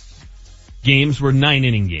Ripken's games were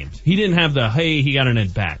 9-inning games. He didn't have he got an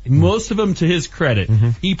at bat. Most of them, to his credit,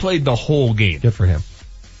 he played the whole game. Good for him.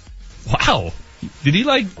 Wow. Did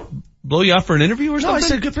he blow you off for an interview or something? No, I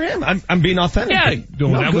said good for him. I'm being authentic. Yeah,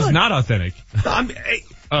 that was good. not authentic.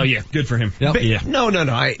 Oh yeah, good for him. Yep. Yeah. No.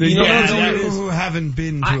 who haven't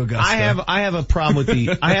been to Augusta. I have a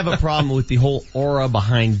problem with the whole aura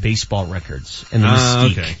behind baseball records and the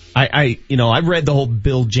mystique. Okay. I've read the whole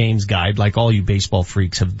Bill James guide, like all you baseball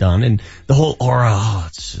freaks have done, and the whole aura.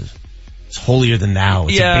 It's holier than thou.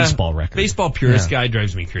 It's a baseball record. Baseball purist guy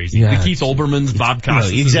drives me crazy. Yeah, the Keith Olbermann's, Bob Costas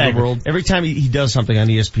exactly. of the world. Every time he does something on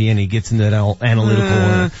ESPN, he gets into that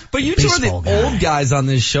analytical. But you two are the old guys on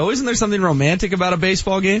this show. Isn't there something romantic about a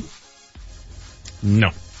baseball game?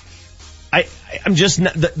 No. I'm just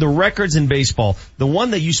not, the records in baseball. The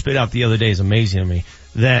one that you spit out the other day is amazing to me.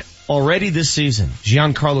 That already this season,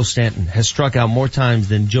 Giancarlo Stanton has struck out more times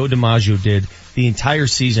than Joe DiMaggio did the entire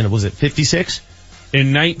season. Was it 56?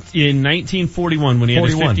 In 1941, when he had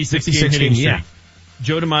his 56 game hitting streak,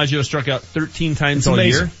 Joe DiMaggio struck out 13 times all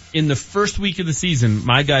year. In the first week of the season,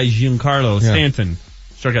 my guy Giancarlo Stanton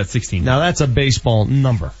struck out 16. Now that's a baseball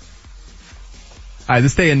number.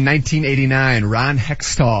 This day in 1989, Ron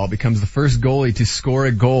Hextall becomes the first goalie to score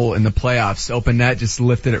a goal in the playoffs. Open net just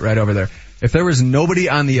lifted it right over there. If there was nobody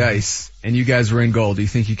on the ice and you guys were in goal, do you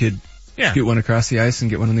think you could Yeah. Scoot one across the ice and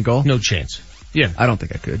get one in the goal? No chance. Yeah. I don't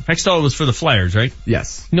think I could. Hextall was for the Flyers, right?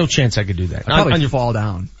 Yes. No chance I could do that. I'd probably fall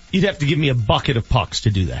down. You'd have to give me a bucket of pucks to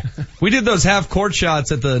do that. We did those half court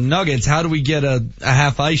shots at the Nuggets. How do we get a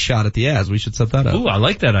half ice shot at the Avs? We should set that up. Ooh, I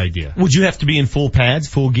like that idea. Would you have to be in full pads,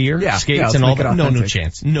 full gear, skates and all that? No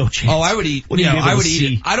chance. No chance. Oh, I would eat. I would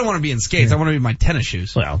eat it. I don't want to be in skates. I want to be in my tennis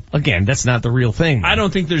shoes. Well, again, that's not the real thing. I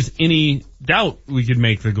don't think there's any doubt we could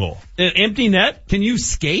make the goal. An empty net? Can you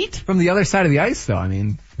skate? From the other side of the ice, though, I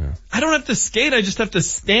mean. I don't have to skate. I just have to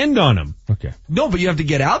stand on them. Okay. No, but you have to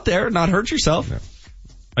get out there and not hurt yourself. No.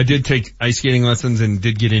 I did take ice skating lessons and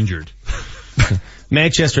did get injured.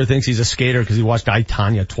 Manchester thinks he's a skater because he watched I,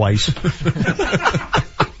 Tonya twice.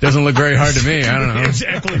 Doesn't look very hard to me. I don't know.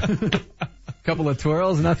 Exactly. Couple of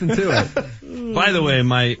twirls, nothing to it. By the way,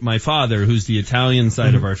 my father, who's the Italian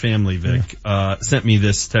side of our family, Vic, sent me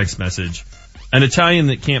this text message. An Italian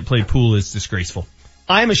that can't play pool is disgraceful.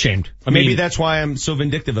 I'm ashamed. Maybe that's why I'm so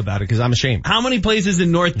vindictive about it, because I'm ashamed. How many places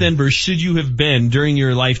in North Denver should you have been during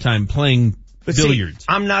your lifetime playing billiards? See,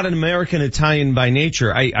 I'm not an American Italian by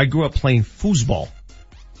nature. I grew up playing foosball.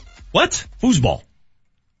 What? Foosball.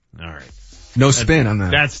 All right. No spin on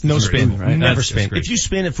that. That's no spin, right? Never spin. If you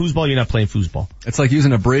spin at foosball, you're not playing foosball. It's like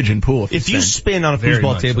using a bridge in pool. If you spin on a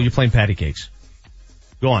foosball table, you're playing patty cakes.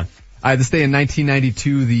 Go on. This day in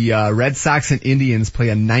 1992, the Red Sox and Indians play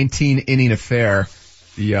a 19-inning affair.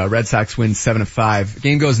 The Red Sox win 7-5.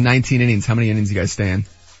 Game goes 19 innings. How many innings you guys stay in?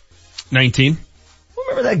 19.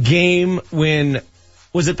 Remember that game when,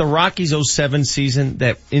 was it the Rockies 07 season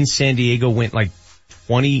that in San Diego went like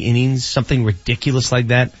 20 innings, something ridiculous like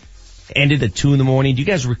that? Ended at 2 a.m. Do you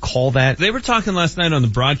guys recall that? They were talking last night on the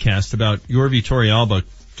broadcast about Yorvi Torrealba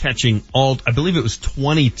catching I believe it was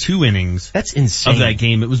 22 innings. That's insane. Of that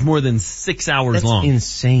game. It was more than 6 hours long. That's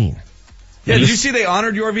insane. Yeah, did you see they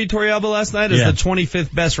honored Yorvi Torrealba last night as the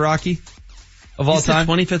 25th best Rocky of all time?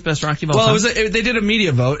 25th best Rocky of all time? Well, they did a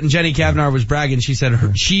media vote, and Jenny Kavanaugh was bragging. She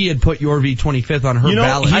said she had put Yorvi 25th on her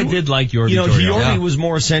ballot. I did like Yorvi Torrealba. Yorvi was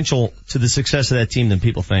more essential to the success of that team than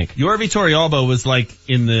people think. Yorvi Torrealba was like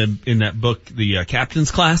in that book, the Captain's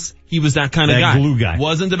Class. He was that kind of guy. Glue guy.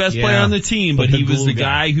 Wasn't the best player on the team, but he was the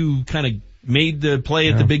guy who kind of made the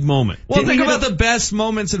play at the big moment. Well, think about the best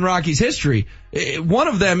moments in Rocky's history. One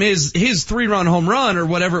of them is his 3-run home run or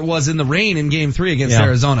whatever it was in the rain in Game 3 against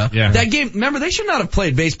Arizona. Yeah. That game, remember, they should not have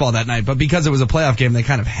played baseball that night, but because it was a playoff game, they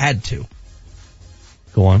kind of had to.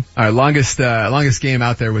 Go on. All right, longest game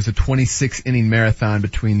out there was a 26-inning marathon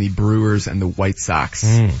between the Brewers and the White Sox.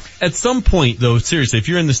 At some point, though, seriously, if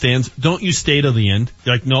you're in the stands, don't you stay to the end?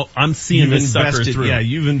 You're like, no, I'm seeing this sucker through. Yeah,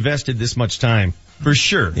 you've invested this much time. For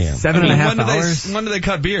sure. Yeah. 7.5 hours. When do they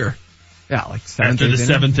cut beer? Yeah, like 7th After the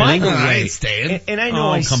 7th inning. I ain't staying. And I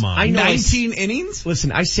know come on. I know 19 innings?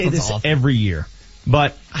 Listen, I say That's this awful. every year,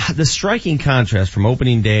 but the striking contrast from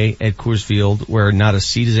opening day at Coors Field, where not a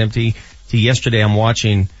seat is empty, to yesterday I'm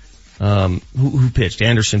watching, who pitched?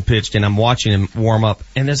 Anderson pitched, and I'm watching him warm up,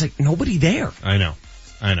 and there's like nobody there. I know.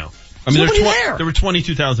 I mean, there were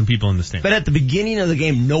 22,000 people in the stand. But at the beginning of the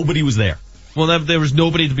game, nobody was there. Well, there was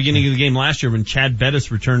nobody at the beginning of the game last year when Chad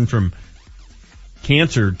Bettis returned from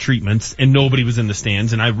cancer treatments and nobody was in the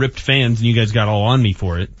stands, and I ripped fans and you guys got all on me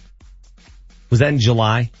for it. Was that in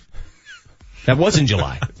July? That was in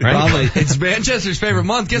July, right? Probably. It's Manchester's favorite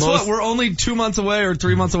month. Guess what? We're only 2 months away or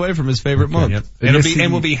 3 months away from his favorite month. Yep.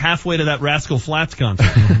 And we'll be halfway to that Rascal Flatts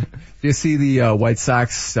concert. You see the White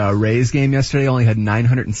Sox Rays game yesterday only had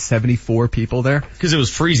 974 people there. Because it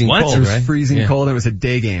was freezing cold, It was right? freezing cold. It was a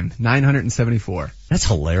day game. 974. That's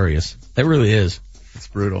hilarious. That really is. It's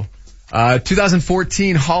brutal.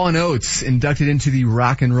 2014 Hall & Oates inducted into the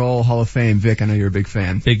Rock and Roll Hall of Fame. Vic, I know you're a big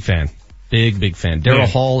fan. Big fan. Big fan. Daryl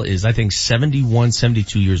Hall is, I think, 71,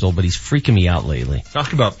 72 years old, but he's freaking me out lately.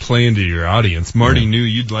 Talk about playing to your audience. Marty knew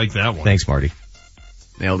you'd like that one. Thanks, Marty.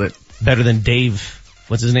 Nailed it. Better than Dave,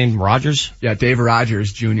 what's his name, Rogers? Yeah, Dave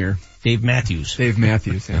Rogers Jr. Dave Matthews. Dave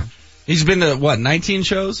Matthews, yeah. He's been to, 19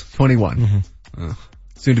 shows? 21. Mm-hmm.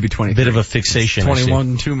 Soon to be 23. Bit of a fixation.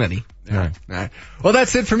 21 too many. All right. Well,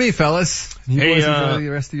 that's it for me, fellas. You boys enjoy the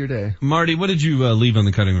rest of your day. Marty, what did you leave on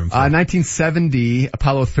the cutting room floor? 1970,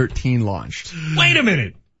 Apollo 13 launched. Wait a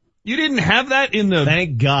minute. You didn't have that in the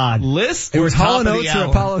Thank God list? It was Hall & Oates or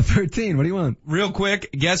Apollo 13. What do you want? Real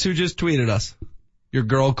quick, guess who just tweeted us? Your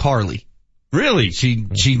girl Carly. Really? She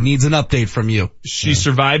needs an update from you. She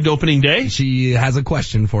survived opening day? She has a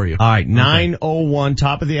question for you. All right, 9:01,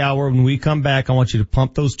 top of the hour. When we come back, I want you to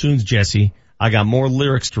pump those tunes, Jesse. I got more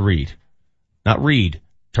lyrics to read. Not read,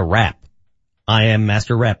 to rap. I am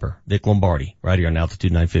Master Rapper, Vic Lombardi, right here on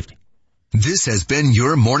Altitude 950. This has been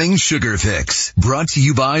your morning sugar fix, brought to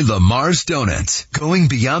you by Lamar's Donuts, going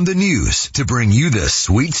beyond the news to bring you the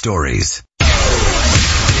sweet stories.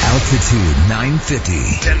 Altitude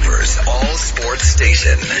 950, Denver's all-sports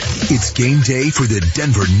station. It's game day for the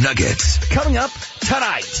Denver Nuggets. Coming up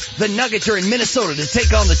tonight, the Nuggets are in Minnesota to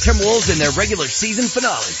take on the Timberwolves in their regular season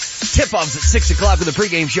finale. Tip-offs at 6 o'clock with the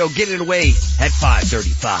pregame show. Get it away at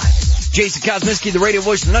 5:35. Jason Kosminski, the radio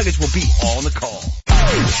voice of the Nuggets, will be on the call.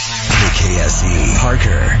 KKSE,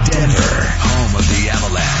 Parker, Denver, home of the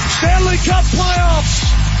Avalanche. Stanley Cup playoffs.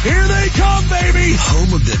 Here they come, baby.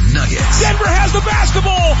 Home of the Nuggets. Denver has the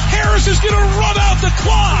basketball. Harris is going to run out the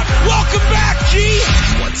clock. Welcome back, G.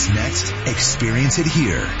 What's next? Experience it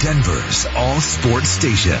here. Denver's all-sports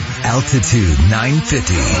station. Altitude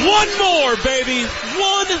 950. One more, baby.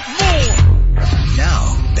 One more.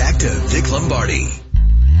 Now, back to Vic Lombardi.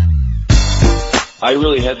 I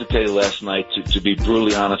really hesitated last night to be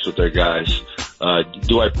brutally honest with their guys.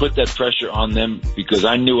 Do I put that pressure on them? Because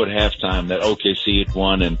I knew at halftime that OKC had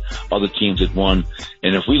won and other teams had won.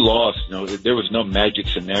 And if we lost, there was no magic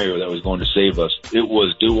scenario that was going to save us. It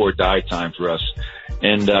was do or die time for us.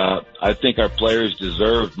 And I think our players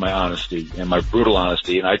deserved my honesty and my brutal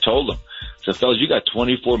honesty. And I told them, I said, fellas, you got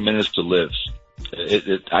 24 minutes to live.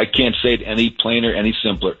 I can't say it any plainer, any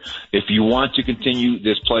simpler. If you want to continue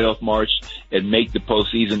this playoff march and make the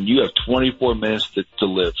postseason, you have 24 minutes to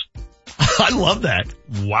live. I love that.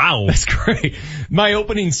 Wow. That's great. My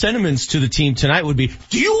opening sentiments to the team tonight would be,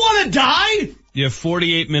 do you want to die? You have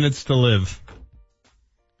 48 minutes to live.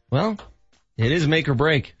 Well, it is make or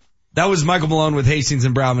break. That was Michael Malone with Hastings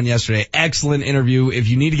and Browman yesterday. Excellent interview. If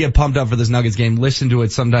you need to get pumped up for this Nuggets game, listen to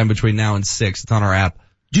it sometime between now and 6. It's on our app.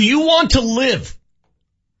 Do you want to live?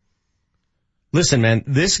 Listen, man,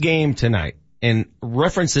 this game tonight, and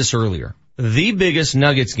reference this earlier, the biggest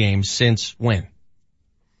Nuggets game since when?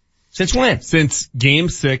 Since when? Since Game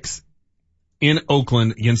 6 in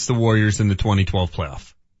Oakland against the Warriors in the 2012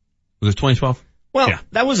 playoff. Was it 2012? Well, yeah.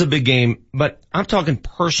 That was a big game, but I'm talking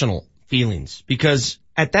personal feelings because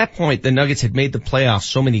at that point the Nuggets had made the playoffs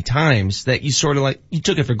so many times that you sort of you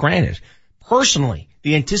took it for granted. Personally,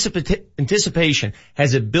 the anticipation,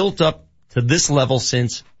 has it built up to this level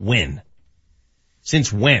since when?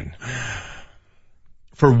 Since when?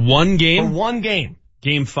 For one game? For one game.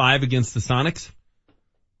 Game 5 against the Sonics.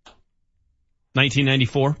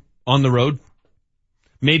 1994 on the road.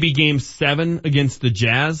 Maybe game 7 against the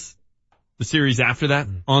Jazz. The series after that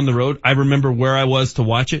on the road. I remember where I was to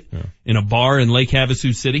watch it in a bar in Lake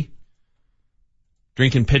Havasu City.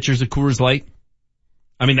 Drinking pitchers of Coors Light.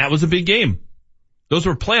 I mean, that was a big game. Those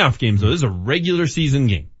were playoff games though. This is a regular season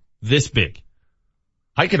game. This big.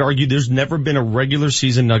 I could argue there's never been a regular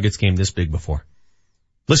season Nuggets game this big before.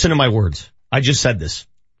 Listen to my words. I just said this.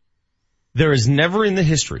 There is never in the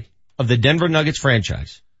history of the Denver Nuggets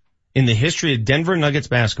franchise, in the history of Denver Nuggets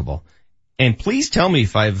basketball, and please tell me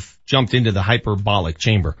if I've jumped into the hyperbolic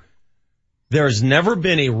chamber, there has never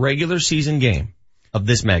been a regular season game of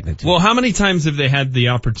this magnitude. Well, how many times have they had the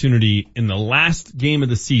opportunity in the last game of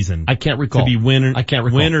the season? I can't recall. To be winning. I can't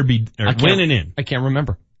recall. Win or winning in. I can't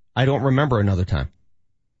remember. I don't remember another time.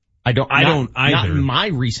 I don't either. Not in my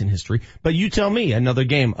recent history, but you tell me another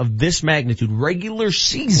game of this magnitude, regular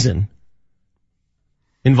season,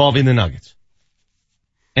 involving the Nuggets.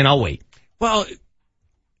 And I'll wait. Well,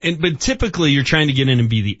 but typically you're trying to get in and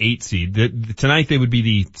be the 8 seed. Tonight they would be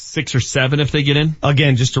the 6 or 7 if they get in.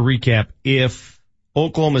 Again, just to recap, if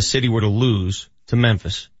Oklahoma City were to lose to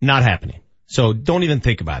Memphis, not happening. So don't even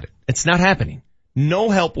think about it. It's not happening.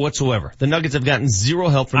 No help whatsoever. The Nuggets have gotten zero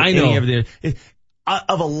help from any of the,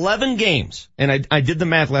 of 11 games, and I did the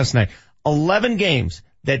math last night, 11 games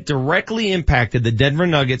that directly impacted the Denver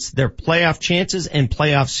Nuggets, their playoff chances and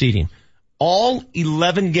playoff seeding. All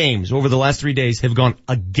 11 games over the last 3 days have gone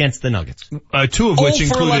against the Nuggets. 2 of which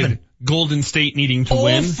included Golden State needing to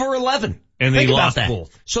win. 0 for 11. And they lost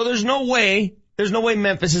both. So there's no way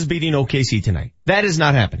Memphis is beating OKC tonight. That is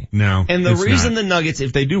not happening. No. And the reason the Nuggets,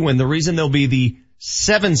 if they do win, the reason they'll be the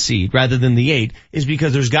 7 seed rather than the 8 is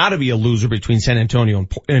because there's got to be a loser between San Antonio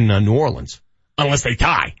and New Orleans. Unless they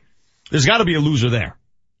tie. There's got to be a loser there.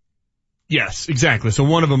 Yes, exactly. So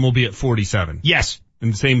one of them will be at 47. Yes.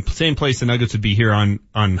 And the same place the Nuggets would be here on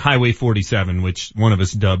Highway 47, which one of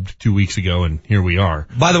us dubbed 2 weeks ago, and here we are.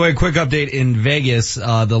 By the way, quick update in Vegas.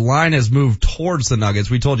 The line has moved towards the Nuggets.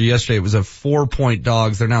 We told you yesterday it was a 4-point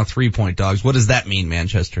dogs. They're now 3-point dogs. What does that mean,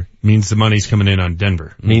 Manchester? Means the money's coming in on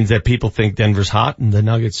Denver. Means that people think Denver's hot and the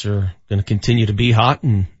Nuggets are going to continue to be hot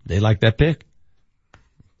and they like that pick.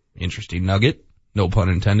 Interesting nugget. No pun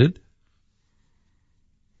intended.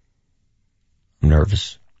 I'm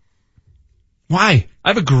nervous. Why? I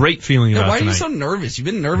have a great feeling about why tonight. are you so nervous? You've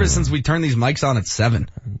been nervous since we turned these mics on at 7.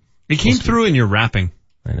 It came through in your rapping.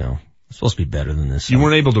 I know. It's supposed to be better than this. You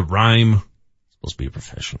weren't able to rhyme. Supposed to be a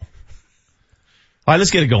professional. All right,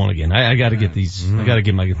 let's get it going again. I gotta get these, I gotta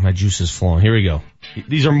get my juices flowing. Here we go.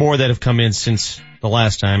 These are more that have come in since the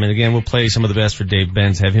last time. And again, we'll play some of the best for Dave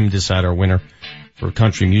Benz, have him decide our winner for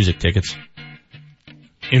country music tickets.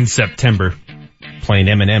 In September. Playing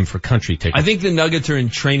Eminem for country tickets. I think the Nuggets are in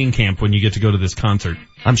training camp when you get to go to this concert.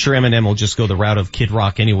 I'm sure Eminem will just go the route of Kid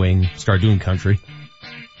Rock anyway and start doing country.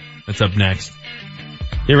 That's up next.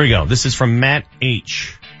 Here we go. This is from Matt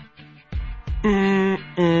H.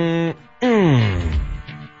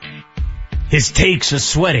 His takes are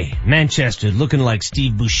sweaty. Manchester looking like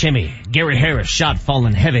Steve Buscemi. Gary Harris shot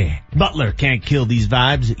falling heavy. Butler can't kill these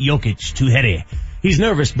vibes. Jokic too heady. He's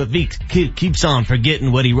nervous, but Vic keeps on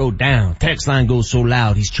forgetting what he wrote down. Text line goes so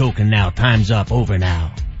loud, he's choking now. Time's up, over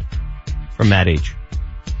now. From Matt H.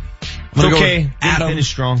 It's okay. Adam finish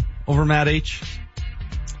strong. Over Matt H.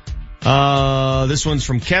 This one's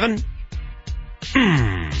from Kevin.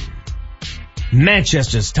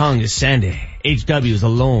 Manchester's tongue is sandy. HW is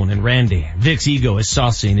alone and randy. Vic's ego is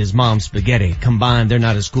saucy and his mom's spaghetti. Combined, they're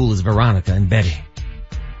not as cool as Veronica and Betty.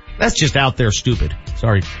 That's just out there stupid.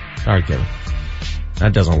 Sorry, Kevin.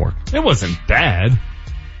 That doesn't work. It wasn't bad.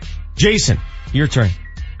 Jason, your turn.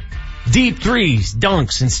 Deep threes,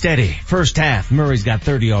 dunks, and steady. First half, Murray's got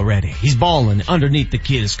 30 already. He's balling. Underneath the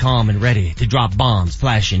kid is calm and ready to drop bombs,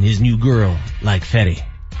 flashing his new girl like Fetty.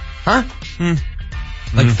 Huh?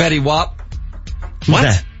 Like Fetty Wap? Who's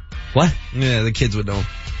that? What? Yeah, the kids would know.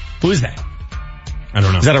 Who is that? I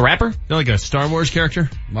don't know. Is that a rapper? Is that like a Star Wars character?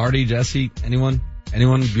 Marty, Jesse, anyone?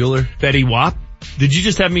 Bueller? Betty Wap? Did you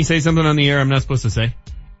just have me say something on the air I'm not supposed to say?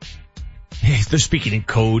 They're speaking in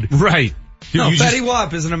code. Right. No, Fetty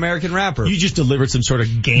Wap is an American rapper. You just delivered some sort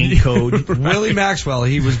of gang code. Willie Maxwell,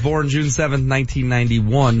 he was born June 7th,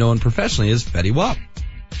 1991, known professionally as Fetty Wap.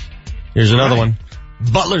 Here's another one.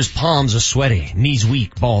 Butler's palms are sweaty, knees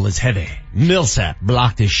weak, ball is heavy. Millsap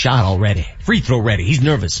blocked his shot already. Free throw ready, he's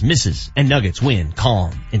nervous, misses, and Nuggets win,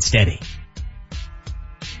 calm and steady.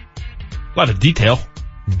 A lot of detail.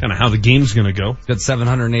 Kind of how the game's gonna go. He's got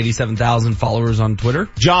 787,000 followers on Twitter.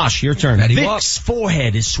 Josh, your turn. Fetty Vic's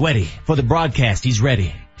forehead is sweaty. For the broadcast, he's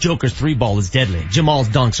ready. Joker's 3-ball is deadly. Jamal's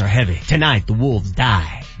dunks are heavy. Tonight, the Wolves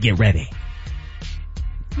die. Get ready.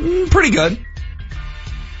 Pretty good.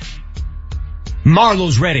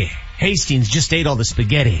 Marlowe's ready. Hastings just ate all the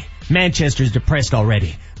spaghetti. Manchester's depressed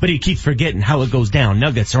already, but he keeps forgetting how it goes down.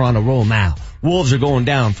 Nuggets are on a roll now. Wolves are going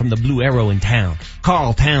down from the blue arrow in town.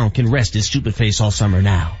 Carl Town can rest his stupid face all summer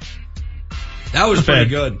now. That was pretty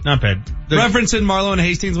good. Not bad. The reference in Marlowe and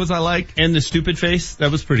Hastings was I like. And the stupid face,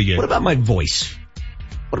 that was pretty good. What about my voice?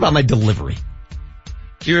 What about my delivery?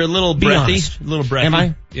 You're a little breathy. A little breathy. Am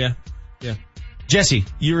I? Yeah. Jesse,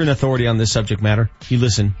 you're an authority on this subject matter. You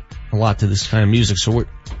listen a lot to this kind of music, so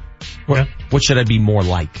what should I be more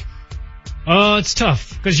like? It's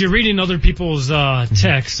tough because you're reading other people's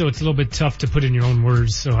text, so it's a little bit tough to put in your own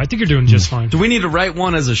words. So I think you're doing just fine. Do we need to write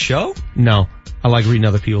one as a show? No. I like reading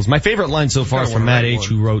other people's. My favorite line so far is from Matt H.,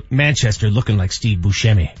 who wrote, Manchester looking like Steve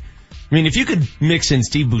Buscemi. I mean, if you could mix in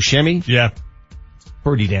Steve Buscemi, yeah,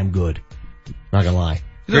 pretty damn good. Not gonna lie.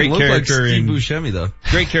 Great character like Steve in Buscemi though.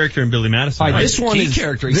 Great character in Billy Madison. Right, this one is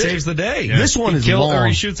character. He saves the day. Yeah. This one is long. Or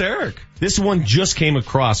he shoots Eric. This one just came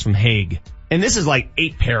across from Haig, and this is like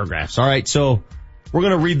 8 paragraphs. All right, so we're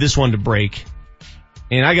gonna read this one to break,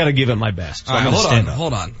 and I gotta give it my best. So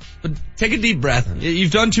hold on. But take a deep breath.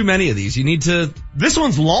 You've done too many of these. You need to. This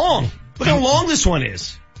one's long. Look how long this one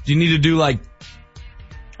is. Do you need to do like?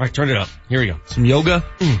 All right, turn it up. Here we go. Some yoga.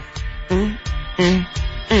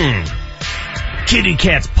 Kitty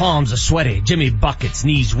Cat's palms are sweaty. Jimmy Bucket's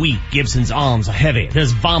knees weak. Gibson's arms are heavy.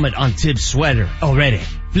 There's vomit on Tibbs' sweater already.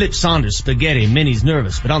 Flip Saunders spaghetti. Minnie's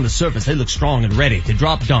nervous, but on the surface they look strong and ready to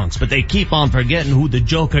drop dunks. But they keep on forgetting who the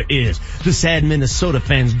Joker is. The sad Minnesota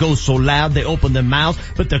fans go so loud they open their mouths,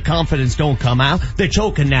 but their confidence don't come out. They're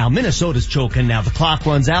choking now. Minnesota's choking now. The clock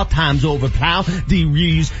runs out. Time's over. Plow.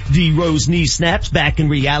 D-Rose knee snaps back in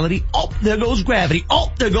reality. Oh, there goes gravity.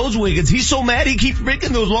 Oh, there goes Wiggins. He's so mad he keeps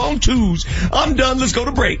making those long twos. I'm done. Let's go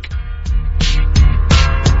to break.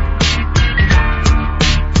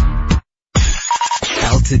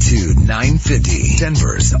 Altitude 950,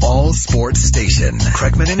 Denver's all sports station.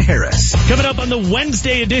 Kreckman and Harris. Coming up on the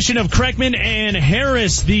Wednesday edition of Kreckman and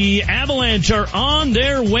Harris, the Avalanche are on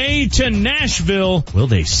their way to Nashville. Will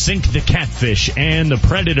they sink the Catfish and the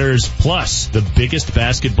Predators? Plus, the biggest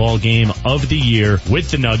basketball game of the year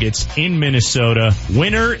with the Nuggets in Minnesota.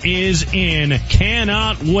 Winner is in.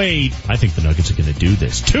 Cannot wait. I think the Nuggets are going to do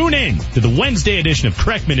this. Tune in to the Wednesday edition of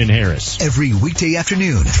Kreckman and Harris. Every weekday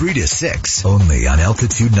afternoon, 3 to 6, only on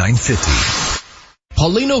Altitude 950.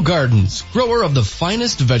 Paulino Gardens, grower of the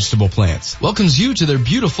finest vegetable plants, welcomes you to their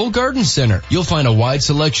beautiful garden center. You'll find a wide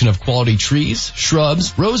selection of quality trees,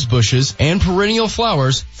 shrubs, rose bushes, and perennial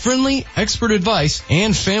flowers, friendly, expert advice,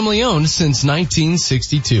 and family-owned since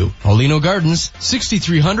 1962. Paulino Gardens,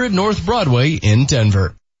 6300 North Broadway in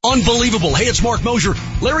Denver. Unbelievable. Hey, it's Mark Mosier.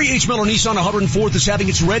 Larry H. Miller Nissan 104th is having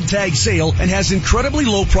its red tag sale and has incredibly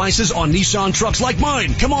low prices on Nissan trucks like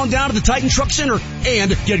mine. Come on down to the Titan Truck Center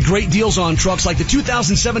and get great deals on trucks like the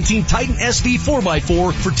 2017 Titan SV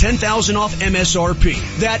 4x4 for $10,000 off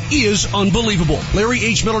MSRP. That is unbelievable. Larry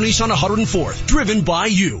H. Miller Nissan 104th, driven by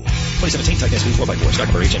you. 2017 Titan SV 4x4, stock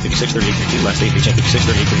number HM56 3832, last date HM56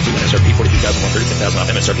 3832, MSRP 42,130, $10,000 off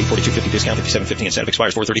MSRP 4250, discount 5750, incentive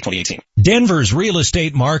expires 4/30/2018. Denver's real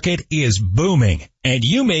estate market is booming, and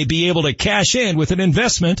you may be able to cash in with an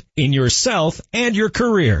investment in yourself and your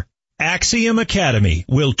career. Axiom Academy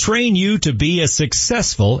will train you to be a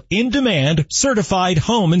successful, in-demand, certified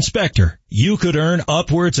home inspector. You could earn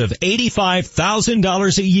upwards of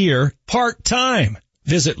 $85,000 a year part-time.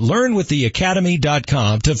 Visit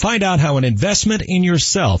learnwiththeacademy.com to find out how an investment in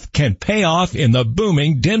yourself can pay off in the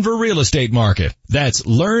booming Denver real estate market. That's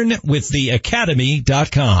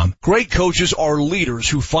learnwiththeacademy.com. Great coaches are leaders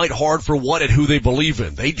who fight hard for what and who they believe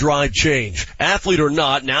in. They drive change. Athlete or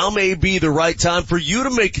not, now may be the right time for you to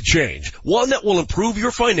make a change, one that will improve your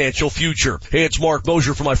financial future. Hey, it's Mark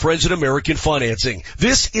Mosier for my friends at American Financing.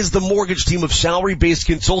 This is the mortgage team of salary-based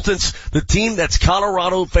consultants, the team that's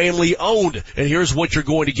Colorado family owned. And here's what you're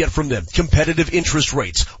going to get from them: competitive interest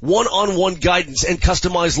rates, one-on-one guidance, and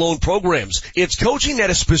customized loan programs. It's coaching that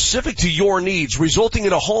is specific to your needs, resulting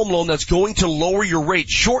in a home loan that's going to lower your rate,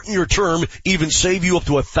 shorten your term, even save you up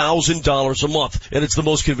to $1,000 a month. And it's the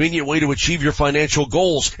most convenient way to achieve your financial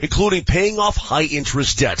goals, including paying off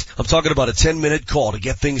high-interest debt. I'm talking about a 10-minute call to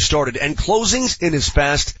get things started and closings in as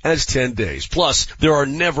fast as 10 days. Plus, there are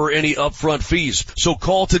never any upfront fees. So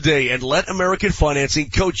call today and let American Financing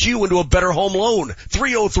coach you into a better home loan.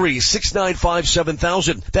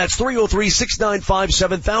 303-695-7000. That's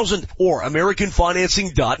 303-695-7000 or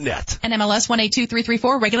AmericanFinancing.net. NMLS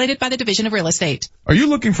 182334, regulated by the Division of Real Estate. Are you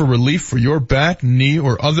looking for relief for your back, knee,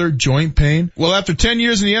 or other joint pain? Well, after 10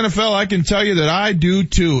 years in the NFL, I can tell you that I do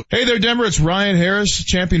too. Hey there, Denver. It's Ryan Harris,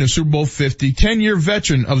 champion of Super Bowl 50, 10-year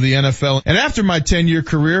veteran of the NFL. And after my 10-year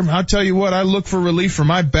career, I'll tell you what, I look for relief for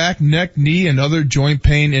my back, neck, knee, and other joint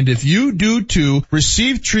pain. And if you do too,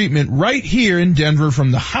 receive treatment right here in Denver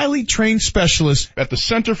from the highly trained specialists at the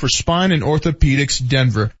Center for Spine and Orthopedics,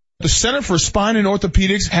 Denver. The Center for Spine and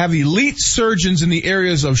Orthopedics have elite surgeons in the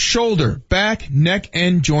areas of shoulder, back, neck,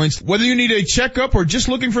 and joints. Whether you need a checkup or just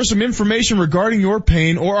looking for some information regarding your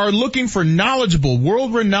pain or are looking for knowledgeable,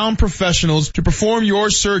 world-renowned professionals to perform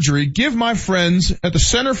your surgery, give my friends at the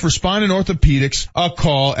Center for Spine and Orthopedics a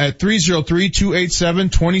call at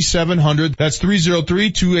 303-287-2700. That's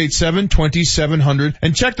 303-287-2700.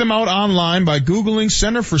 And check them out online by Googling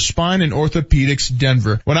Center for Spine and Orthopedics,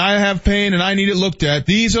 Denver. When I have pain and I need it looked at,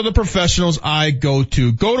 these are the professionals I go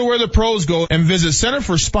to. Go to where the pros go and visit Center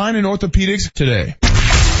for Spine and Orthopedics today.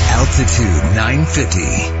 Altitude 950,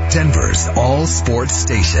 Denver's all sports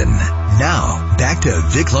station. Now, back to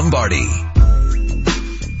Vic Lombardi. And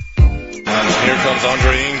here comes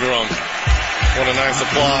Andre Ingram. What a nice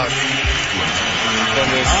applause. From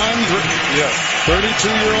this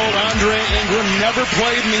 32-year-old Andre Ingram never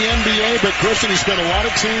played in the NBA, but Christian, he spent a lot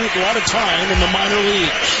of time in the minor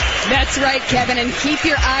leagues. That's right, Kevin, and keep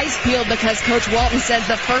your eyes peeled because Coach Walton says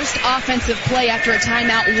the first offensive play after a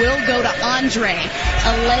timeout will go to Andre.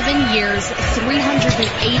 11 years,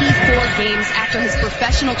 384 games after his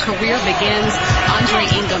professional career begins. Andre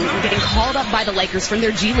Ingram getting called up by the Lakers from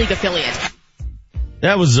their G League affiliate.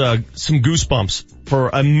 That was some goosebumps for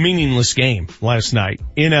a meaningless game last night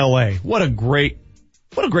in LA. What a great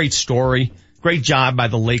story. Great job by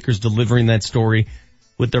the Lakers delivering that story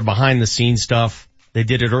with their behind the scenes stuff. They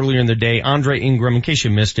did it earlier in the day. Andre Ingram, in case you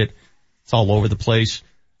missed it, it's all over the place.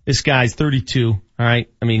 This guy's 32, all right?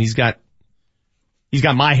 I mean, he's got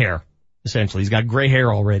my hair, essentially. He's got gray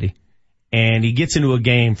hair already. And he gets into a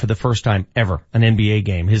game for the first time ever, an NBA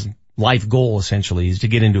game. His life goal, essentially, is to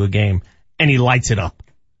get into a game. And he lights it up.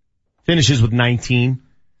 Finishes with 19.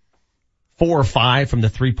 4 or 5 from the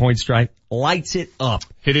 3-point strike. Lights it up.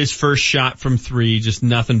 Hit his first shot from 3, just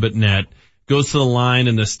nothing but net. Goes to the line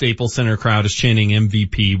and the Staples Center crowd is chanting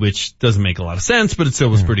MVP, which doesn't make a lot of sense, but it still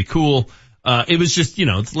was pretty cool. It was just,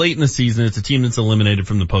 it's late in the season. It's a team that's eliminated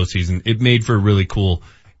from the postseason. It made for a really cool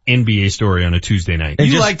NBA story on a Tuesday night.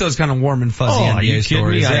 You like those kind of warm and fuzzy NBA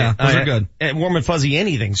stories. Yeah, those are good. Warm and fuzzy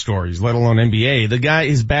anything stories, let alone NBA. The guy,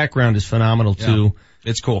 his background is phenomenal too.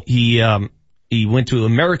 It's cool. He went to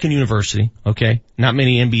American University, okay? Not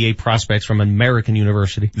many NBA prospects from American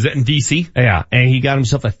University. Is that in DC? Yeah, and he got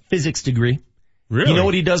himself a physics degree. Really? You know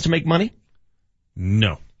what he does to make money?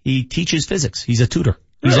 No. He teaches physics. He's a tutor.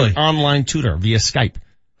 He's Really? an online tutor via Skype.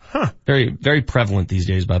 Huh. Very, very prevalent these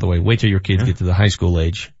days, by the way. Wait till your kids get to the high school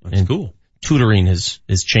age. That's cool. Tutoring has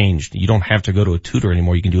changed. You don't have to go to a tutor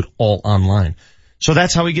anymore. You can do it all online. So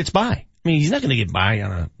that's how he gets by. I mean, he's not going to get by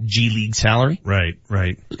on a G League salary. Right.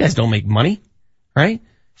 Those guys don't make money, right?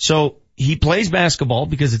 So he plays basketball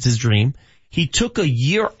because it's his dream. He took a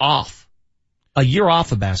year off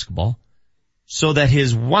of basketball so that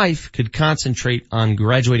his wife could concentrate on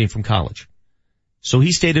graduating from college. So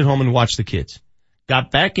he stayed at home and watched the kids.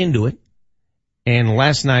 Got back into it, and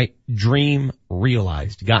last night, dream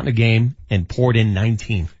realized. Got in a game and poured in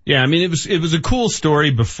 19. Yeah, I mean, it was a cool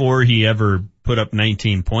story before he ever put up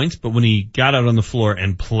 19 points, but when he got out on the floor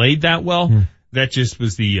and played that well, that just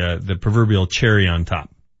was the proverbial cherry on top.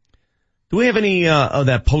 Do we have any of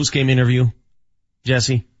that post-game interview,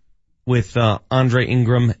 Jesse, with Andre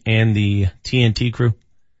Ingram and the TNT crew?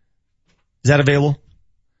 Is that available?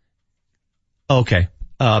 Okay.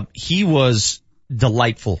 He was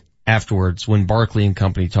delightful afterwards when Barkley and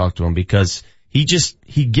company talked to him because he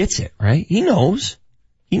gets it, right? He knows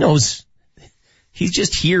he's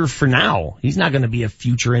just here for now. He's not going to be a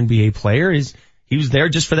future NBA player. He was there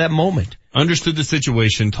just for that moment. Understood the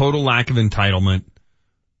situation, total lack of entitlement.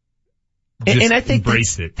 And I think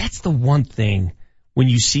embraced it. That's the one thing when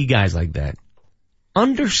you see guys like that.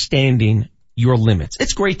 Understanding your limits.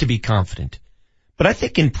 It's great to be confident. But I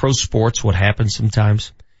think in pro sports what happens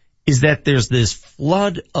sometimes is that there's this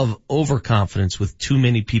flood of overconfidence with too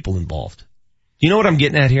many people involved. You know what I'm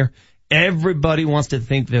getting at here? Everybody wants to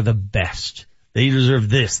think they're the best. They deserve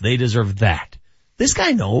this. They deserve that. This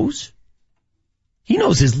guy knows. He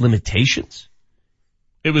knows his limitations.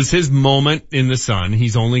 It was his moment in the sun.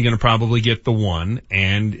 He's only going to probably get the one,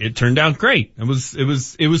 and it turned out great. It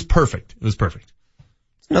was perfect. It was perfect.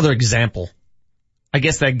 Another example. I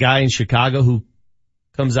guess that guy in Chicago who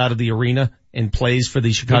comes out of the arena and plays for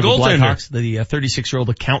the Chicago Blackhawks, the 36-year-old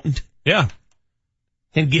accountant. Yeah.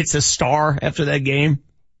 And gets a star after that game.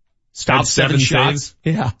 Stopped 7 shots.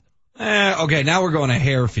 Saves. Yeah. Okay, now we're going to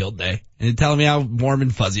Harefield Day. And you're telling me how warm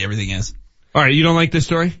and fuzzy everything is. All right, you don't like this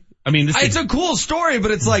story? I mean, it's a cool story,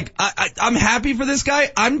 but it's like, I'm happy for this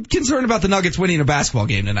guy. I'm concerned about the Nuggets winning a basketball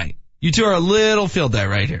game tonight. You two are a little field day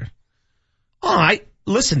right here. All right.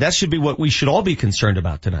 Listen, that should be what we should all be concerned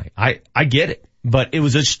about tonight. I get it. But it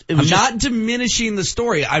was not diminishing the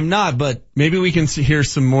story. I'm not, but maybe we can hear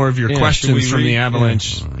some more of your questions from the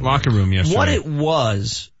Avalanche locker room yesterday. What it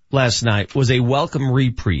was last night was a welcome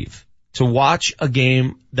reprieve to watch a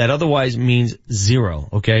game that otherwise means zero.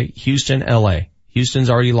 Okay. Houston, LA. Houston's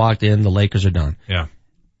already locked in. The Lakers are done. Yeah.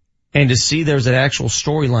 And to see there's an actual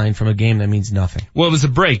storyline from a game that means nothing. Well, it was a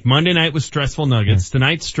break. Monday night was stressful Nuggets.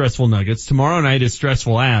 Tonight's stressful Nuggets. Tomorrow night is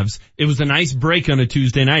stressful Avs. It was a nice break on a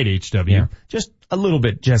Tuesday night, HW. Yeah. Just a little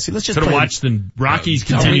bit, Jesse. Let's just could have watched the Rockies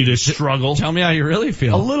continue to struggle. Tell me how you really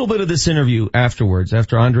feel. A little bit of this interview afterwards,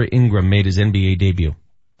 after Andre Ingram made his NBA debut.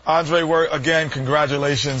 Andre, again,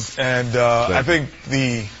 congratulations. And I think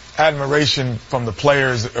the admiration from the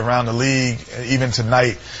players around the league, even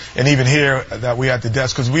tonight, and even here that we at the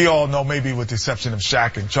desk, because we all know, maybe with the exception of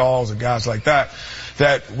Shaq and Charles and guys like that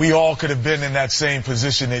we all could have been in that same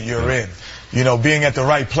position that you're in. You know, being at the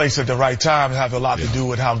right place at the right time have a lot to do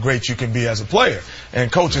with how great you can be as a player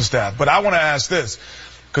and coaching staff. But I want to ask this,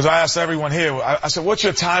 because I asked everyone here, I said, what's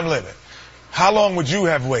your time limit? How long would you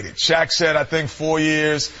have waited? Shaq said, I think 4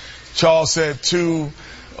 years. Charles said 2.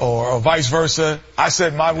 Or vice versa. I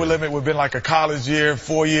said my limit would have been like a college year,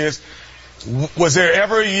 4 years. Was there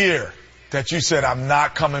ever a year that you said, I'm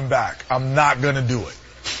not coming back, I'm not going to do it?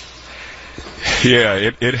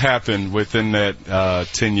 Yeah, it happened within that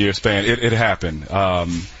 10-year span. It happened.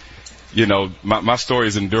 You know, my story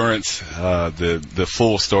is endurance. The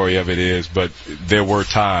full story of it is, but there were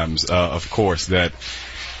times, of course, that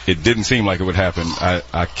it didn't seem like it would happen.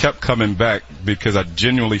 I kept coming back because I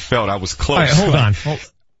genuinely felt I was close. All right, hold on.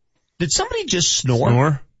 Did somebody just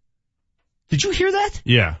snore? Did you hear that?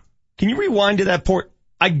 Yeah. Can you rewind to that port?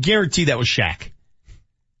 I guarantee that was Shaq.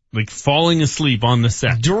 Like falling asleep on the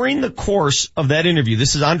set. During the course of that interview,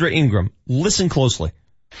 this is Andre Ingram. Listen closely.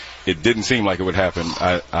 It didn't seem like it would happen.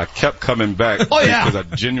 I kept coming back because I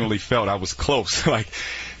genuinely felt I was close,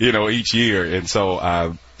 each year. And so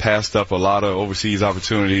I passed up a lot of overseas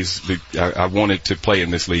opportunities. I wanted to play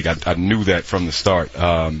in this league. I knew that from the start.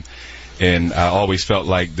 And I always felt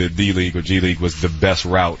like the D-League or G-League was the best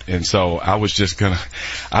route. And so I was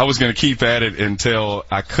gonna keep at it until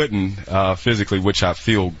I couldn't, physically, which I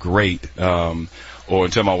feel great, or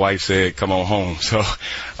until my wife said, come on home.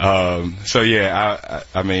 So yeah,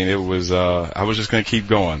 I mean, it was, I was just gonna keep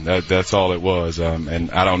going. That's all it was.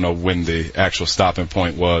 And I don't know when the actual stopping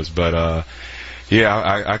point was, but,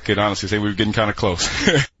 yeah, I could honestly say we were getting kind of close.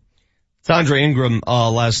 It's Andre Ingram,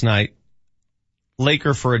 last night.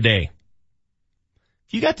 Laker for a day.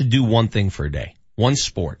 If you got to do one thing for a day, one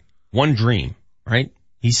sport, one dream, right?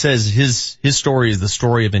 He says his story is the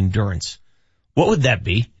story of endurance. What would that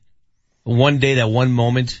be? One day, that one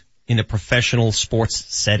moment in a professional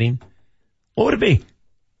sports setting? What would it be?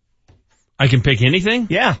 I can pick anything?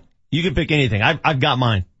 Yeah, you can pick anything. I've got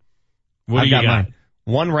mine. What do you got? Mine.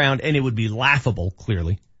 One round, and it would be laughable,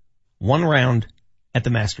 clearly. One round at the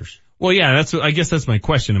Masters. Well, yeah, I guess that's my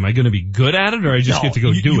question. Am I going to be good at it, or I just get to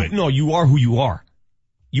go do it? No, you are who you are.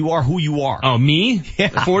 You are who you are. Oh, me? Yeah.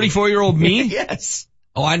 44-year-old me? Yes.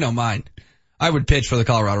 Oh, I know mine. I would pitch for the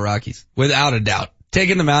Colorado Rockies, without a doubt.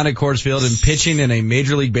 Taking the mound at Coors Field and pitching in a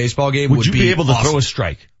Major League Baseball game would you be able to awesome. throw a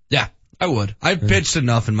strike? Yeah, I would. I've pitched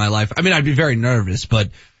enough in my life. I mean, I'd be very nervous,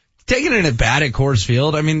 but taking an at bat at Coors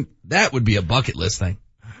Field, I mean, that would be a bucket list thing.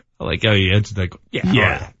 Like, oh yeah, it's like,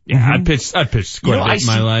 yeah. I pitched quite a bit in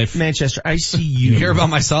my life. Manchester, I see you. You hear about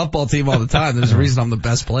my softball team all the time. There's a reason I'm the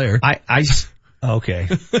best player. Okay.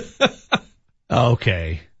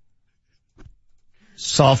 Okay.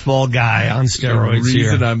 Softball guy on steroids the reason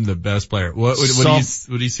here. I'm the best player. What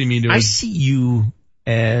do you see me doing? I see you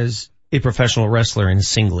as a professional wrestler in a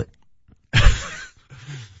singlet.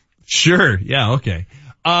 Sure. Yeah. Okay.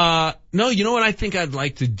 No, you know what I think I'd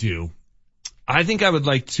like to do? I think I would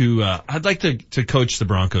like to, I'd like to coach the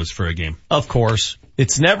Broncos for a game. Of course.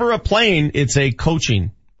 It's never a playing, it's a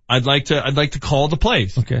coaching. I'd like to call the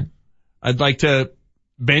plays. Okay. I'd like to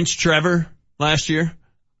bench Trevor last year,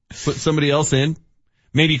 put somebody else in,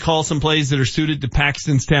 maybe call some plays that are suited to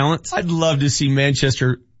Paxton's talents. I'd love to see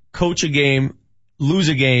Manchester coach a game, lose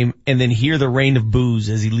a game, and then hear the rain of boos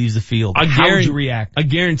as he leaves the field. How would you react? I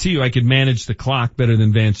guarantee you I could manage the clock better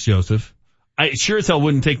than Vance Joseph. I sure as hell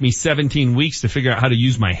wouldn't take me 17 weeks to figure out how to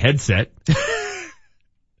use my headset.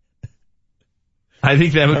 I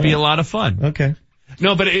think that would be a lot of fun. Okay.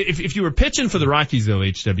 No, but if you were pitching for the Rockies though,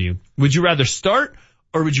 HW, would you rather start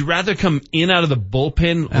or would you rather come in out of the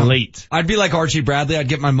bullpen late? I'd be like Archie Bradley. I'd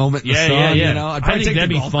get my moment in the sun, yeah. you know. I'd probably take the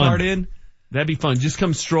golf cart in. That'd be fun. Just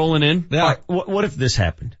come strolling in. Yeah. Right, what if this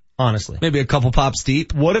happened? Honestly. Maybe a couple pops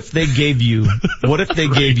deep. What if they gave you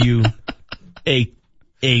a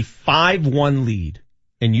 5-1 lead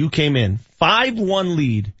and you came in 5-1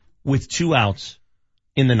 lead with 2 outs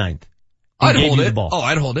in the 9th? I'd hold it. Oh,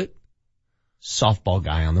 I'd hold it. Softball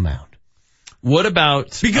guy on the mound. What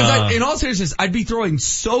about? Because in all seriousness, I'd be throwing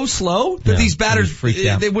so slow that these batters,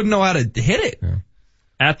 they wouldn't know how to hit it. Yeah.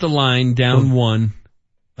 At the line, down 1,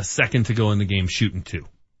 a second to go in the game, shooting 2.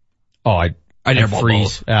 Oh, I'd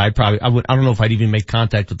freeze. I don't know if I'd even make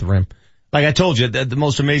contact with the rim. Like I told you, the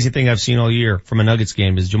most amazing thing I've seen all year from a Nuggets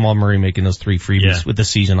game is Jamal Murray making those 3 freebies with the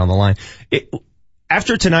season on the line.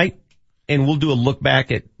 After tonight, and we'll do a look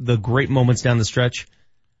back at the great moments down the stretch,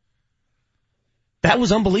 that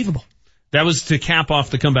was unbelievable. That was to cap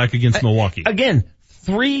off the comeback against Milwaukee. Again,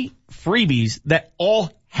 3 freebies that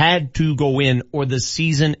all had to go in or the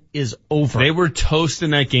season is over. They were toast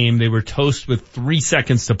in that game. They were toast with 3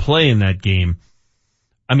 seconds to play in that game.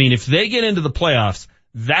 I mean, if they get into the playoffs,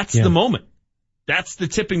 that's the moment. That's the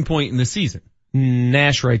tipping point in the season.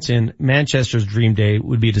 Nash writes in, Manchester's dream day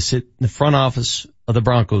would be to sit in the front office of the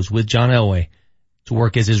Broncos with John Elway to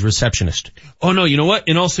work as his receptionist. Oh no, you know what?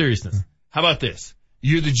 In all seriousness, how about this?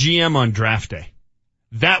 You're the GM on draft day.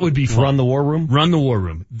 That would be fun. Run the war room? Run the war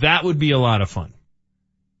room. That would be a lot of fun.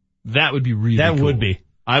 That would be really cool. That would be.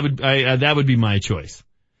 That would be my choice.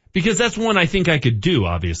 Because that's one I think I could do,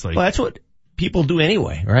 obviously. Well, that's what people do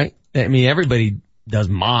anyway, right? I mean, everybody does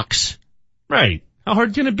mocks. Right. How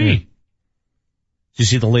hard can it be? Yeah. Did you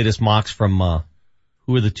see the latest mocks from,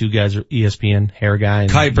 who are the 2 guys, ESPN, hair guy?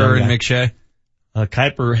 And Kuiper and McShay.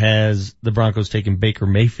 Kuiper has the Broncos taking Baker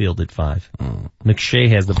Mayfield at 5. McShay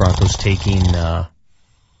has the Broncos taking,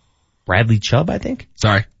 Bradley Chubb, I think.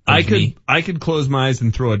 Sorry. I could close my eyes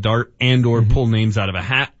and throw a dart and or pull names out of a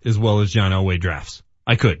hat as well as John Elway drafts.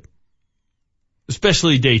 I could.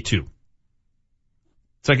 especially day 2.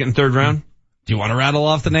 Second and third round. Do you want to rattle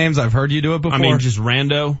off the names? I've heard you do it before. I mean, just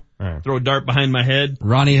rando. Right. Throw a dart behind my head.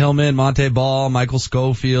 Ronnie Hillman, Monte Ball, Michael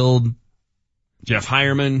Schofield. Jeff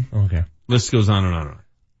Hireman. Okay. List goes on and on and on.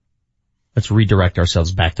 Let's redirect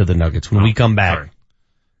ourselves back to the Nuggets. When we come back,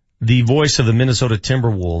 the voice of the Minnesota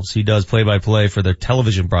Timberwolves, he does play-by-play for their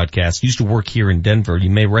television broadcast, used to work here in Denver. You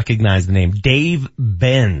may recognize the name Dave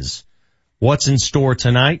Benz. What's in store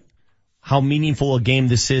tonight? How meaningful a game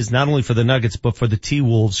this is, not only for the Nuggets, but for the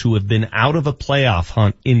T-Wolves, who have been out of a playoff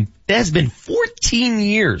hunt that has been 14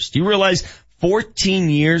 years. Do you realize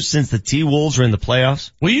 14 years since the T-Wolves are in the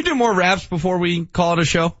playoffs? Will you do more raps before we call it a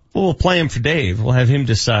show? Well, we'll play him for Dave. We'll have him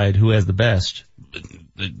decide who has the best.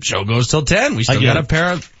 The show goes till 10. We still got a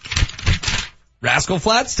pair of Rascal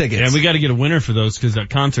Flatts tickets. Yeah, we got to get a winner for those because that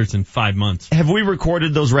concert's in 5 months. Have we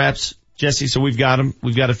recorded those raps, Jesse? So we've got them.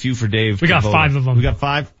 We've got a few for Dave. We got 5 of them. We got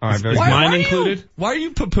 5? All right, very good. Mine included? Why are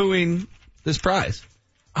you poo-pooing this prize?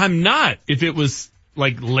 I'm not. If it was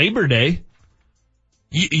like Labor Day.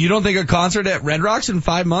 You don't think a concert at Red Rocks in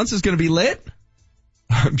 5 months is going to be lit?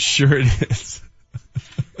 I'm sure it is.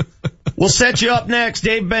 We'll set you up next.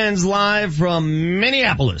 Dave Benz live from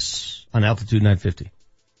Minneapolis on Altitude 950.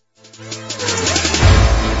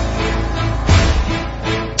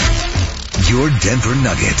 Your Denver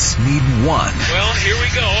Nuggets need one. Well, here we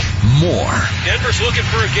go. More. Denver's looking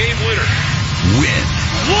for a game winner. Win.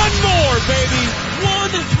 One more, baby.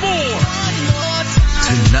 One more.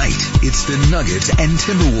 Tonight, it's the Nuggets and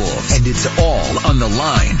Timberwolves, and it's all on the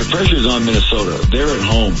line. The pressure's on Minnesota. They're at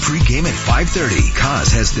home. Pre-game at 5:30.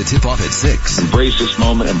 Kaz has the tip-off at 6. Embrace this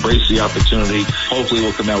moment. Embrace the opportunity. Hopefully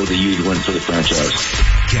we'll come out with a huge win for the franchise.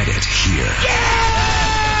 Get it here. Yeah!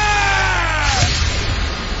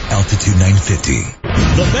 Altitude 950.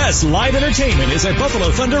 The best live entertainment is at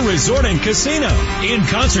Buffalo Thunder Resort and Casino. In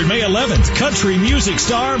concert May 11th, country music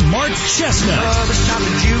star Mark Chestnut.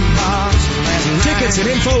 Tickets and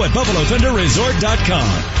info at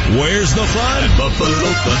BuffaloThunderResort.com. Where's the fun? At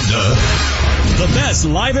Buffalo Thunder. The best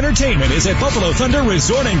live entertainment is at Buffalo Thunder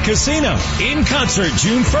Resort and Casino. In concert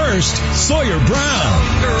June 1st, Sawyer Brown.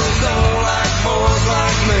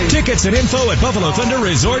 Tickets and info at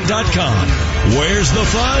BuffaloThunderResort.com. Where's the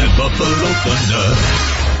fun? At Buffalo Thunder.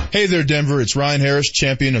 Hey there, Denver. It's Ryan Harris,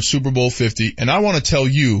 champion of Super Bowl 50, and I want to tell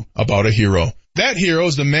you about a hero. That hero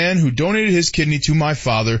is the man who donated his kidney to my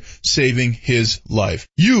father, saving his life.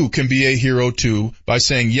 You can be a hero too by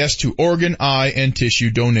saying yes to organ, eye, and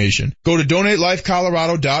tissue donation. Go to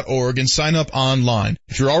DonateLifeColorado.org and sign up online.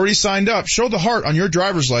 If you're already signed up, show the heart on your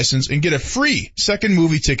driver's license and get a free second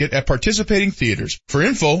movie ticket at participating theaters. For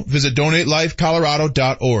info, visit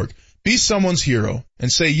DonateLifeColorado.org. Be someone's hero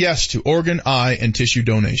and say yes to organ, eye, and tissue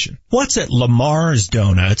donation. What's at Lamar's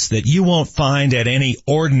Donuts that you won't find at any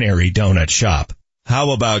ordinary donut shop? How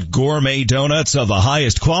about gourmet donuts of the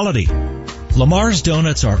highest quality? Lamar's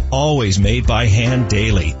Donuts are always made by hand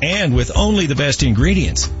daily and with only the best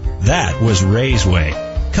ingredients. That was Ray's way.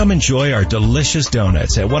 Come enjoy our delicious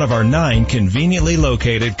donuts at one of our 9 conveniently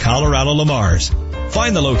located Colorado Lamars.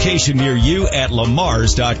 Find the location near you at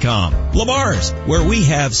lamars.com. Lamars, where we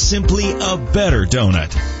have simply a better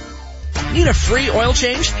donut. Need a free oil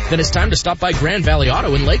change? Then it's time to stop by Grand Valley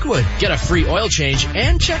Auto in Lakewood. Get a free oil change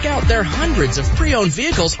and check out their hundreds of pre-owned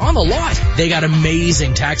vehicles on the lot. They got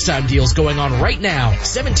amazing tax time deals going on right now.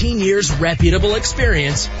 17 years reputable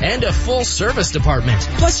experience and a full service department.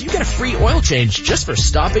 Plus, you get a free oil change just for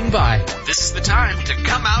stopping by. This is the time to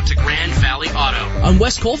come out to Grand Valley Auto on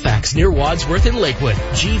West Colfax near Wadsworth in Lakewood.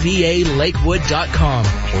 GVALakewood.com.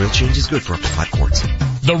 Oil change is good for up to 5 quarts.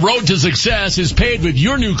 The road to success is paved with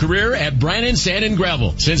your new career at Brannan Sand and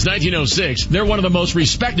Gravel. Since 1906, they're one of the most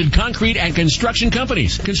respected concrete and construction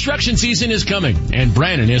companies. Construction season is coming, and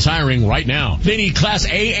Brannan is hiring right now. They need Class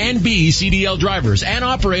A and B CDL drivers and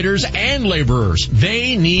operators and laborers.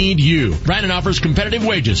 They need you. Brannan offers competitive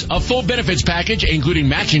wages, a full benefits package, including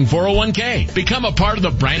matching 401k. Become a part of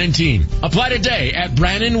the Brannan team. Apply today at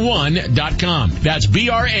Brannan1.com. That's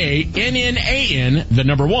BRANNAN, the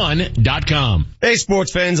number 1.com. Hey,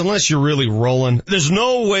 sports fans, unless you're really rolling, there's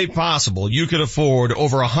no way possible you could afford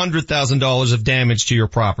over $100,000 of damage to your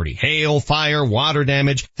property. Hail, fire, water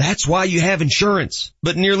damage. That's why you have insurance.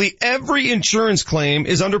 But nearly every insurance claim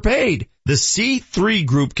is underpaid. The C3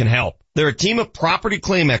 Group can help. They're a team of property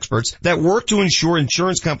claim experts that work to ensure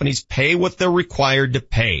insurance companies pay what they're required to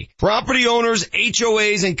pay. Property owners,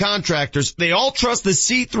 HOAs, and contractors, they all trust the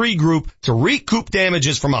C3 Group to recoup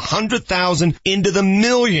damages from $100,000 into the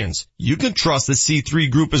millions. You can trust the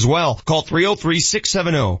C3 Group as well. Call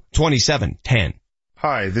 303-670-2710.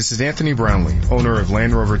 Hi, this is Anthony Brownlee, owner of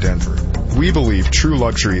Land Rover Denver. We believe true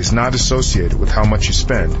luxury is not associated with how much you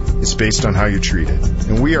spend. It's based on how you treat it.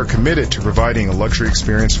 And we are committed to providing a luxury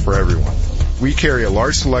experience for everyone. We carry a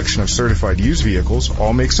large selection of certified used vehicles,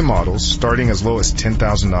 all makes and models, starting as low as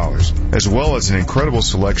 $10,000, as well as an incredible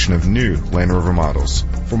selection of new Land Rover models.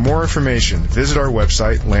 For more information, visit our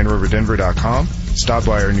website, LandRoverDenver.com, stop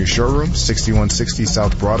by our new showroom, 6160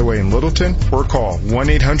 South Broadway in Littleton, or call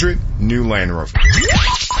 1-800-NEW-LAND ROVER.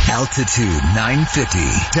 Altitude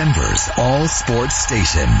 950, Denver's all sports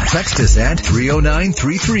station. Text us at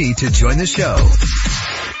 30933 to join the show.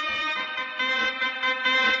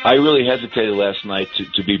 I really hesitated last night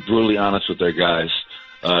to be brutally honest with their guys.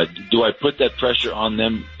 Do I put that pressure on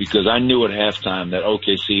them? Because I knew at halftime that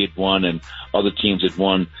OKC had won and other teams had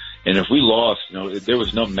won. And if we lost, there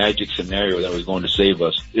was no magic scenario that was going to save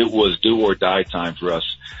us. It was do or die time for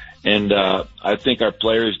us. And I think our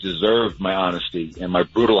players deserved my honesty and my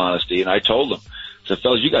brutal honesty. And I told them, I said,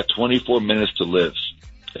 fellas, you got 24 minutes to live.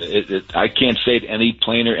 I can't say it any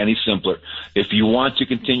plainer, any simpler. If you want to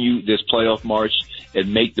continue this playoff march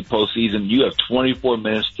and make the postseason, you have 24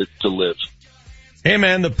 minutes to live. Hey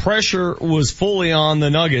man, the pressure was fully on the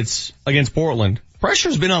Nuggets against Portland.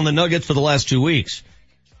 Pressure's been on the Nuggets for the last 2 weeks.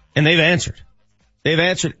 And they've answered. They've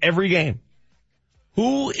answered every game.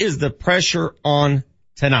 Who is the pressure on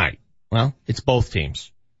tonight? Well, it's both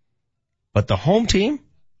teams. But the home team,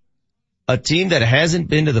 a team that hasn't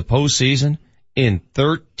been to the postseason in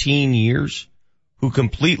 13 years, who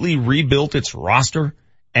completely rebuilt its roster,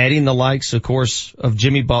 adding the likes, of course, of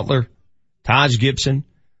Jimmy Butler, Taj Gibson,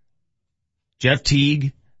 Jeff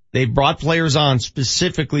Teague. They brought players on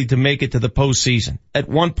specifically to make it to the postseason. At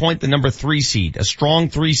one point, the number 3 seed, a strong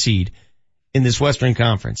 3 seed in this Western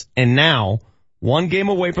Conference. And now, 1 game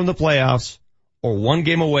away from the playoffs, or 1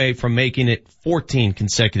 game away from making it 14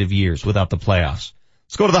 consecutive years without the playoffs.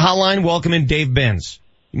 Let's go to the hotline. Welcome in Dave Benz.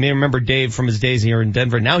 You may remember Dave from his days here in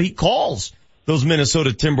Denver. Now he calls those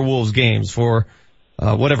Minnesota Timberwolves games for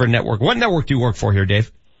whatever network. What network do you work for here,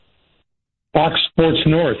 Dave? Fox Sports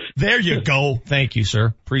North. There you go. Thank you, sir.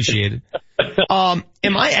 Appreciate it.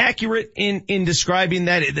 Am I accurate in describing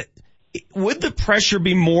that? Would the pressure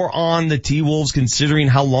be more on the T-Wolves considering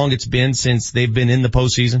how long it's been since they've been in the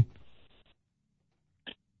postseason?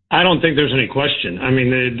 I don't think there's any question. I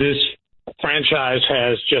mean, this franchise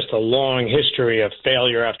has just a long history of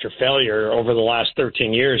failure after failure over the last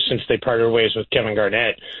 13 years since they parted ways with Kevin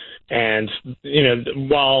Garnett. And,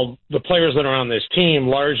 while the players that are on this team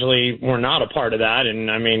largely were not a part of that, and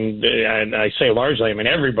I mean, I say largely, I mean,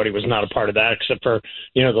 everybody was not a part of that except for,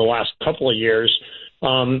 the last couple of years.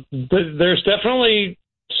 There's definitely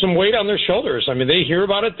some weight on their shoulders. I mean, they hear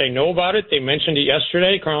about it. They know about it. They mentioned it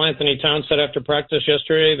yesterday. Karl Anthony Towns said after practice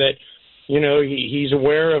yesterday that, he's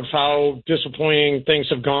aware of how disappointing things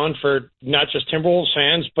have gone for not just Timberwolves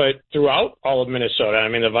fans, but throughout all of Minnesota. I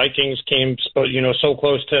mean, the Vikings came, so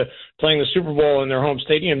close to playing the Super Bowl in their home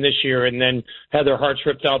stadium this year and then had their hearts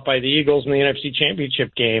ripped out by the Eagles in the NFC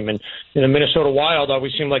Championship game. And the Minnesota Wild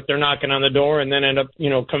always seem like they're knocking on the door and then end up,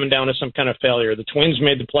 coming down to some kind of failure. The Twins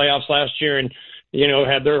made the playoffs last year and,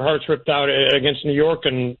 had their hearts ripped out against New York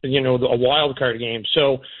and, a wild card game.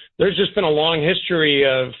 So there's just been a long history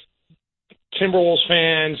of Timberwolves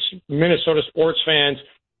fans, Minnesota sports fans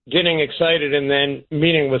getting excited and then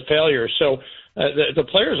meeting with failure. So the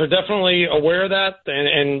players are definitely aware of that.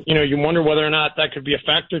 And, you wonder whether or not that could be a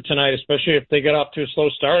factor tonight, especially if they get off to a slow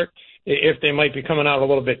start, if they might be coming out a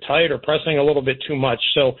little bit tight or pressing a little bit too much.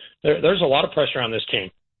 So there's a lot of pressure on this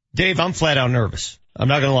team. Dave, I'm flat out nervous. I'm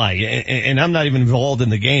not going to lie. And I'm not even involved in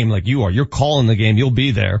the game like you are. You're calling the game. You'll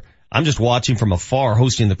be there. I'm just watching from afar,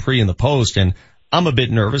 hosting the pre and the post. And I'm a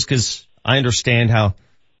bit nervous because I understand how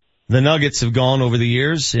the Nuggets have gone over the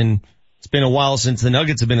years, and it's been a while since the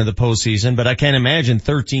Nuggets have been in the postseason, but I can't imagine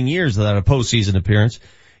 13 years without a postseason appearance.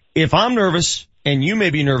 If I'm nervous, and you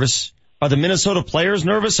may be nervous, are the Minnesota players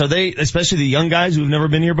nervous? Are they, especially the young guys who've never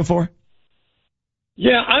been here before?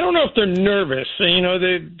 Yeah, I don't know if they're nervous.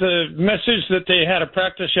 The message that they had at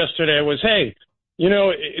practice yesterday was, hey,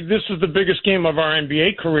 this is the biggest game of our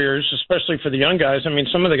NBA careers, especially for the young guys. I mean,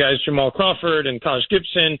 some of the guys, Jamal Crawford and Taj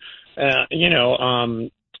Gibson, and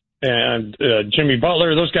Jimmy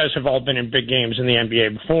Butler, those guys have all been in big games in the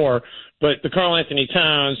NBA before. But the Karl Anthony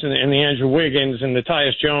Towns and the Andrew Wiggins and the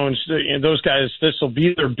Tyus Jones, those guys, this will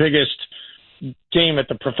be their biggest game at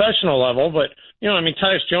the professional level. But,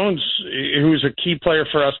 Tyus Jones, who's a key player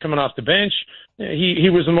for us coming off the bench, he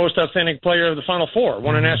was the most outstanding player of the Final Four,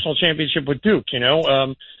 won a national championship with Duke,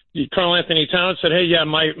 Karl Anthony Towns said, hey, yeah,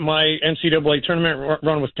 my NCAA tournament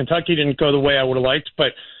run with Kentucky didn't go the way I would have liked,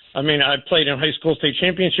 but I mean, I played in high school state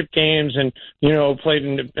championship games and, played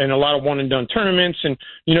in a lot of one and done tournaments. And,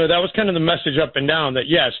 that was kind of the message up and down that,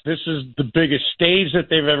 yes, this is the biggest stage that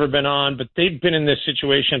they've ever been on, but they've been in this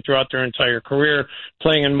situation throughout their entire career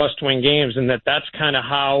playing in must-win games, and that's kind of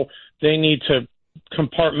how they need to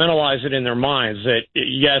compartmentalize it in their minds that,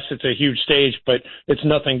 yes, it's a huge stage, but it's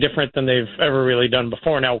nothing different than they've ever really done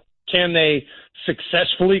before. Now, can they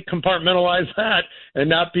successfully compartmentalize that and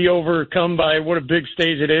not be overcome by what a big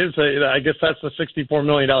stage it is? I guess that's the $64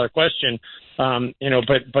 million question.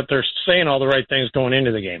 But they're saying all the right things going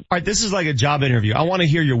into the game. All right, this is like a job interview. I want to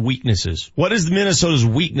hear your weaknesses. What is Minnesota's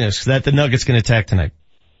weakness that the Nuggets can attack tonight?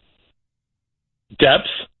 Depth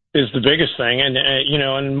is the biggest thing.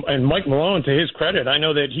 And Mike Malone, to his credit, I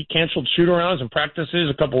know that he canceled shoot-arounds and practices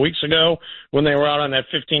a couple weeks ago when they were out on that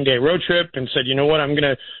 15-day road trip and said, you know what, I'm going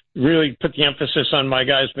to really put the emphasis on my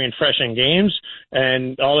guys being fresh in games.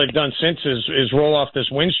 And all they've done since is roll off this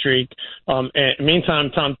win streak. And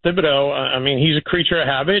meantime, Tom Thibodeau, he's a creature of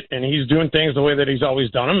habit, and he's doing things the way that he's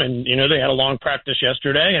always done them. And, they had a long practice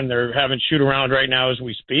yesterday, and they're having shoot-around right now as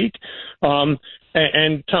we speak.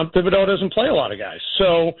 And Tom Thibodeau doesn't play a lot of guys.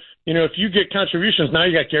 So, if you get contributions, now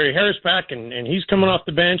you got Gary Harris back and he's coming off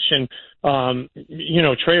the bench and,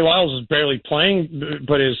 Trey Lyles is barely playing,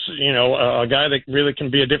 but is, a guy that really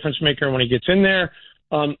can be a difference maker when he gets in there.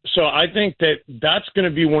 So I think that's going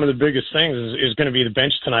to be one of the biggest things is going to be the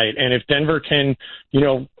bench tonight. And if Denver can,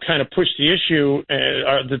 kind of push the issue,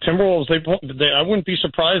 the Timberwolves, I wouldn't be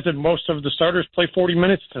surprised if most of the starters play 40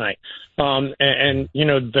 minutes tonight.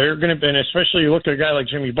 They're going to, and especially you look at a guy like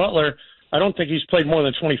Jimmy Butler, I don't think he's played more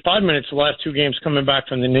than 25 minutes the last two games coming back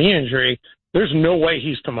from the knee injury. There's no way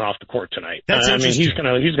he's coming off the court tonight. That's interesting. He's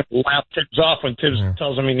gonna laugh Tibbs off when Tibbs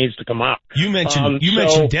tells him he needs to come out. You mentioned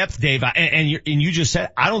depth, Dave, and you just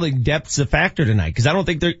said I don't think depth's a factor tonight because I don't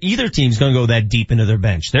think either team's going to go that deep into their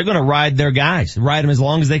bench. They're going to ride their guys, ride them as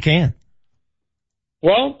long as they can.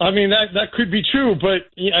 Well, that could be true, but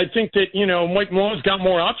I think that, Mike Malone's got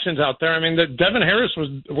more options out there. Devin Harris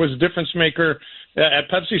was a difference maker at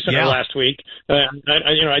Pepsi Center last week.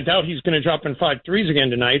 I doubt he's going to drop in 5 threes again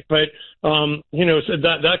tonight, but, so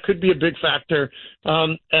that could be a big factor.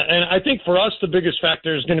 And I think for us, the biggest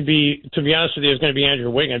factor is going to be, to be honest with you, is going to be Andrew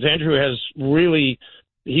Wiggins. Andrew has really,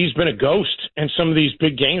 he's been a ghost in some of these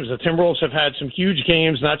big games. The Timberwolves have had some huge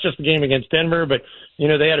games, not just the game against Denver, but,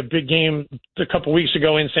 they had a big game a couple weeks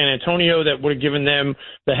ago in San Antonio that would have given them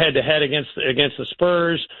the head-to-head against the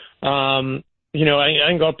Spurs. I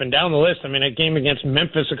can go up and down the list. A game against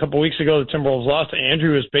Memphis a couple weeks ago, the Timberwolves lost.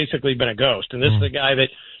 Andrew has basically been a ghost, and this is a guy that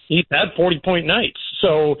he's had 40-point nights.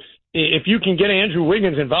 So if you can get Andrew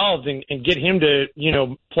Wiggins involved and get him to,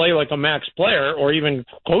 play like a max player or even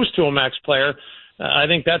close to a max player, I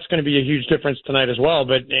think that's going to be a huge difference tonight as well.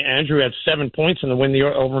 But Andrew had 7 points in the win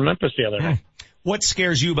over Memphis the other night. What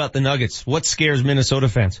scares you about the Nuggets? What scares Minnesota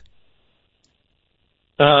fans?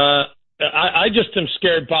 I just am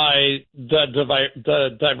scared by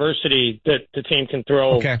the diversity that the team can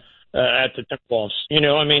throw at the Timberwolves.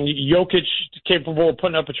 Jokic capable of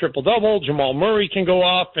putting up a triple-double. Jamal Murray can go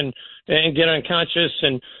off and get unconscious.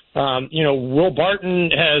 And, Will Barton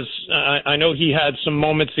has, I know he had some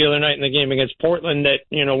moments the other night in the game against Portland that,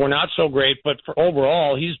 were not so great, but for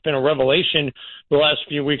overall, he's been a revelation the last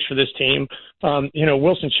few weeks for this team.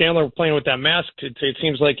 Wilson Chandler playing with that mask, it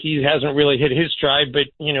seems like he hasn't really hit his stride, but,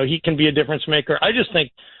 he can be a difference maker. I just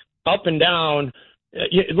think up and down,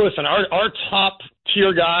 listen, our top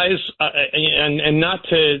tier guys, and not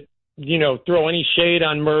to, throw any shade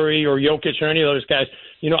on Murray or Jokic or any of those guys,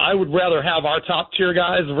 I would rather have our top tier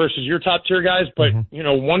guys versus your top tier guys, but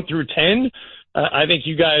 1 through 10, I think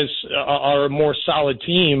you guys are a more solid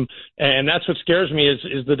team, and that's what scares me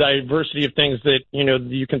is the diversity of things that,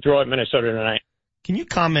 you can throw at Minnesota tonight. Can you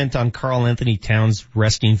comment on Karl Anthony Towns'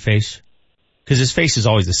 resting face? Because his face is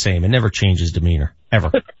always the same. It never changes demeanor,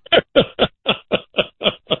 ever.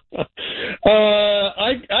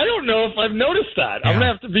 I don't know if I've noticed that. Yeah. I'm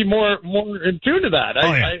gonna have to be more in tune to that.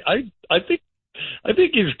 I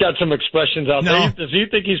think he's got some expressions out there. Does he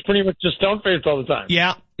think he's pretty much just stone-faced all the time?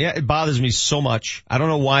 Yeah, it bothers me so much. I don't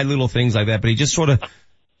know why little things like that, but he's just sort of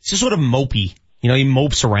mopey. He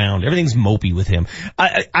mopes around. Everything's mopey with him.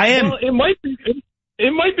 I am. Well, it might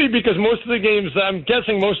be because most of the games, I'm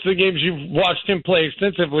guessing most of the games you've watched him play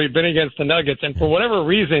extensively have been against the Nuggets, and for whatever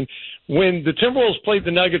reason, when the Timberwolves played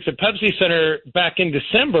the Nuggets at Pepsi Center back in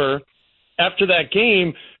December, after that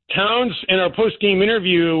game, Towns in our post-game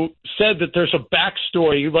interview said that there's a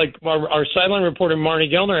backstory. Like our sideline reporter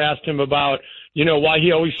Marnie Gellner asked him about, why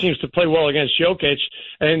he always seems to play well against Jokic,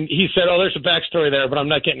 and he said, "Oh, there's a backstory there, but I'm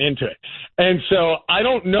not getting into it." And so I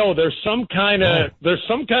don't know. There's some kind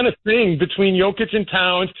of thing between Jokic and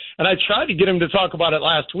Towns, and I tried to get him to talk about it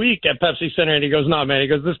last week at Pepsi Center, and he goes, "No, man," he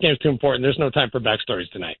goes, "This game's too important. There's no time for backstories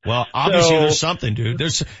tonight." Well, obviously there's something, dude.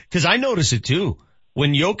 Because I notice it too.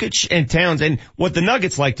 When Jokic and Towns, and what the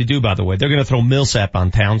Nuggets like to do, by the way, they're going to throw Millsap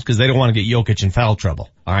on Towns because they don't want to get Jokic in foul trouble.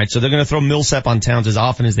 All right, so they're going to throw Millsap on Towns as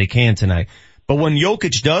often as they can tonight. But when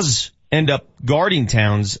Jokic does end up guarding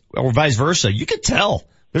Towns, or vice versa, you could tell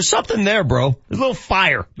there's something there, bro. There's a little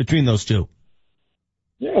fire between those two.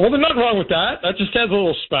 Yeah, well, there's nothing wrong with that. That just adds a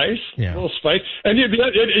little spice. Yeah. A little spice. And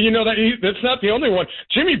that's not the only one.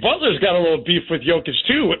 Jimmy Butler's got a little beef with Jokic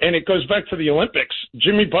too, and it goes back to the Olympics.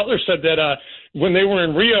 Jimmy Butler said that when they were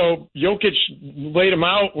in Rio, Jokic laid him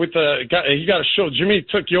out with Jimmy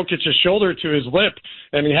took Jokic's shoulder to his lip,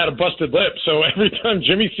 and he had a busted lip. So every time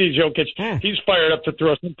Jimmy sees Jokic, he's fired up to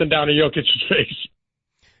throw something down to Jokic's face.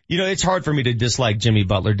 It's hard for me to dislike Jimmy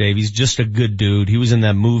Butler, Dave. He's just a good dude. He was in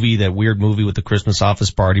that weird movie with the Christmas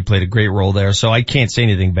Office Party, played a great role there. So I can't say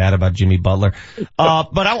anything bad about Jimmy Butler.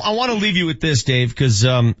 But I want to leave you with this, Dave, because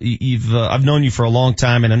I've known you for a long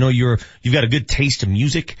time, and I know you've got a good taste in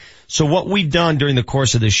music. So what we've done during the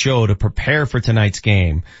course of this show to prepare for tonight's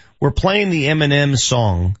game, we're playing the Eminem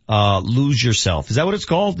song, Lose Yourself. Is that what it's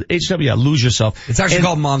called? HW, yeah, Lose Yourself. It's actually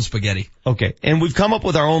called Mom Spaghetti. Okay. And we've come up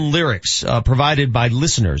with our own lyrics, provided by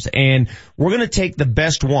listeners. And we're gonna take the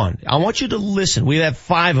best one. I want you to listen. We have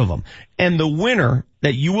 5 of them. And the winner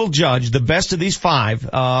that you will judge, the best of these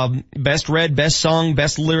 5, best read, best song,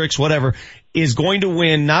 best lyrics, whatever, is going to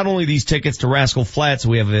win not only these tickets to Rascal Flatts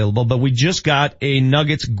we have available, but we just got a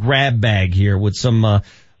Nuggets grab bag here with some,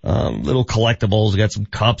 little collectibles. We got some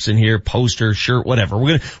cups in here, poster, shirt, whatever.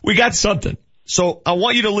 We got something. So I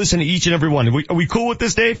want you to listen to each and every one. Are we cool with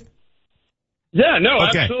this, Dave? Yeah, no,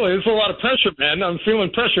 okay. Absolutely. There's a lot of pressure, man. I'm feeling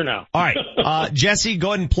pressure now. All right. Jesse, go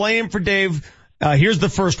ahead and play him for Dave. Here's the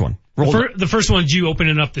first one. The first one is you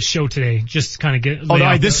opening up the show today. Just kind of get.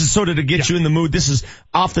 This is sort of to get you in the mood. This is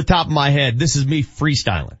off the top of my head. This is me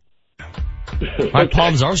freestyling. My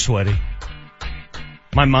palms are sweaty.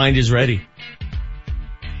 My mind is ready.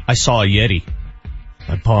 I saw a Yeti.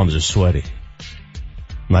 My palms are sweaty.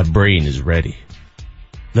 My brain is ready.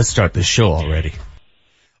 Let's start the show already.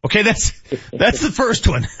 Okay, that's the first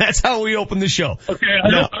one. That's how we open the show. Okay,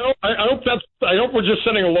 I hope we're just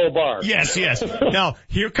setting a low bar. Yes. Now,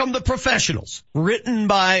 here come the professionals, written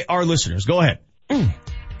by our listeners. Go ahead.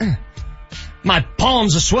 My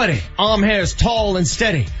palms are sweaty. Arm hair is tall and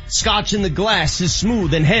steady. Scotch in the glass is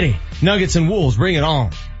smooth and heady. Nuggets and Wolves, bring it on.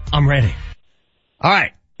 I'm ready. All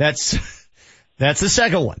right. That's the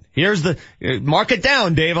second one. Here's mark it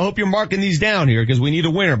down, Dave. I hope you're marking these down here because we need a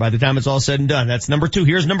winner by the time it's all said and done. That's number 2.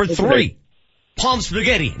 Here's number 3. Okay. Palm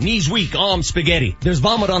spaghetti, knees weak, arm spaghetti. There's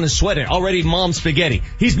vomit on his sweater, already mom spaghetti.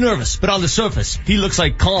 He's nervous, but on the surface, he looks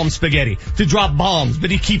like calm spaghetti. To drop bombs, but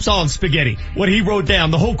he keeps on spaghetti. What he wrote down,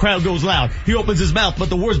 the whole crowd goes loud. He opens his mouth, but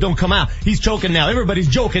the words don't come out. He's choking now. Everybody's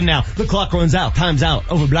joking now. The clock runs out. Time's out.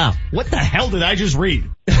 Over blah. What the hell did I just read?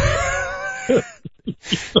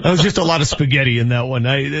 That was just a lot of spaghetti in that one.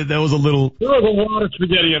 There was a lot of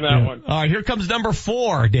spaghetti in that one. All right, here comes number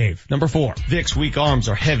 4, Dave. Number 4. Vic's weak arms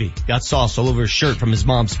are heavy. Got sauce all over his shirt from his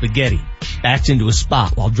mom's spaghetti. Backs into a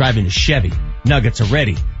spot while driving a Chevy. Nuggets are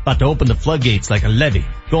ready. About to open the floodgates like a levee.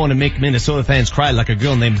 Going to make Minnesota fans cry like a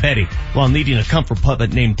girl named Betty while needing a comfort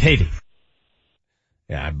puppet named Teddy.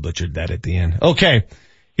 Yeah, I butchered that at the end. Okay,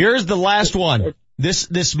 here's the last one.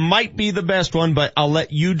 This might be the best one, but I'll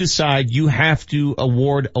let you decide. You have to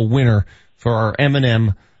award a winner for our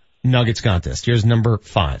Eminem Nuggets contest. Here's number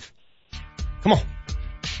 5. Come on.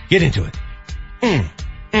 Get into it.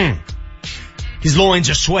 His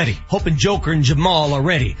loins are sweaty, hoping Joker and Jamal are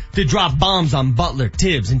ready to drop bombs on Butler,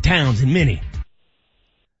 Tibbs, and Towns and Minnie.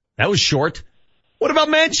 That was short. What about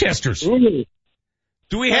Manchester's? Ooh.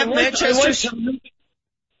 Do we have Manchester's?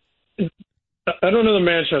 I don't know the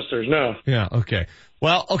Manchesters, no. Yeah, okay.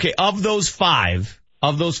 Well, okay, of those five,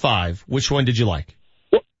 which one did you like?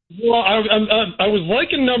 Well, I was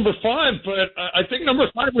liking number 5, but I think number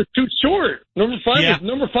 5 was too short. Number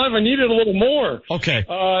 5, I needed a little more. Okay.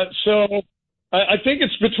 So I think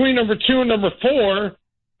it's between number 2 and number 4.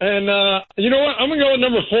 And, you know what? I'm going to go with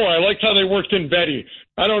number 4. I liked how they worked in Betty.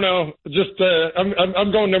 I don't know. Just,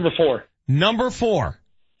 I'm going number 4. Number 4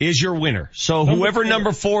 is your winner. So whoever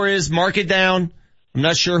number 4 is, mark it down. I'm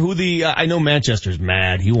not sure who I know Manchester's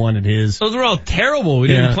mad. He wanted his. Those were all terrible. We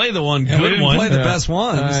didn't play the one good one. We didn't play the best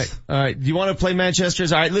ones. All right. Do you want to play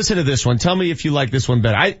Manchester's? All right, listen to this one. Tell me if you like this one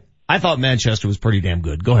better. I thought Manchester was pretty damn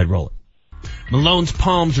good. Go ahead, roll it. Malone's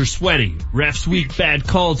palms are sweaty. Refs weak, bad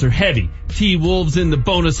calls are heavy. T-Wolves in the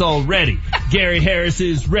bonus already. Gary Harris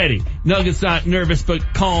is ready. Nuggets not nervous,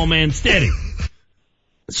 but calm and steady.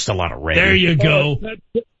 It's just a lot of ready. There you go.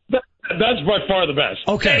 That's by far the best.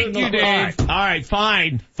 Okay, thank you, Dave. All right,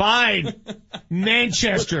 fine.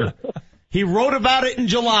 Manchester. He wrote about it in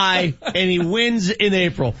July, and he wins in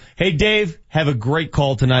April. Hey, Dave, have a great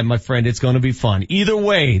call tonight, my friend. It's going to be fun. Either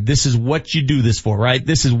way, this is what you do this for, right?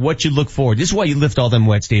 This is what you look for. This is why you lift all them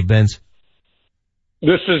weights, Dave Benz.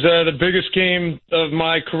 This is the biggest game of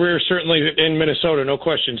my career, certainly in Minnesota, no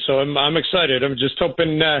question. So I'm excited. I'm just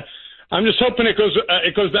hoping it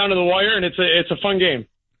goes down to the wire, and it's a fun game.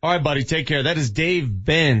 All right, buddy, take care. That is Dave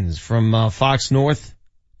Benz from Fox North.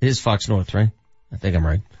 It is Fox North, right? I think I'm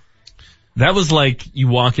right. That was like you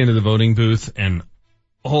walk into the voting booth and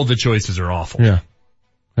all the choices are awful. Yeah.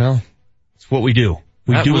 Well, it's what we do.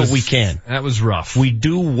 We do what we can. That was rough. We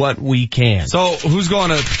do what we can. So who's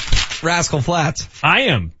going to Rascal Flatts? I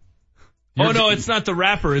am. No, it's not the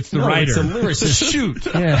rapper, it's the writer. It's a lyricist. Shoot.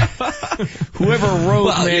 Yeah. Whoever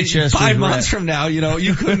wrote Manchester. 5 months from now,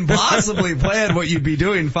 you couldn't possibly plan what you'd be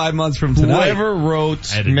doing 5 months from tonight. Whoever wrote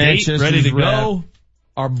Manchester ready to go.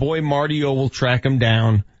 Our boy Marty O will track him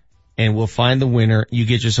down and we'll find the winner. You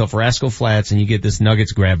get yourself Rascal Flatts and you get this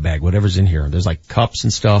Nuggets grab bag, whatever's in here. There's like cups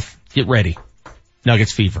and stuff. Get ready.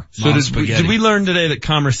 Nuggets fever. So did we learn today that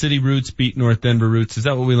Commerce City Roots beat North Denver Roots? Is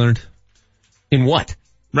that what we learned? In what?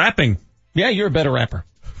 Rapping. Yeah, you're a better rapper.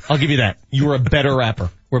 I'll give you that. You were a better rapper.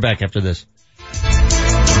 We're back after this.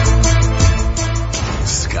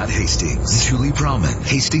 Scott Hastings, Julie Brauman,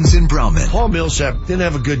 Hastings and Brauman. Paul Millsap didn't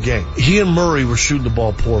have a good game. He and Murray were shooting the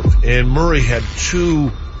ball poorly, and Murray had 2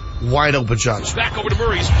 wide open shots. Back over to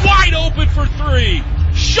Murray. He's wide open for 3.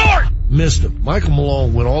 Short! Missed him. Michael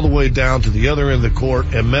Malone went all the way down to the other end of the court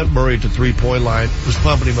and met Murray at the 3-point line. Was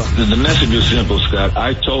pumping him up. The message is simple, Scott.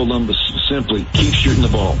 I told them simply, keep shooting the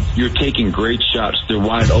ball. You're taking great shots. They're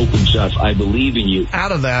wide open shots. I believe in you.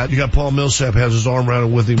 Out of that, you got Paul Millsap has his arm around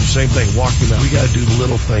him with him. Same thing. Walk him out. We got to do the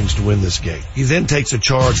little things to win this game. He then takes a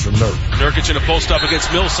charge from Nurkic. Nurkic in a post up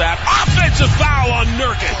against Millsap. Offensive foul on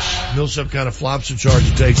Nurkic. Millsap kind of flops the charge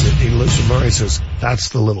and takes it. He looks at Murray and says, that's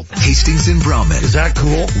the little thing. Hastings and Brauman. Is that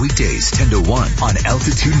cool? Weekdays 10 to 1 on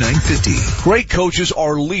Altitude 950. Great coaches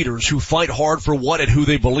are leaders who fight hard for what and who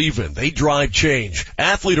they believe in. They drive change.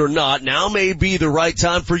 Athlete or not, now may be the right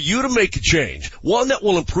time for you to make a change. One that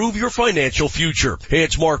will improve your financial future. Hey,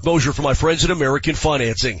 it's Mark Mosier for my friends at American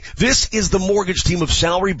Financing. This is the mortgage team of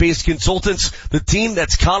salary-based consultants, the team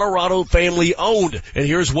that's Colorado family owned. And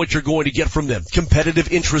here's what you're going to get from them.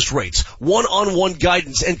 Competitive interest rates, one-on-one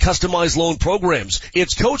guidance, and customized loan programs.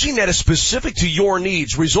 It's coaching that is specific to your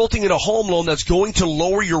needs, resulting in a home loan that's going to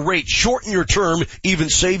lower your rate, shorten your term, even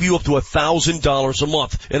save you up to $1,000 a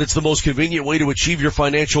month. And it's the most convenient way to achieve your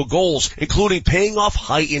financial goals, including paying off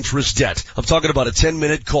high interest debt. I'm talking about a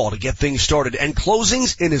 10-minute call to get things started and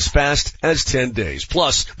closings in as fast as 10 days.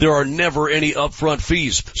 Plus, there are never any upfront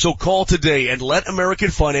fees. So call today and let American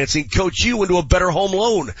Financing coach you into a better home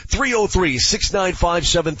loan.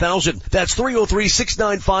 303-695-7000. That's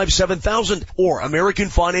 303-695-7000 or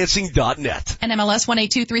AmericanFinancing.net. NMLS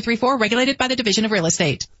 182334, regulated by the Division of Real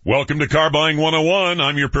Estate. Welcome to Car Buying 101.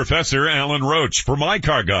 I'm your professor, Alan Roach, for my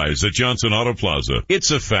car guys at Johnson Auto Plaza.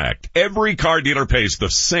 It's a fact. Every car dealer pays the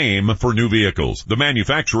same for new vehicles. The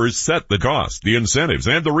manufacturers set the cost, the incentives,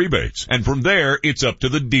 and the rebates. And from there, it's up to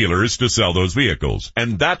the dealers to sell those vehicles.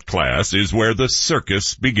 And that class is where the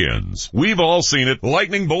circus begins. We've all seen it.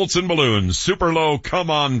 Lightning bolts and balloons, super low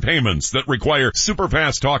come-on payments that require super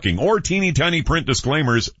fast talking or teeny tiny print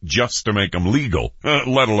disclaimers just to make them legal,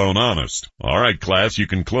 let alone honest. All right, class, you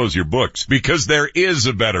can close your books because there is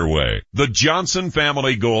a better way. The Johnson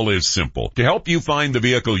family goal is simple: to help you find the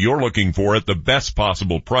vehicle you're looking for at the best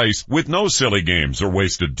possible price with no silly games or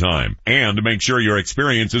wasted time, and to make sure your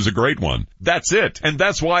experience is a great one. That's it, and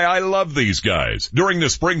that's why I love these guys. During the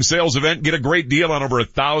spring sales event, get a great deal on over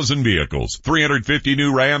 1,000 vehicles, 350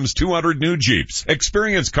 new Rams, 200 new Jeeps.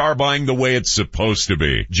 Experience car buying the way it's supposed to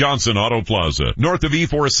be. Johnson Auto Plaza. Plaza, north of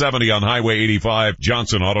E470 on Highway 85,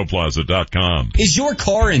 JohnsonAutoPlaza.com. Is your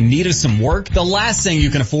car in need of some work? The last thing you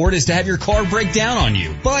can afford is to have your car break down on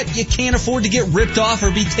you. But you can't afford to get ripped off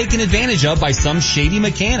or be taken advantage of by some shady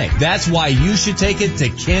mechanic. That's why you should take it to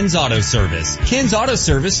Ken's Auto Service. Ken's Auto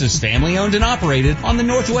Service is family owned and operated on the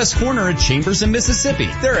northwest corner of Chambers and Mississippi.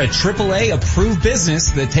 They're a AAA approved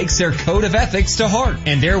business that takes their code of ethics to heart.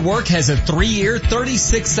 And their work has a 3-year,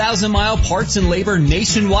 36,000-mile parts and labor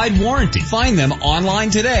nationwide warranty. Find them online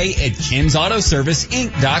today at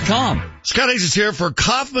Ken'sAutoServiceInc.com. Scott Hayes is here for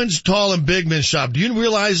Kaufman's Tall and Big Men Shop. Do you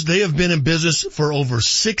realize they have been in business for over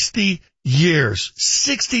 60 years?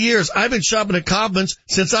 60 years. I've been shopping at Kaufman's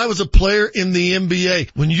since I was a player in the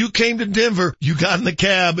NBA. When you came to Denver, you got in the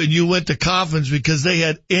cab and you went to Kaufman's because they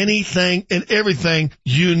had anything and everything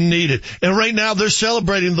you needed. And right now they're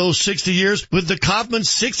celebrating those 60 years with the Kaufman's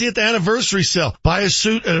 60th anniversary sale. Buy a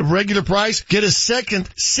suit at a regular price, get a second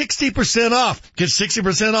 60% off. Get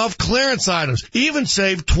 60% off clearance items. Even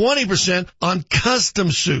save 20% on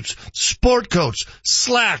custom suits, sport coats,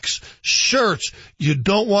 slacks, shirts. You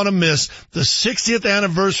don't want to miss the 60th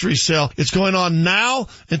anniversary sale. It's going on now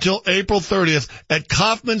until April 30th at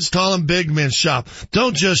Kaufman's Tall and Big Men Shop.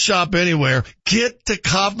 Don't just shop anywhere. Get to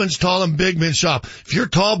Kaufman's Tall and Big Men Shop. If you're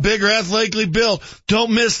tall, big, or athletically built,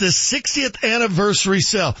 don't miss the 60th anniversary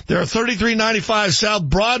sale. They're 3395 South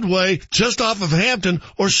Broadway, just off of Hampton,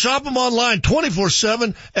 or shop them online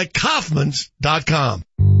 24/7 at Kaufmans.com.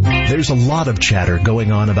 There's a lot of chatter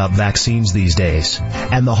going on about vaccines these days,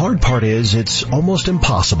 and the hard part is it's almost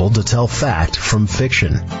impossible to tell fact from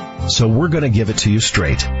fiction. So we're going to give it to you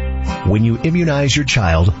straight. When you immunize your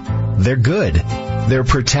child, they're good, they're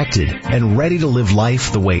protected, and ready to live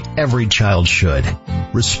life the way every child should.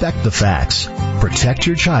 Respect the facts. Protect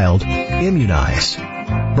your child. Immunize.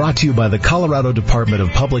 Brought to you by the Colorado Department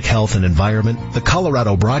of Public Health and Environment, the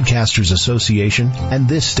Colorado Broadcasters Association, and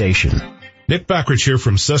this station. Nick Backrich here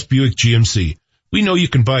from Suss Buick GMC. We know you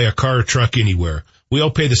can buy a car or truck anywhere. We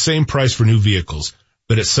all pay the same price for new vehicles.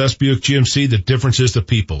 But at Suss Buick GMC, the difference is the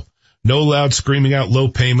people. No loud screaming out low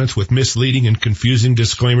payments with misleading and confusing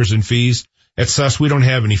disclaimers and fees. At Suss, we don't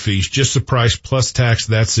have any fees, just the price plus tax,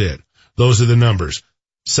 that's it. Those are the numbers.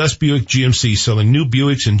 Suss Buick GMC, selling new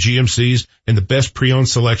Buicks and GMCs and the best pre-owned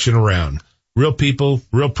selection around. Real people,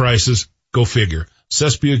 real prices, go figure.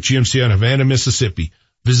 Suss Buick GMC on Havana, Mississippi.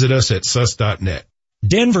 Visit us at suss.net.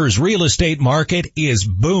 Denver's real estate market is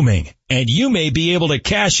booming, and you may be able to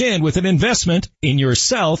cash in with an investment in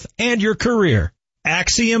yourself and your career.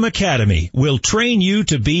 Axiom Academy will train you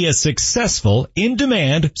to be a successful,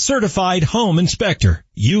 in-demand, certified home inspector.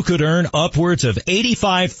 You could earn upwards of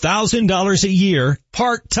 $85,000 a year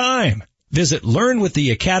part-time. Visit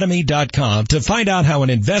learnwiththeacademy.com to find out how an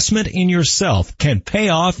investment in yourself can pay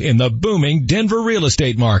off in the booming Denver real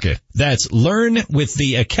estate market. That's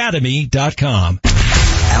learnwiththeacademy.com.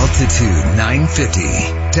 Altitude 950,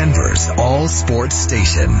 Denver's all sports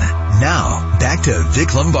station. Now, back to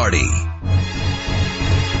Vic Lombardi.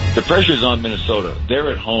 The pressure's on Minnesota. They're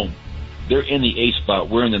at home. They're in the 8th spot.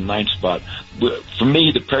 We're in the 9th spot. For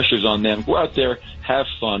me, the pressure's on them. Go out there, have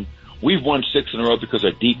fun. We've won 6 in a row because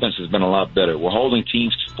our defense has been a lot better. We're holding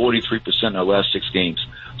teams to 43% in our last 6 games.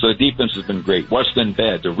 So the defense has been great. What's been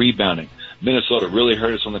bad? The rebounding. Minnesota really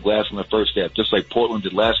hurt us on the glass in the first half, just like Portland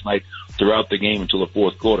did last night throughout the game until the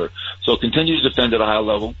fourth quarter. So continue to defend at a high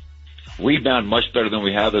level. Rebound much better than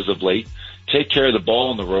we have as of late. Take care of the ball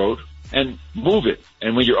on the road and move it.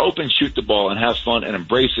 And when you're open, shoot the ball and have fun and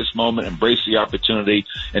embrace this moment, embrace the opportunity,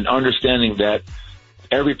 and understanding that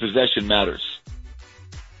every possession matters.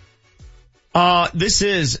 This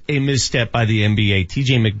is a misstep by the NBA.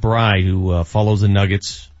 TJ McBride, who follows the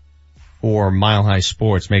Nuggets for Mile High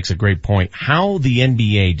Sports, makes a great point. How the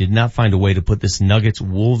NBA did not find a way to put this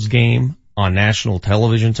Nuggets-Wolves game on national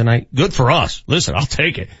television tonight. Good for us. Listen, I'll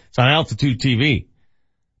take it. It's on Altitude TV.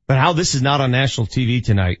 But how this is not on national TV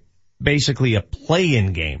tonight, basically a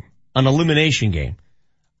play-in game, an elimination game.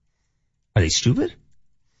 Are they stupid?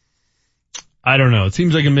 I don't know. It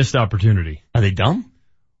seems like a missed opportunity. Are they dumb?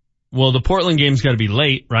 Well, the Portland game's got to be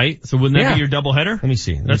late, right? So wouldn't that be your doubleheader? Let me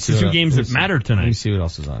see. That's the 2 games that matter tonight. Let me see what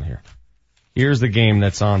else is on here. Here's the game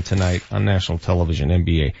that's on tonight on national television,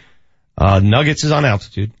 NBA. Nuggets is on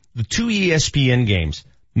Altitude. The 2 ESPN games.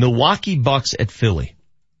 Milwaukee Bucks at Philly.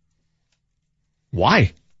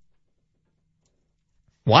 Why?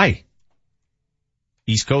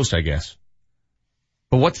 East Coast, I guess.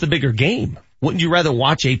 But what's the bigger game? Wouldn't you rather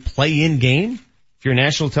watch a play-in game? If you're a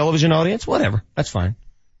national television audience, whatever. That's fine.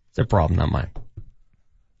 It's their problem, not mine.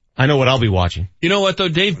 I know what I'll be watching. You know what though?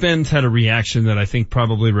 Dave Benz had a reaction that I think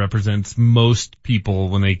probably represents most people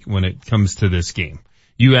when it comes to this game.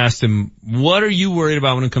 you asked him, what are you worried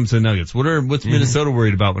about when it comes to the Nuggets? What's Minnesota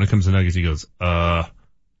worried about when it comes to Nuggets? He goes, I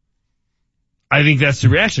think that's the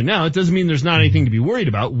reaction. Now, it doesn't mean there's not anything to be worried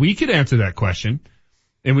about. We could answer that question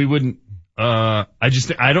and we wouldn't, I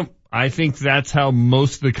think that's how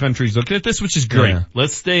most of the country's looking at this, which is great. Yeah.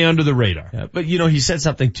 Let's stay under the radar. Yeah, but he said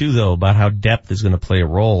something too though about how depth is going to play a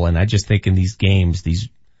role. And I just think in these games, these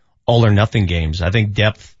all or nothing games, I think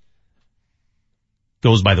depth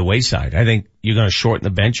goes by the wayside. I think you're going to shorten the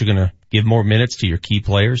bench. You're going to give more minutes to your key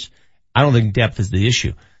players. I don't think depth is the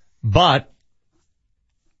issue, but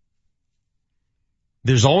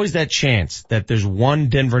there's always that chance that there's one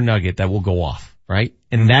Denver Nugget that will go off, right?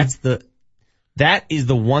 And that is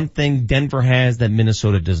the one thing Denver has that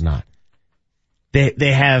Minnesota does not.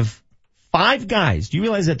 They have 5 guys. Do you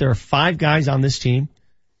realize that there are 5 guys on this team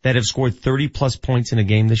that have scored 30 plus points in a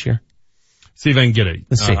game this year? See if I can get it.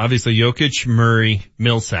 Let's see. Obviously Jokic, Murray,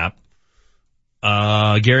 Millsap,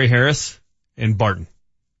 Gary Harris, and Barton.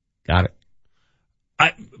 Got it.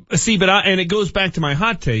 And it goes back to my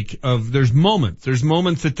hot take of there's moments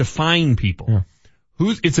that define people.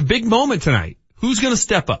 Yeah. It's a big moment tonight. Who's gonna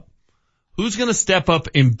step up? Who's gonna step up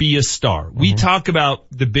and be a star? Mm-hmm. We talk about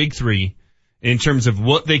the big 3 in terms of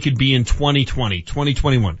what they could be in 2020,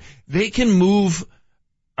 2021. They can move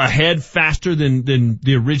ahead faster than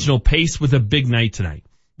the original pace with a big night tonight.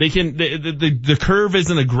 They can, the curve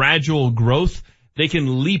isn't a gradual growth. They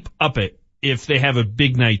can leap up it if they have a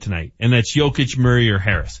big night tonight. And that's Jokic, Murray, or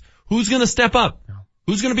Harris. Who's gonna step up?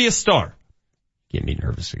 Who's gonna be a star? Get me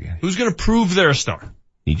nervous again. Who's gonna prove they're a star?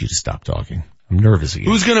 Need you to stop talking. I'm nervous again.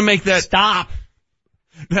 Who's gonna make that stop?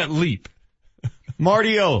 That leap.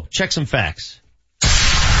 Marty O, check some facts.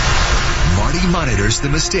 Marty monitors the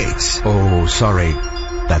mistakes. Oh, sorry.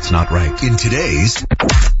 That's not right. In today's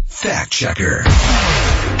Fact Checker.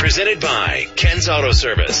 Presented by Ken's Auto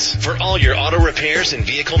Service. For all your auto repairs and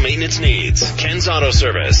vehicle maintenance needs. Ken's Auto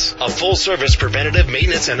Service. A full-service preventative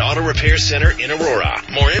maintenance and auto repair center in Aurora.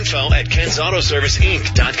 More info at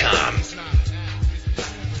Ken'sAutoServiceInc.com.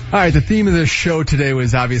 All right, the theme of this show today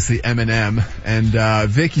was obviously Eminem. And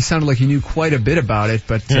Vic, you sounded like you knew quite a bit about it,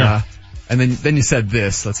 but and then you said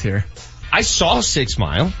this. Let's hear. I saw 6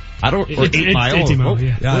 Mile. Or 8 Mile. 8 Mile,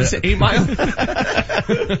 yeah. What is it, 8 Mile?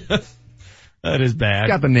 That is bad.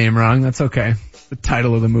 Got the name wrong. That's okay. The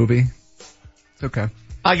title of the movie. It's okay.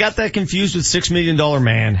 I got that confused with $6 Million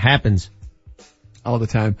Man. Happens. All the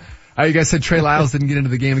time. You guys said Trey Lyles didn't get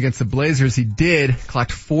into the game against the Blazers. He did.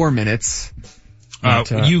 Clocked 4 minutes.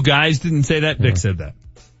 You guys didn't say that. Vic said that.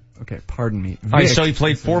 Okay, pardon me. All right, so he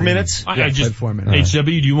played 4 minutes? I just played 4 minutes. HW,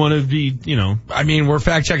 do you want to be, I mean, we're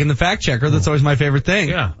fact checking the fact checker. That's always my favorite thing.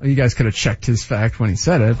 Yeah. Well, you guys could have checked his fact when he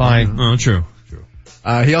said it. Fine. Oh, true.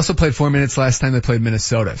 He also played 4 minutes last time they played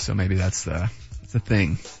Minnesota, so maybe that's the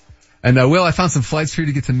thing. And Will, I found some flights for you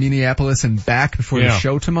to get to Minneapolis and back before the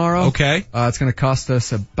show tomorrow. Okay. It's going to cost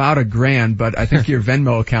us about $1,000, but I think your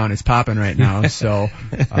Venmo account is popping right now, so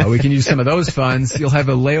we can use some of those funds. You'll have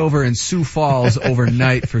a layover in Sioux Falls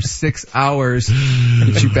overnight for 6 hours.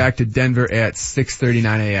 Get you back to Denver at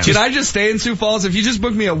 6:39 a.m. Should I just stay in Sioux Falls? If you just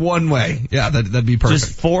book me a one-way, yeah, that'd be perfect.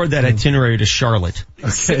 Just forward that itinerary to Charlotte.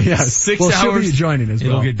 Okay, yeah. 6 well, hours. She'll be joining as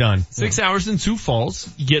well. It'll get done. 6 hours in Sioux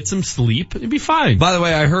Falls. You get some sleep. It'd be fine. By the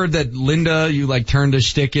way, I heard that Linda, you turned a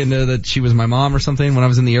shtick into that she was my mom or something when I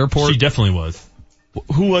was in the airport. She definitely was.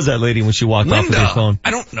 Who was that lady when she walked off with her phone?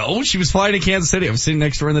 I don't know. She was flying to Kansas City. I was sitting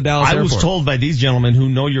next to her in the Dallas airport. I was told by these gentlemen who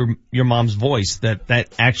know your mom's voice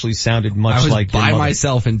that actually sounded much like your by mother.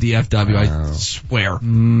 myself in DFW. I swear. I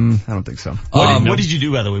don't think so. What did you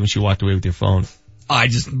do, by the way, when she walked away with your phone? I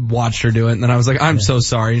just watched her do it, and then I was like, I'm so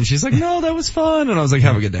sorry. And she's like, no, that was fun. And I was like,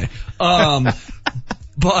 have a good day.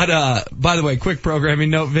 But by the way, quick programming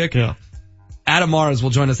note, Vic. Yeah. Adam Mars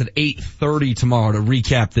will join us at 8:30 tomorrow to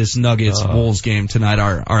recap this Nuggets-Wolves game tonight,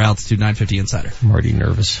 our Altitude 950 Insider. I'm already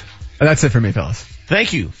nervous. And that's it for me, fellas.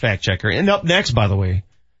 Thank you, fact checker. And up next, by the way,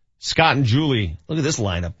 Scott and Julie. Look at this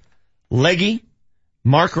lineup. Leggy,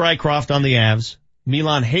 Mark Rycroft on the Avs,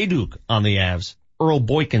 Milan Hajduk on the Avs, Earl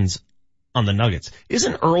Boykins on the Nuggets.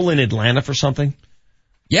 Isn't Earl in Atlanta for something?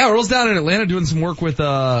 Yeah, Earl's down in Atlanta doing some work with,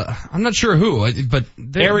 I'm not sure who, but...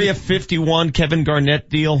 Area 51, Kevin Garnett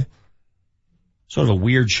deal. Sort of a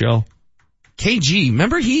weird show. KG,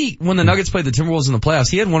 remember when the Nuggets played the Timberwolves in the playoffs,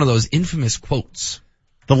 he had one of those infamous quotes.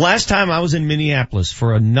 The last time I was in Minneapolis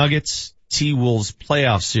for a Nuggets T-Wolves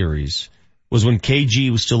playoff series was when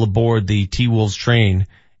KG was still aboard the T-Wolves train,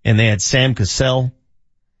 and they had Sam Cassell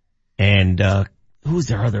and, who was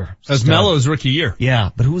their other stud? That's Melo's rookie year.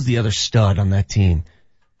 Yeah, but who was the other stud on that team?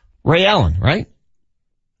 Ray Allen, right?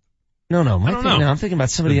 No, I don't know. I'm thinking about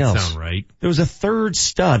somebody Doesn't else. sound right. There was a third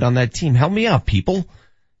stud on that team. Help me out, people.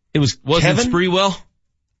 It wasn't Kevin Sprewell?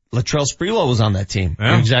 Latrell Sprewell was on that team. Yeah.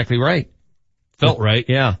 You're exactly right. Felt right.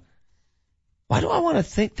 Yeah. Why do I want to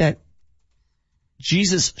think that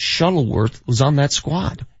Jesus Shuttleworth was on that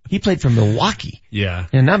squad? He played for Milwaukee. Yeah.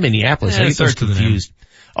 And not Minneapolis. Yeah, I get those starts with an confused.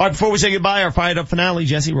 All right, before we say goodbye, our fired up finale,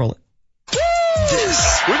 Jesse, roll it.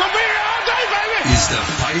 This We're gonna be here all day, baby! is the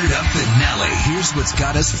Fired Up Finale. Here's what's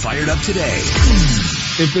got us fired up today.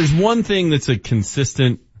 If there's one thing that's a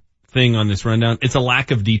consistent thing on this rundown, it's a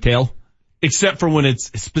lack of detail. Except for when it's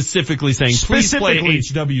specifically saying, please play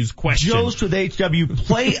HW's question. Joe's with HW,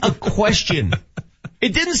 play a question.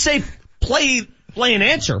 It didn't say play an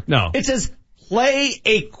answer. No. It says play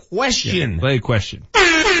a question. Yeah, play a question.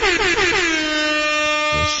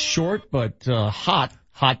 A short but hot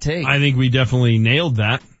take. I think we definitely nailed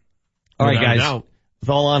that. All right, Without a guys. doubt. With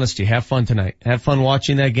all honesty, have fun tonight. Have fun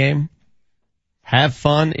watching that game. Have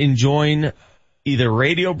fun enjoying either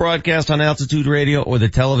radio broadcast on Altitude Radio or the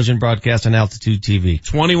television broadcast on Altitude TV.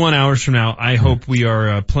 21 hours from now, I hope we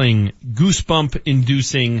are playing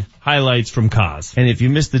goosebump-inducing highlights from Kaz. And if you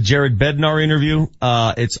missed the Jared Bednar interview,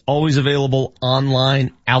 it's always available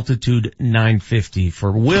online, Altitude 950.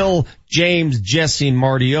 For Will, James, Jesse, and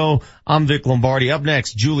Marty O, I'm Vic Lombardi. Up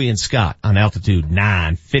next, Julian Scott on Altitude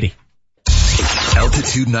 950.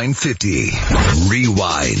 Altitude 950.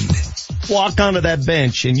 Rewind. Walk onto that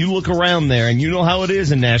bench and you look around there and you know how it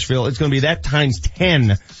is in Nashville. It's going to be that times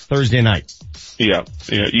 10 Thursday night. Yeah.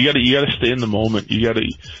 You gotta stay in the moment. You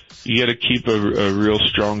gotta keep a real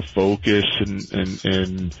strong focus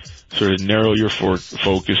and sort of narrow your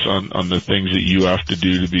focus on the things that you have to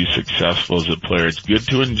do to be successful as a player. It's good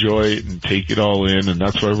to enjoy it and take it all in, and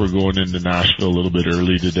that's why we're going into Nashville a little bit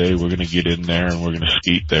early today. We're going to get in there and we're going to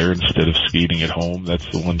skate there instead of skating at home. That's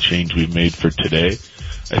the one change we've made for today.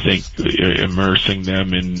 I think immersing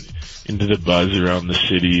them into the buzz around the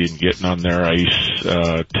city and getting on their ice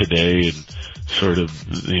today, and sort of,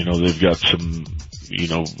 they've got some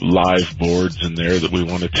live boards in there that we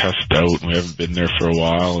want to test out, and we haven't been there for a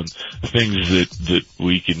while, and things that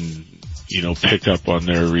we can pick up on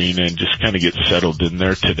their arena and just kind of get settled in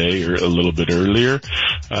there today or a little bit earlier.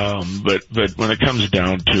 But when it comes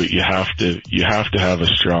down to it, you have to have a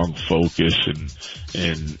strong focus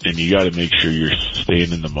and you got to make sure you're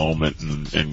staying in the moment and